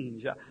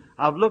change.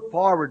 I've looked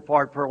forward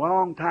for it for a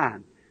long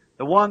time.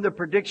 The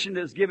prediction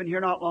that was given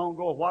here not long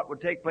ago of what would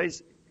take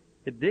place,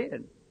 it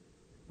did.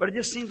 But it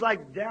just seems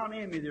like down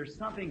in me there's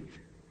something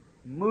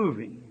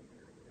moving.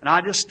 And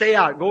I just stay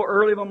out, go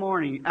early in the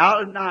morning,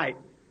 out at night,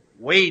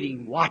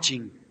 waiting,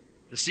 watching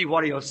to see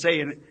what He'll say.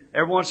 And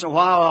every once in a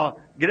while I'll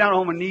get down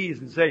on my knees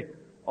and say,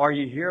 are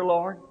you here,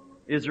 Lord?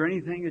 Is there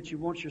anything that you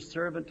want your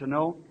servant to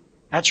know?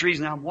 That's the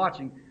reason I'm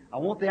watching. I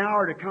want the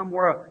hour to come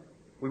where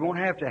we won't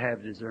have to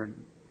have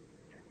discernment.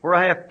 where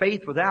I have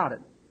faith without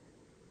it.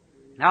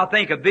 Now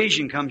think a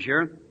vision comes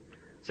here.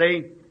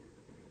 Say,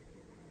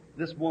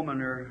 this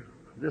woman or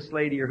this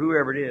lady or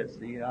whoever it is,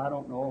 I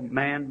don't know,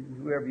 man,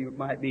 whoever you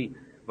might be,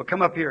 but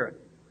come up here.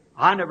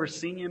 I never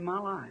seen you in my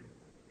life.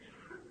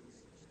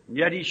 And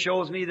yet He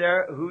shows me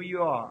there who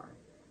you are.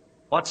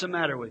 What's the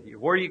matter with you?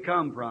 Where you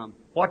come from?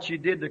 What you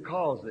did to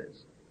cause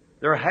this?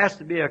 There has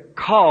to be a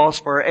cause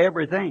for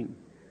everything.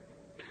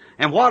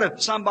 And what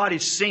if somebody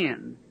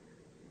sinned?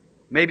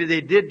 Maybe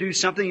they did do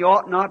something they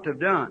ought not to have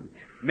done.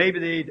 Maybe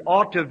they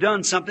ought to have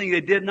done something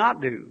they did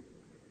not do.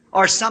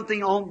 Or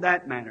something on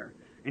that manner.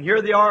 And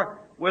here they are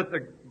with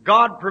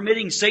God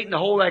permitting Satan to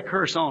hold that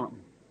curse on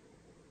them.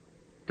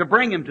 To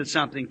bring them to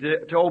something,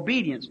 to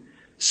obedience.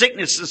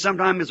 Sickness is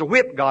sometimes a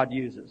whip God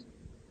uses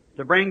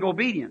to bring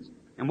obedience.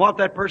 And what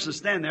that person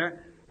stand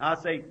there, I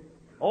say,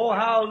 oh,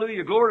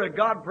 hallelujah, glory to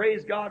God,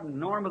 praise God,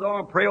 and arm with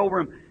arm, pray over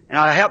him. And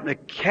I happen to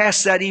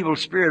cast that evil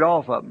spirit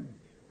off of him.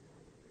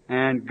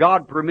 And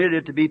God permitted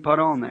it to be put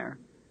on there.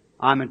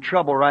 I'm in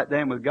trouble right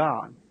then with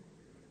God.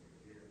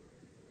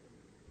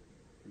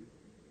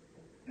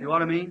 You know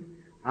what I mean?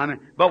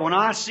 But when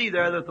I see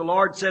there that the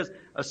Lord says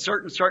a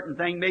certain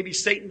thing, maybe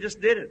Satan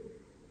just did it.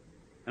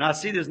 And I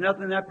see there's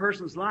nothing in that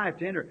person's life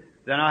to hinder,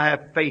 then I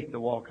have faith to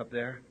walk up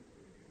there.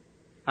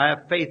 I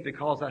have faith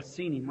because I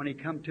seen Him when He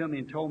come to me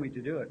and told me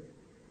to do it.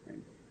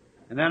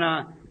 And then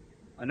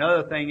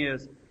another thing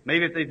is,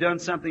 maybe if they've done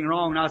something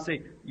wrong, and I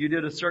say, you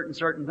did a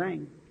certain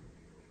thing.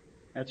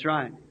 That's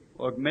right.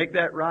 Well, make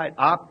that right.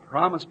 I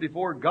promise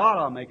before God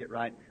I'll make it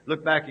right.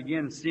 Look back again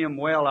and see Him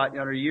well out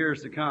there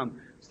years to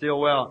come, still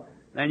well.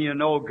 Then you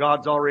know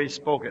God's already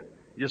spoke it.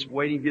 Just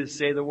waiting for you to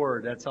say the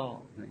word. That's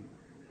all.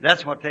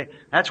 That's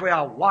why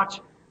I watch,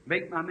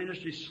 make my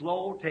ministry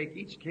slow, take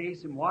each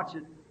case and watch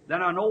it.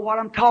 Then I know what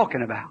I'm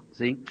talking about.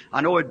 See?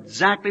 I know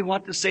exactly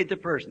what to say to the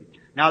person.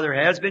 Now there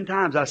has been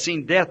times I've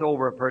seen death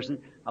over a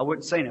person. I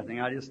wouldn't say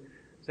nothing. I just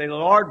say, the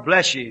Lord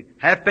bless you.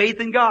 Have faith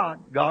in God.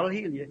 God will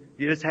heal you.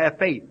 You just have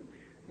faith.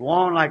 Go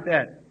on like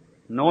that.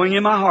 Knowing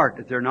in my heart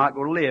that they're not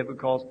going to live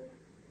because,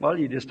 well,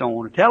 you just don't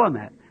want to tell them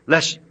that.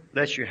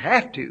 Unless you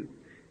have to.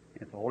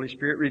 If the Holy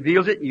Spirit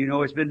reveals it, you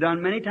know it's been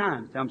done many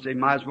times. Some say,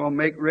 might as well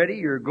make ready.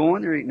 You're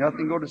going. There ain't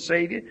nothing going to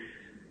save you.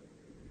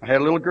 I had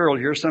a little girl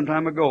here some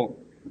time ago.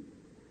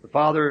 The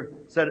father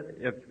said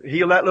if he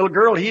healed that little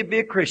girl, he'd be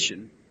a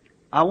Christian.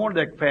 I wanted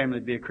that family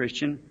to be a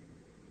Christian.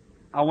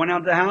 I went out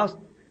to the house.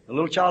 The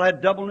little child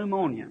had double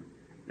pneumonia.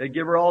 They'd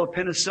give her all the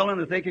penicillin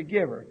that they could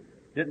give her.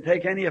 Didn't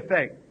take any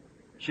effect.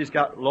 She's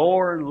got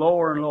lower and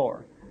lower and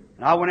lower.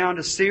 And I went out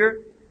to see her.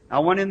 I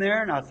went in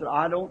there and I said,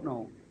 I don't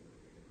know.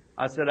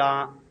 I said,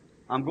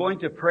 I'm going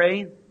to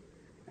pray.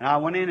 And I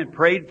went in and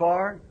prayed for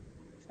her.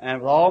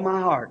 And with all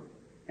my heart.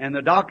 And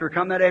the doctor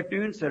come that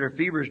afternoon and said her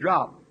fever's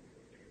dropped.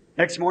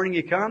 Next morning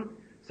he come,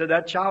 said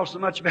that child's so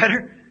much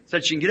better,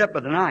 said she can get up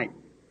in the night.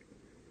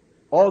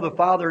 Oh, the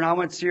father and I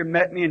went to see her,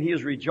 met me, and he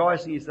was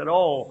rejoicing. He said,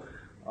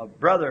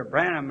 Brother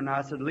Branham. And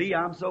I said, Lee,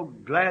 I'm so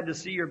glad to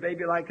see your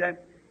baby like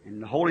that.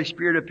 And the Holy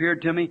Spirit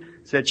appeared to me,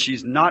 said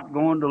she's not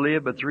going to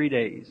live but 3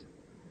 days.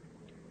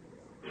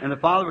 And the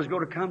father was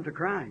going to come to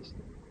Christ.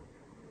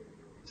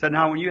 Said,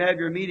 now when you have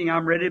your meeting,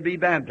 I'm ready to be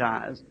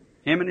baptized.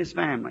 Him and his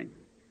family.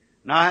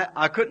 Now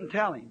I couldn't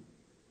tell him.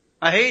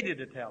 I hated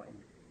to tell him.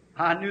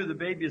 I knew the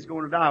baby was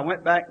going to die. I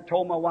went back and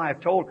told my wife,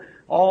 told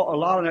a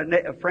lot of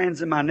the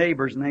friends and my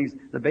neighbors and things,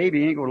 the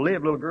baby ain't going to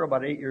live. Little girl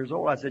about 8 years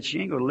old. I said, she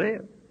ain't going to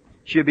live.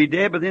 She'll be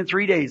dead within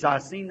 3 days. I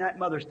seen that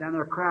mother stand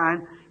there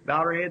crying,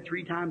 bowed her head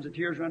 3 times, the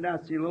tears run down.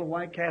 I see a little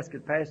white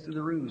casket pass through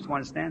the room. Just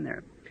want to stand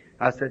there.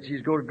 I said,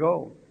 she's going to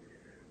go.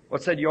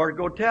 Well, said, you ought to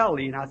go tell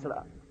Lee. And I said,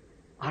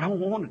 I don't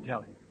want to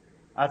tell him.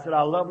 I said,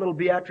 I love little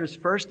Beatrice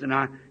first,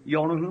 and you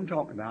all know who I'm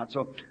talking about.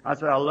 So I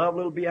said, I love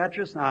little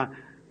Beatrice, and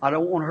I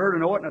don't want her to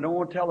know it, and I don't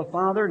want to tell the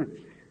father.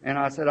 And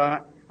I said, I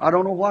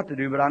don't know what to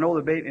do, but I know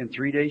the baby. In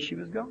 3 days she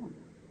was gone.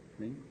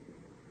 See?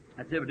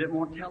 I said, but didn't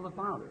want to tell the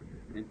father.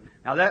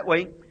 Now that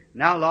way,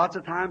 now lots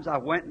of times I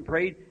went and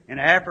prayed in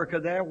Africa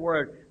there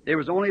where there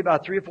was only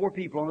about 3 or 4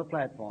 people on the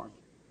platform.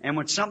 And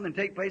when something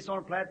take place on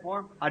a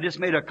platform, I just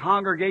made a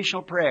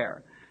congregational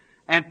prayer.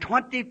 And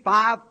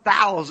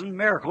 25,000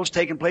 miracles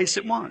taking place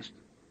at once.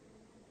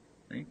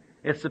 See?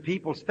 It's the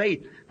people's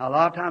faith. Now, a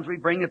lot of times we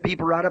bring the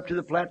people right up to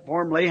the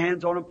platform, lay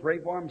hands on them, pray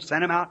for them,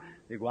 send them out.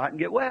 They go out and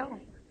get well.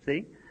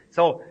 See?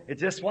 So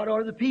it's just what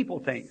other people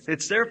think.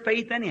 It's their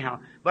faith anyhow.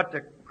 But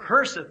the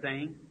cursed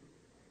thing,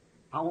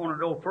 I want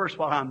to know first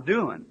what I'm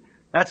doing.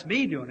 That's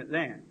me doing it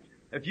then.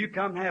 If you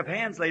come and have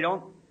hands laid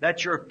on,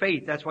 that's your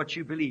faith. That's what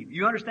you believe.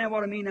 You understand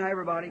what I mean now,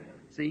 everybody?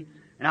 See?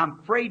 And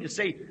I'm afraid to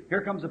say, here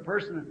comes a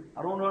person,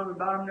 I don't know anything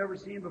about him, never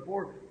seen him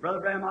before.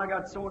 Brother Branham, I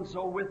got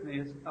so-and-so with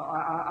me.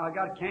 I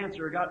got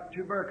cancer, I got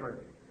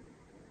tuberculosis.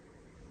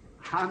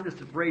 I'm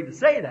just afraid to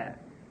say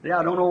that. See,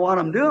 I don't know what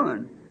I'm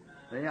doing.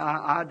 See,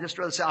 I just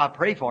rather say, I'll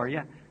pray for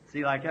you.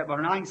 See, like that. But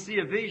when I can see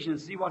a vision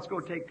and see what's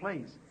going to take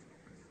place,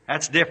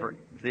 that's different.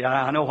 See,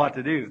 I know what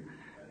to do.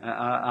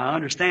 I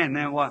understand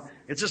then what.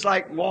 It's just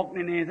like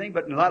walking in anything,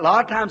 but a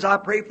lot of times I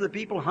pray for the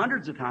people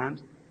hundreds of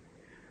times.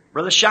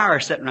 Brother Shire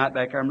sitting right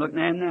back there. I'm looking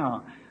at him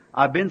now.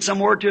 I've been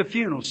somewhere to a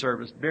funeral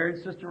service,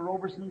 buried Sister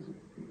Roberson's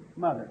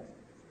mother.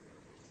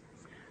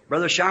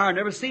 Brother Shire, I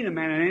never seen a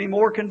man in any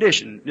more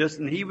condition just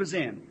than he was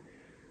in.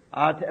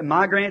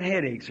 Migraine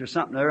headaches or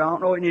something there. I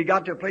don't know. And he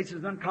got to a place he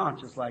was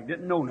unconscious, like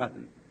didn't know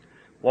nothing.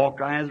 Walked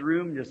right in his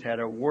room, just had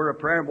a word of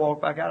prayer, and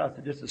walked back out. I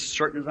said, just as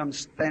certain as I'm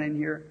standing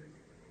here,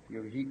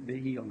 you'll be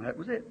healed. And that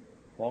was it.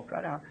 Walked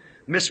right out.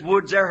 Miss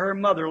Woods there, her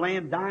mother,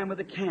 laying dying with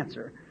a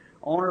cancer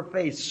on her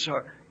face.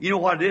 So, you know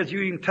what it is? You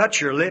even touch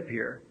your lip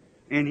here.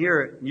 And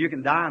here, you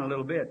can die in a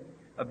little bit.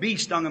 A bee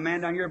stung a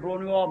man down here at Below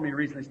New Albany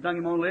recently. Stung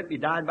him on the lip. He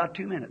died in about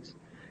 2 minutes.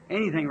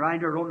 Anything right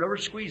there, don't never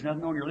squeeze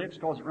nothing on your lips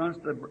because it runs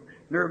to the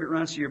nerve, it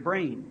runs to your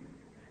brain.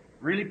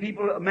 Really,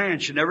 a man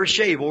should never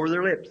shave over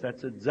their lips.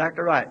 That's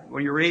exactly right.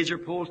 When your razor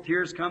pulls,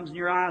 tears comes in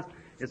your eyes.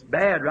 It's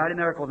bad right in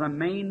there because the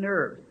main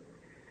nerve.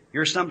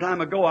 Here some time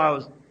ago, I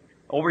was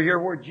over here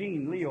where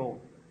Jean Leo.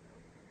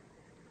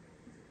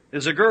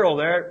 There's a girl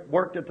there,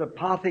 worked at the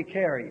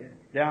apothecary,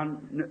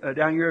 down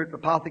here at the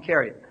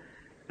apothecary.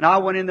 And I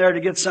went in there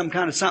to get some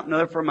kind of something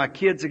other for my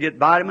kids to get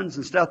vitamins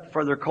and stuff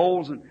for their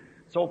colds and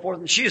so forth.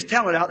 And she was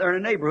telling out there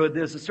in the neighborhood,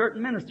 there's a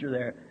certain minister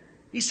there.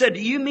 He said,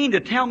 do you mean to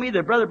tell me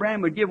that Brother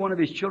Branham would give one of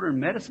his children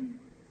medicine?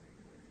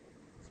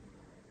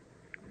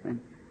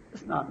 And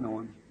it's not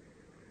knowing.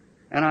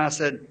 And I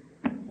said,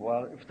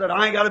 well,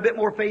 I ain't got a bit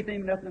more faith in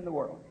him than nothing in the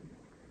world.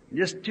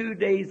 Just 2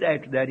 days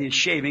after that, his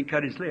shaving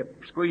cut his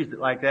lip, squeezed it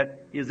like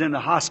that. He was in the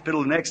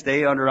hospital the next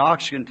day under an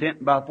oxygen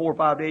tent. About 4 or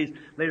 5 days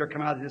later,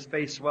 come out, his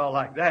face swelled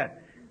like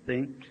that.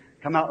 See?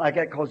 Come out like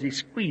that because he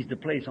squeezed the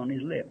place on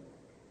his lip.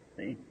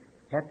 See?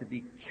 Have to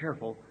be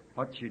careful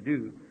what you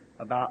do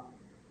about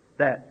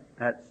that.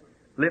 That's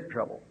lip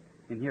trouble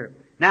in here.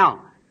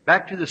 Now,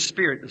 back to the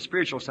spirit, the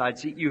spiritual side.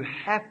 See, you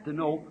have to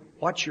know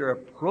what you're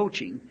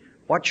approaching,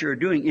 what you're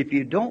doing. If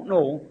you don't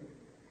know,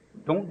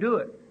 don't do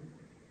it.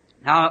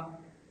 Now,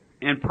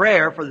 in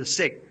prayer for the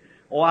sick,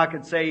 I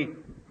could say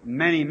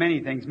many,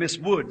 many things. Miss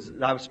Woods,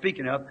 that I was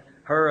speaking of,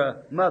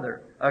 her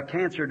mother, a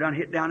cancer done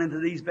hit down into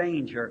these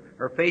veins.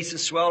 Her face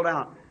is swelled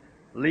out.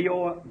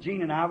 Leo,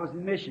 Jean, and I was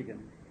in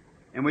Michigan.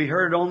 And we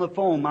heard it on the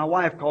phone. My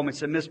wife called me and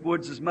said, Miss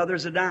Woods'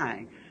 mother's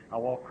a-dying. I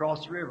walked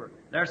across the river.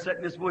 There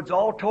sat Miss Woods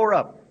all tore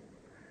up.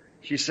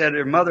 She said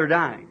her mother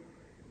dying.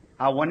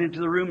 I went into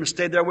the room and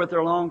stayed there with her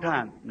a long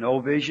time. No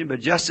vision, but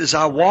just as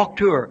I walked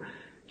to her,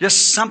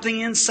 just something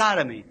inside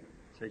of me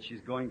said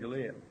she's going to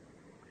live.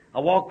 I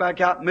walked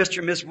back out. Mr.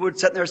 and Miss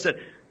Woods sat there and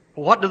said,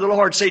 well, what did the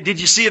Lord say?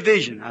 Did you see a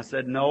vision? I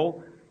said,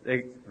 no.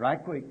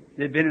 Right quick.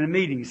 They'd been in a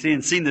meeting,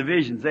 seen the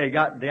visions. They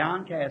got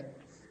downcast.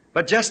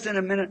 But just in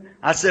a minute,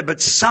 I said,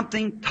 but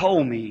something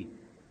told me,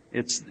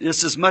 it's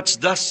as much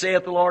thus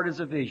saith the Lord as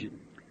a vision,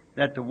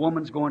 that the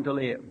woman's going to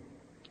live.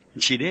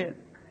 And she did.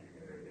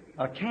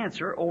 A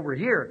cancer over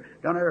here,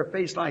 down her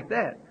face like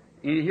that.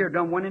 And here,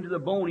 done went into the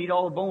bone, eat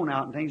all the bone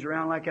out and things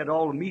around like that,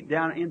 all the meat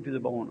down into the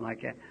bone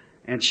like that.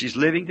 And she's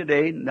living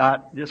today,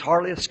 not just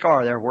hardly a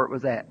scar there where it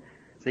was at.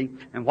 See?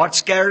 And what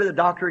scattered it, the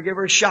doctor gave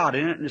her a shot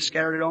in it and just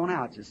scattered it on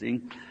out, you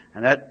see.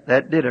 And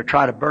that did her,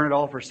 try to burn it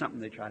off or something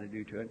they try to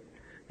do to it.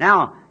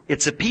 Now,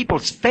 it's a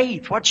people's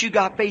faith. What you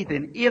got faith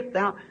in.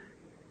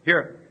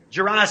 Here,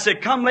 Jeriah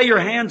said, come lay your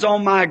hands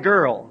on my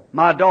girl,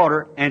 my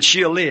daughter, and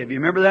she'll live. You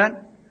remember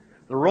that?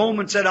 The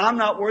Roman said, I'm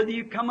not worthy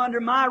you come under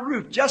my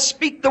roof. Just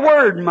speak the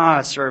word and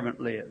my servant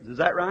lives. Is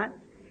that right?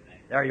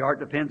 There you are. It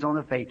depends on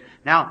the faith.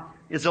 Now,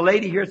 is the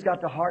lady here that's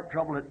got the heart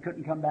trouble that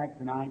couldn't come back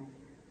tonight?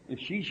 If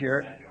she's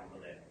here,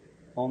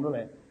 on the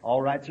left.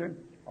 All right, sir.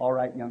 All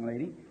right, young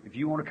lady. If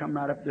you want to come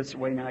right up this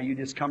way now, you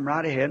just come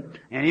right ahead.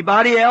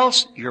 Anybody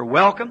else, you're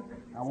welcome.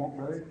 I want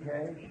Brother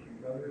Cash,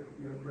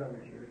 your brother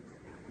here.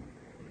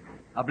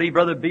 I believe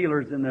Brother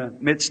Beeler's in the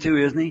midst too,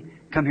 isn't he?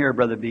 Come here,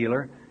 Brother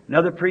Beeler.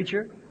 Another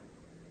preacher?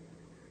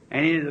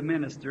 Any of the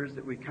ministers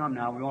that we come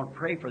now, we want to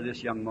pray for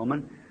this young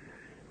woman.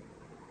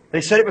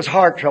 They said it was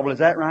heart trouble. Is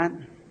that right?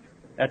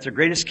 That's the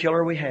greatest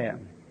killer we have.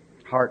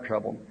 Heart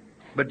trouble.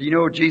 But do you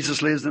know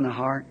Jesus lives in the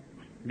heart?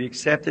 Have you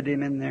accepted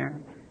Him in there?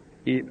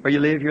 Or you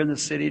live here in the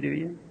city, do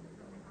you?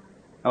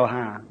 Oh,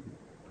 hi.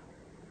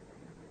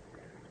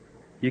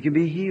 You can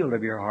be healed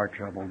of your heart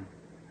trouble.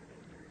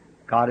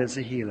 God is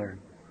a healer.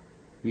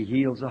 He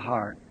heals the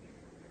heart.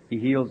 He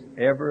heals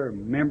every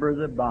member of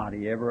the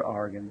body, every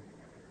organ.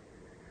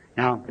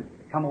 Now,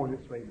 come over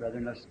this way, brother,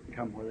 and let's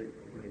come where the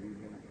lady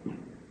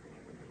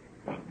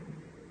is.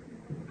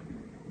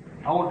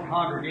 I want the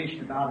congregation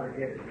to bow their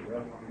heads.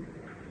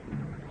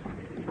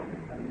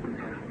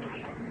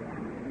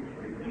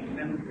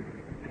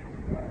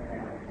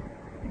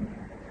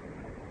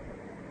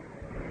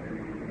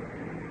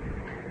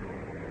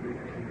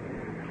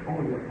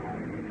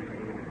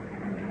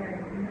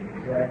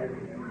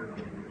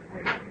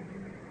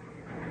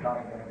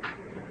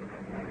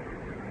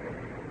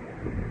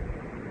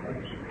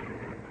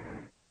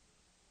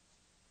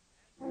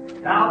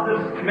 Now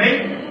just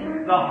make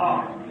the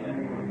heart.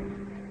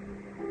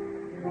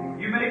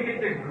 You make it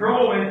to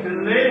grow and to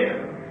live.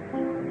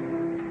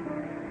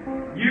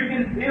 You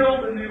can build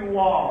a new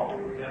wall.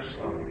 Yes,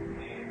 Lord.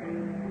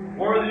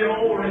 Where the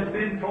old has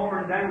been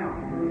torn down.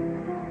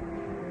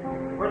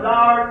 For thou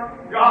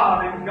art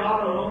God and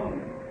God alone.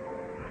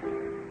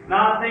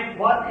 Now I think,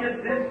 what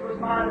if this was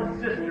my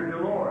sister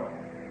Dolores,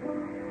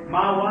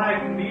 my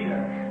wife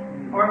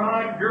Nita, or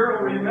my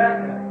girl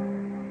Rebecca?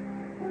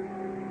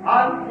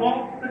 I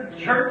want the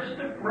church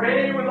to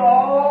pray with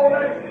all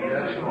that's in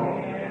it.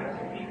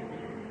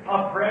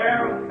 A prayer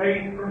of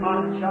faith for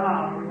my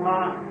child, for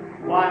my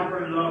wife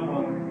or loved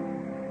one.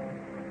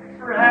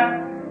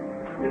 Perhaps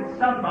it's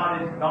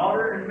somebody's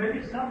daughter, and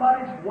maybe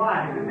somebody's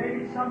wife, and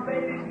maybe some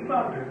baby's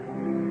mother.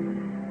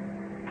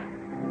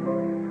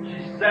 She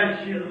says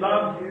she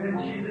loves you, and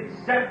she's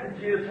accepted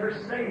you as her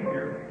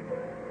Savior.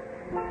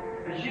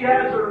 And she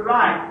has a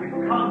right to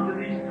come to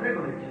these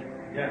privileges.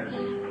 Yes.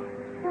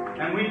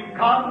 And we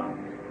come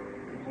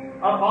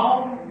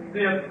upon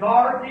the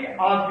authority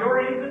of your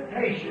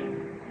invitation.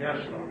 Yes,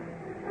 Lord.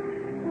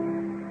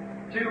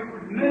 To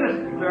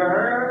minister to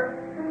her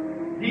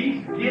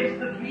these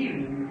gifts of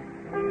healing.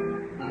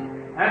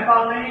 And by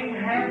laying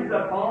hands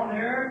upon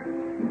her,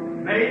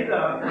 may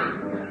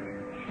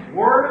the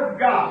Word of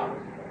God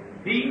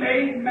be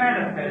made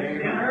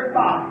manifest in her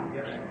body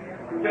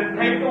to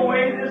take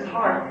away this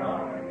heart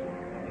trouble.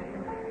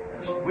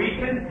 We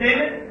condemn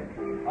it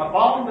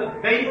upon the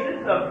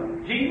basis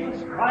of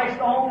Jesus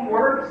Christ's own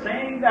word,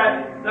 saying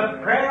that the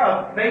prayer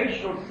of faith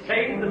shall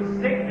save the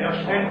sick,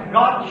 and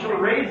God shall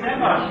raise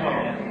them up.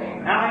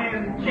 Now,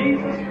 in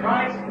Jesus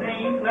Christ's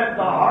name, let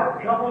the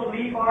heart trouble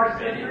leave our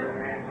sister.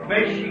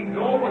 May she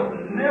go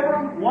with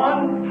never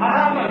one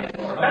time a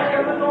speck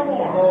of it no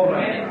more.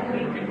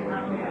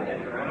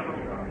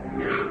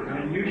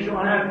 And you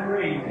shall have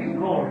praise and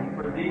glory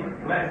for these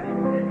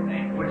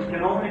blessings, which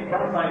can only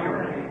come by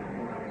your name,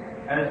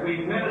 as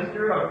we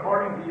minister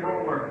according to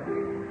your word.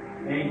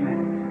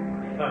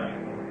 Amen. Touch it.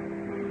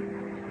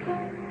 I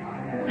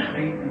have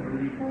faith and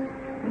belief.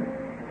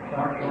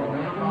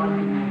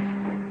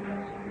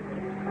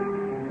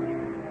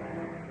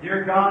 Dear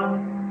God,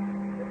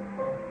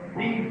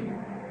 these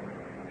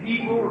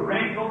people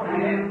wrinkle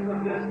hands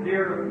of this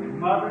dear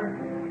mother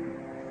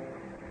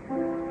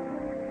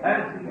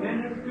has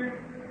ministered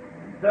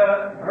to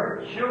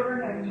her children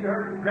and to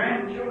her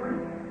grandchildren,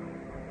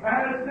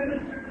 has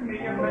ministered to me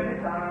many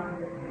times.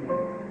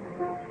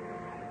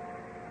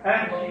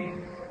 And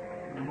she's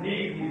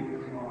needed you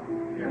this morning.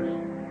 Yes.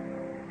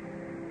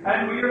 And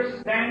we are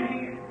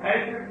standing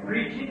as you're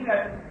preaching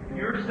that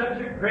you're such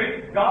a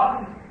great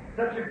God,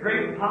 such a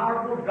great,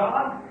 powerful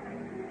God,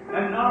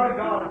 and not a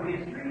God of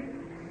history,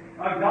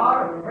 a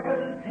God of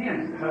present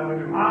tense.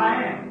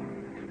 I am.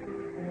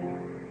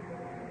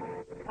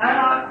 And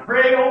I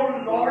pray,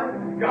 oh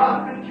Lord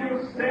God, that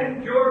you'll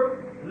send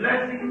your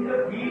blessings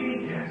of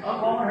healing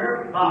upon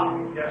her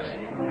body. Yes.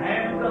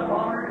 Hands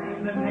upon her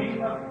in the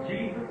name of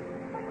Jesus.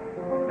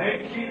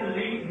 May she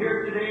leave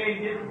here today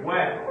and get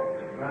well.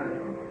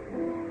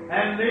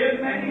 And live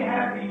many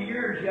happy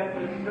years yet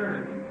to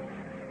serve.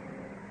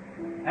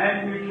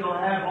 And you shall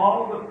have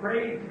all the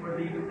praise for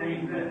these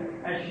things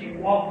as she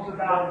walks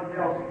about and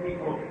tells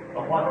people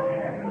of what's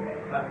happened.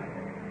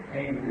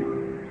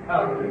 Amen.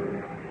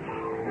 Hallelujah.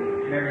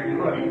 Mary, you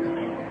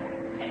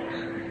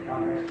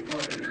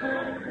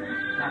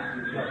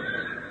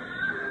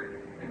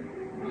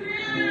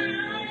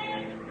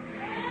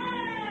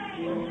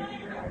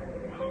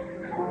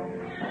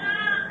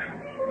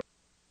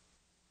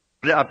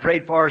I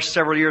prayed for her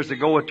several years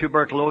ago with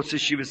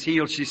tuberculosis. She was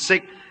healed. She's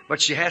sick,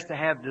 but she has to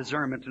have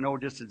discernment to know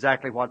just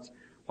exactly what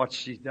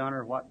she's done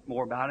or what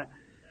more about it.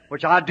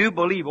 Which I do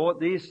believe.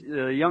 This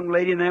young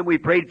lady and them we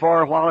prayed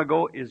for a while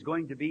ago is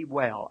going to be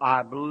well.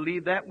 I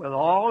believe that with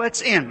all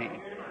that's in me.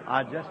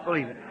 I just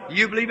believe it.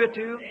 You believe it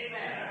too?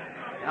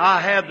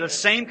 I have the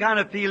same kind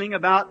of feeling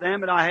about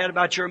them that I had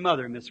about your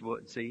mother, Miss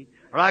Wood, see?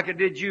 Or like I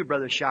did you,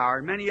 Brother Shower,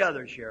 and many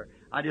others here.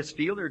 I just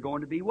feel they're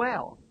going to be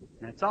well.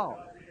 That's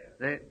all.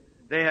 They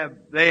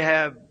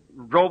have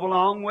drove a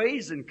long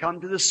ways and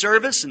come to the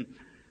service, and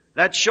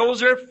that shows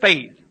their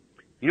faith.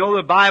 You know,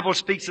 the Bible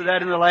speaks of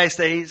that in the last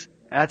days.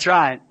 That's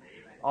right.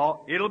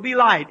 It'll be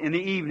light in the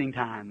evening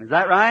time. Is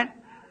that right?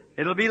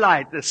 It'll be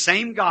light. The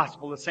same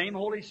gospel, the same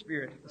Holy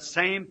Spirit, the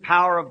same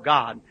power of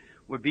God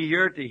would be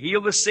here to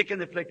heal the sick and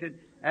the afflicted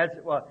as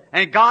it was.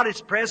 And God is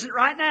present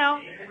right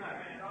now.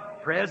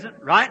 Present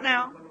right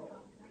now.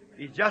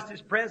 He's just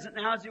as present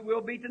now as He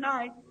will be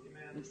tonight.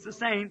 It's the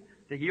same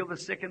to heal the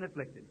sick and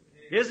afflicted.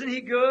 Isn't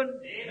He good?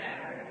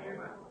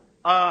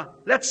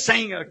 Let's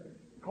sing a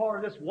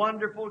chorus.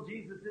 Wonderful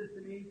Jesus is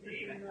to me.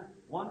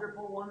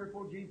 Wonderful,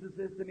 wonderful Jesus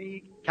is to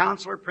me.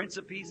 Counselor, Prince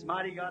of Peace,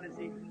 mighty God is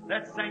He.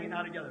 Let's sing it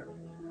now together.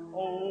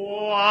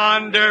 Oh,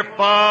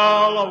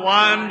 wonderful,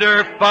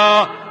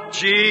 wonderful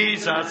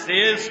Jesus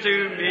is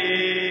to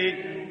me.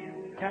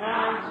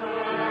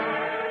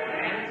 Counselor,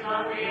 Prince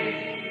of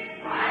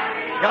Peace,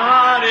 mighty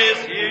God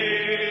is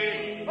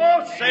He.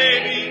 Oh,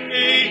 saving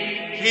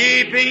me,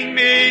 keeping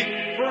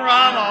me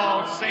from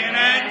all sin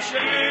and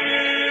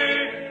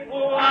shame.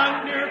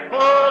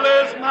 Wonderful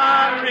is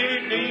my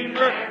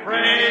Redeemer,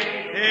 praise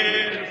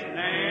His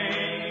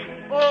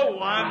name. Oh,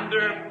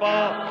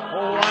 wonderful,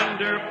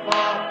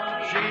 wonderful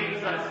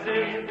Jesus is to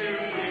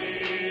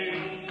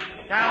me.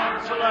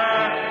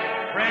 Counselor,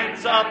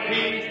 Prince of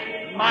Peace,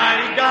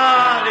 mighty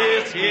God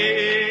is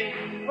He.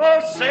 Oh,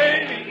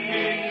 saving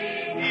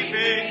me,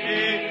 keeping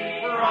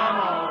me from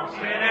all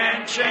sin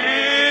and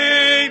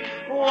shame.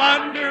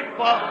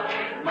 Wonderful,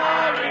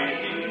 my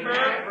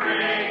Redeemer,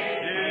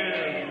 praise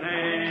His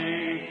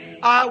name.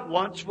 I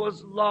once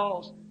was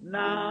lost,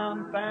 now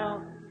I'm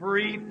found,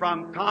 free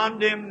from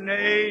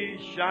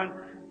condemnation.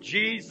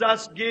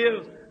 Jesus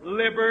gives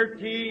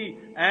liberty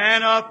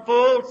and a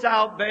full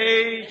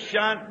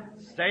salvation,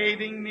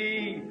 saving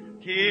me,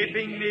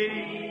 keeping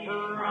me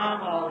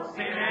from all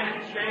sin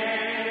and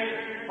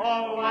shame.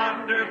 Oh,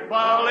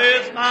 wonderful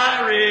is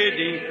my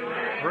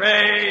Redeemer,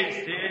 praise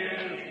His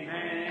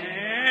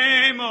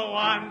name. Oh,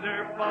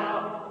 wonderful,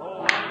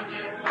 oh,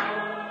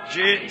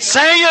 wonderful.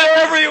 Sing it,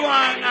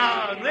 everyone,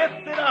 now.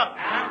 Lift it up.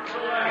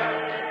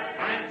 Counselor,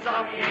 Prince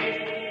of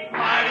Peace,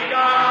 mighty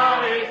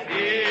God is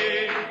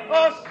He.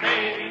 Oh,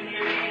 saving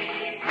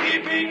me,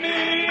 keeping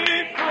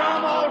me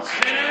from all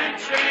sin and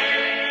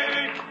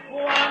shame.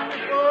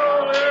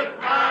 Wonderful is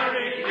my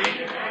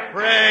Redeemer,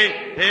 praise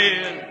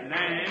His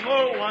name.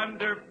 Oh,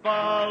 wonderful,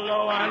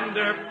 oh,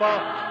 wonderful.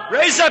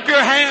 Raise up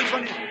your hands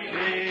when you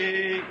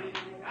speak.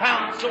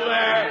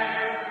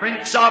 Counselor,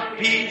 Prince of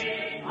Peace,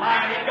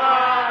 mighty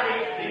God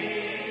is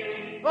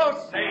He.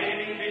 Oh,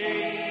 saving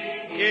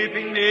me,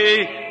 keeping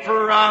me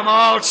from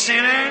all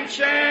sin and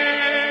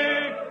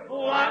shame.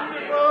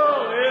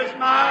 Wonderful is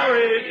my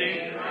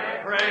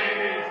Redeemer,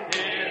 praise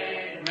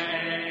His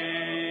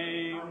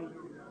name.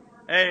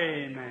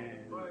 Amen.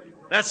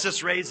 Let's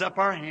just raise up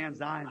our hands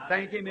now and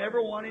thank Him,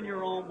 everyone in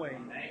your own way.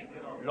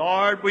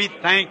 Lord, we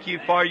thank You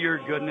for Your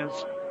goodness.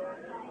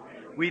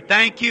 We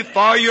thank You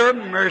for Your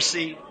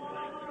mercy,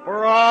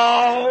 for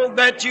all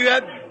that You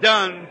have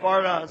done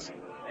for us.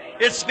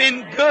 It's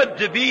been good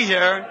to be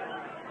here.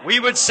 We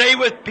would say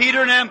with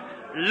Peter and them,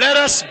 let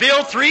us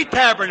build 3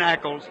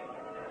 tabernacles.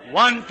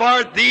 One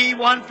for Thee,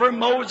 one for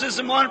Moses,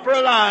 and one for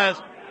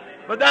Elias.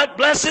 But that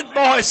blessed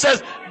voice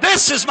says,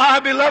 this is my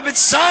beloved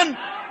Son.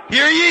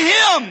 Hear ye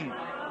Him.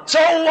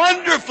 So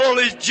wonderful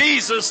is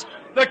Jesus,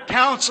 the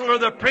Counselor,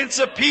 the Prince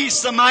of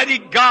Peace, the mighty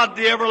God,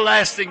 the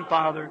everlasting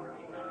Father.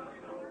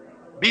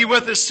 Be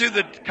with us through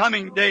the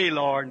coming day,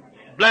 Lord.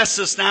 Bless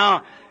us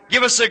now.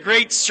 Give us a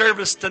great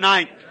service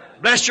tonight.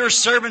 Bless Your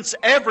servants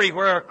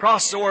everywhere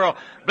across the world.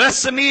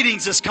 Bless the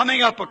meetings that's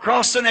coming up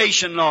across the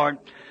nation, Lord.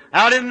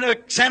 Out in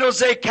San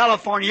Jose,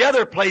 California,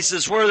 other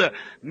places where the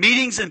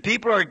meetings and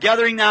people are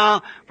gathering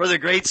now for the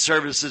great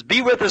services.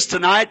 Be with us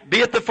tonight.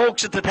 Be at the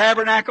folks at the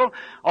tabernacle,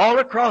 all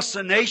across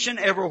the nation,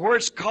 everywhere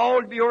it's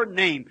called Your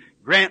name.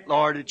 Grant,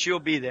 Lord, that You'll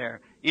be there.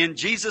 In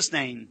Jesus'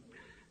 name.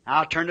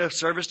 I'll turn the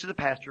service to the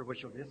pastor,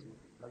 which will be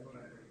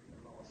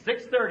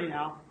 6:30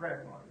 now.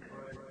 Prayer.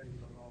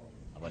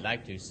 I would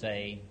like to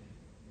say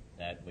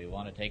that we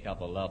want to take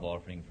up a love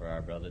offering for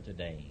our brother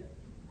today.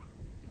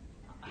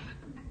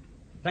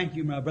 Thank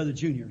you, my brother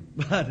Junior.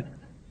 But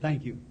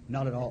thank you.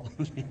 Not at all.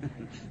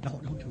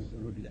 No,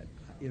 don't do that.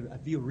 I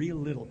feel real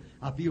little.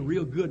 I feel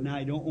real good now.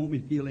 You don't want me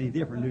to feel any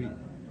different, do you?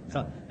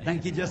 So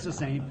thank you just the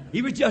same.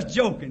 He was just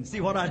joking.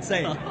 See what I'd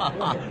say.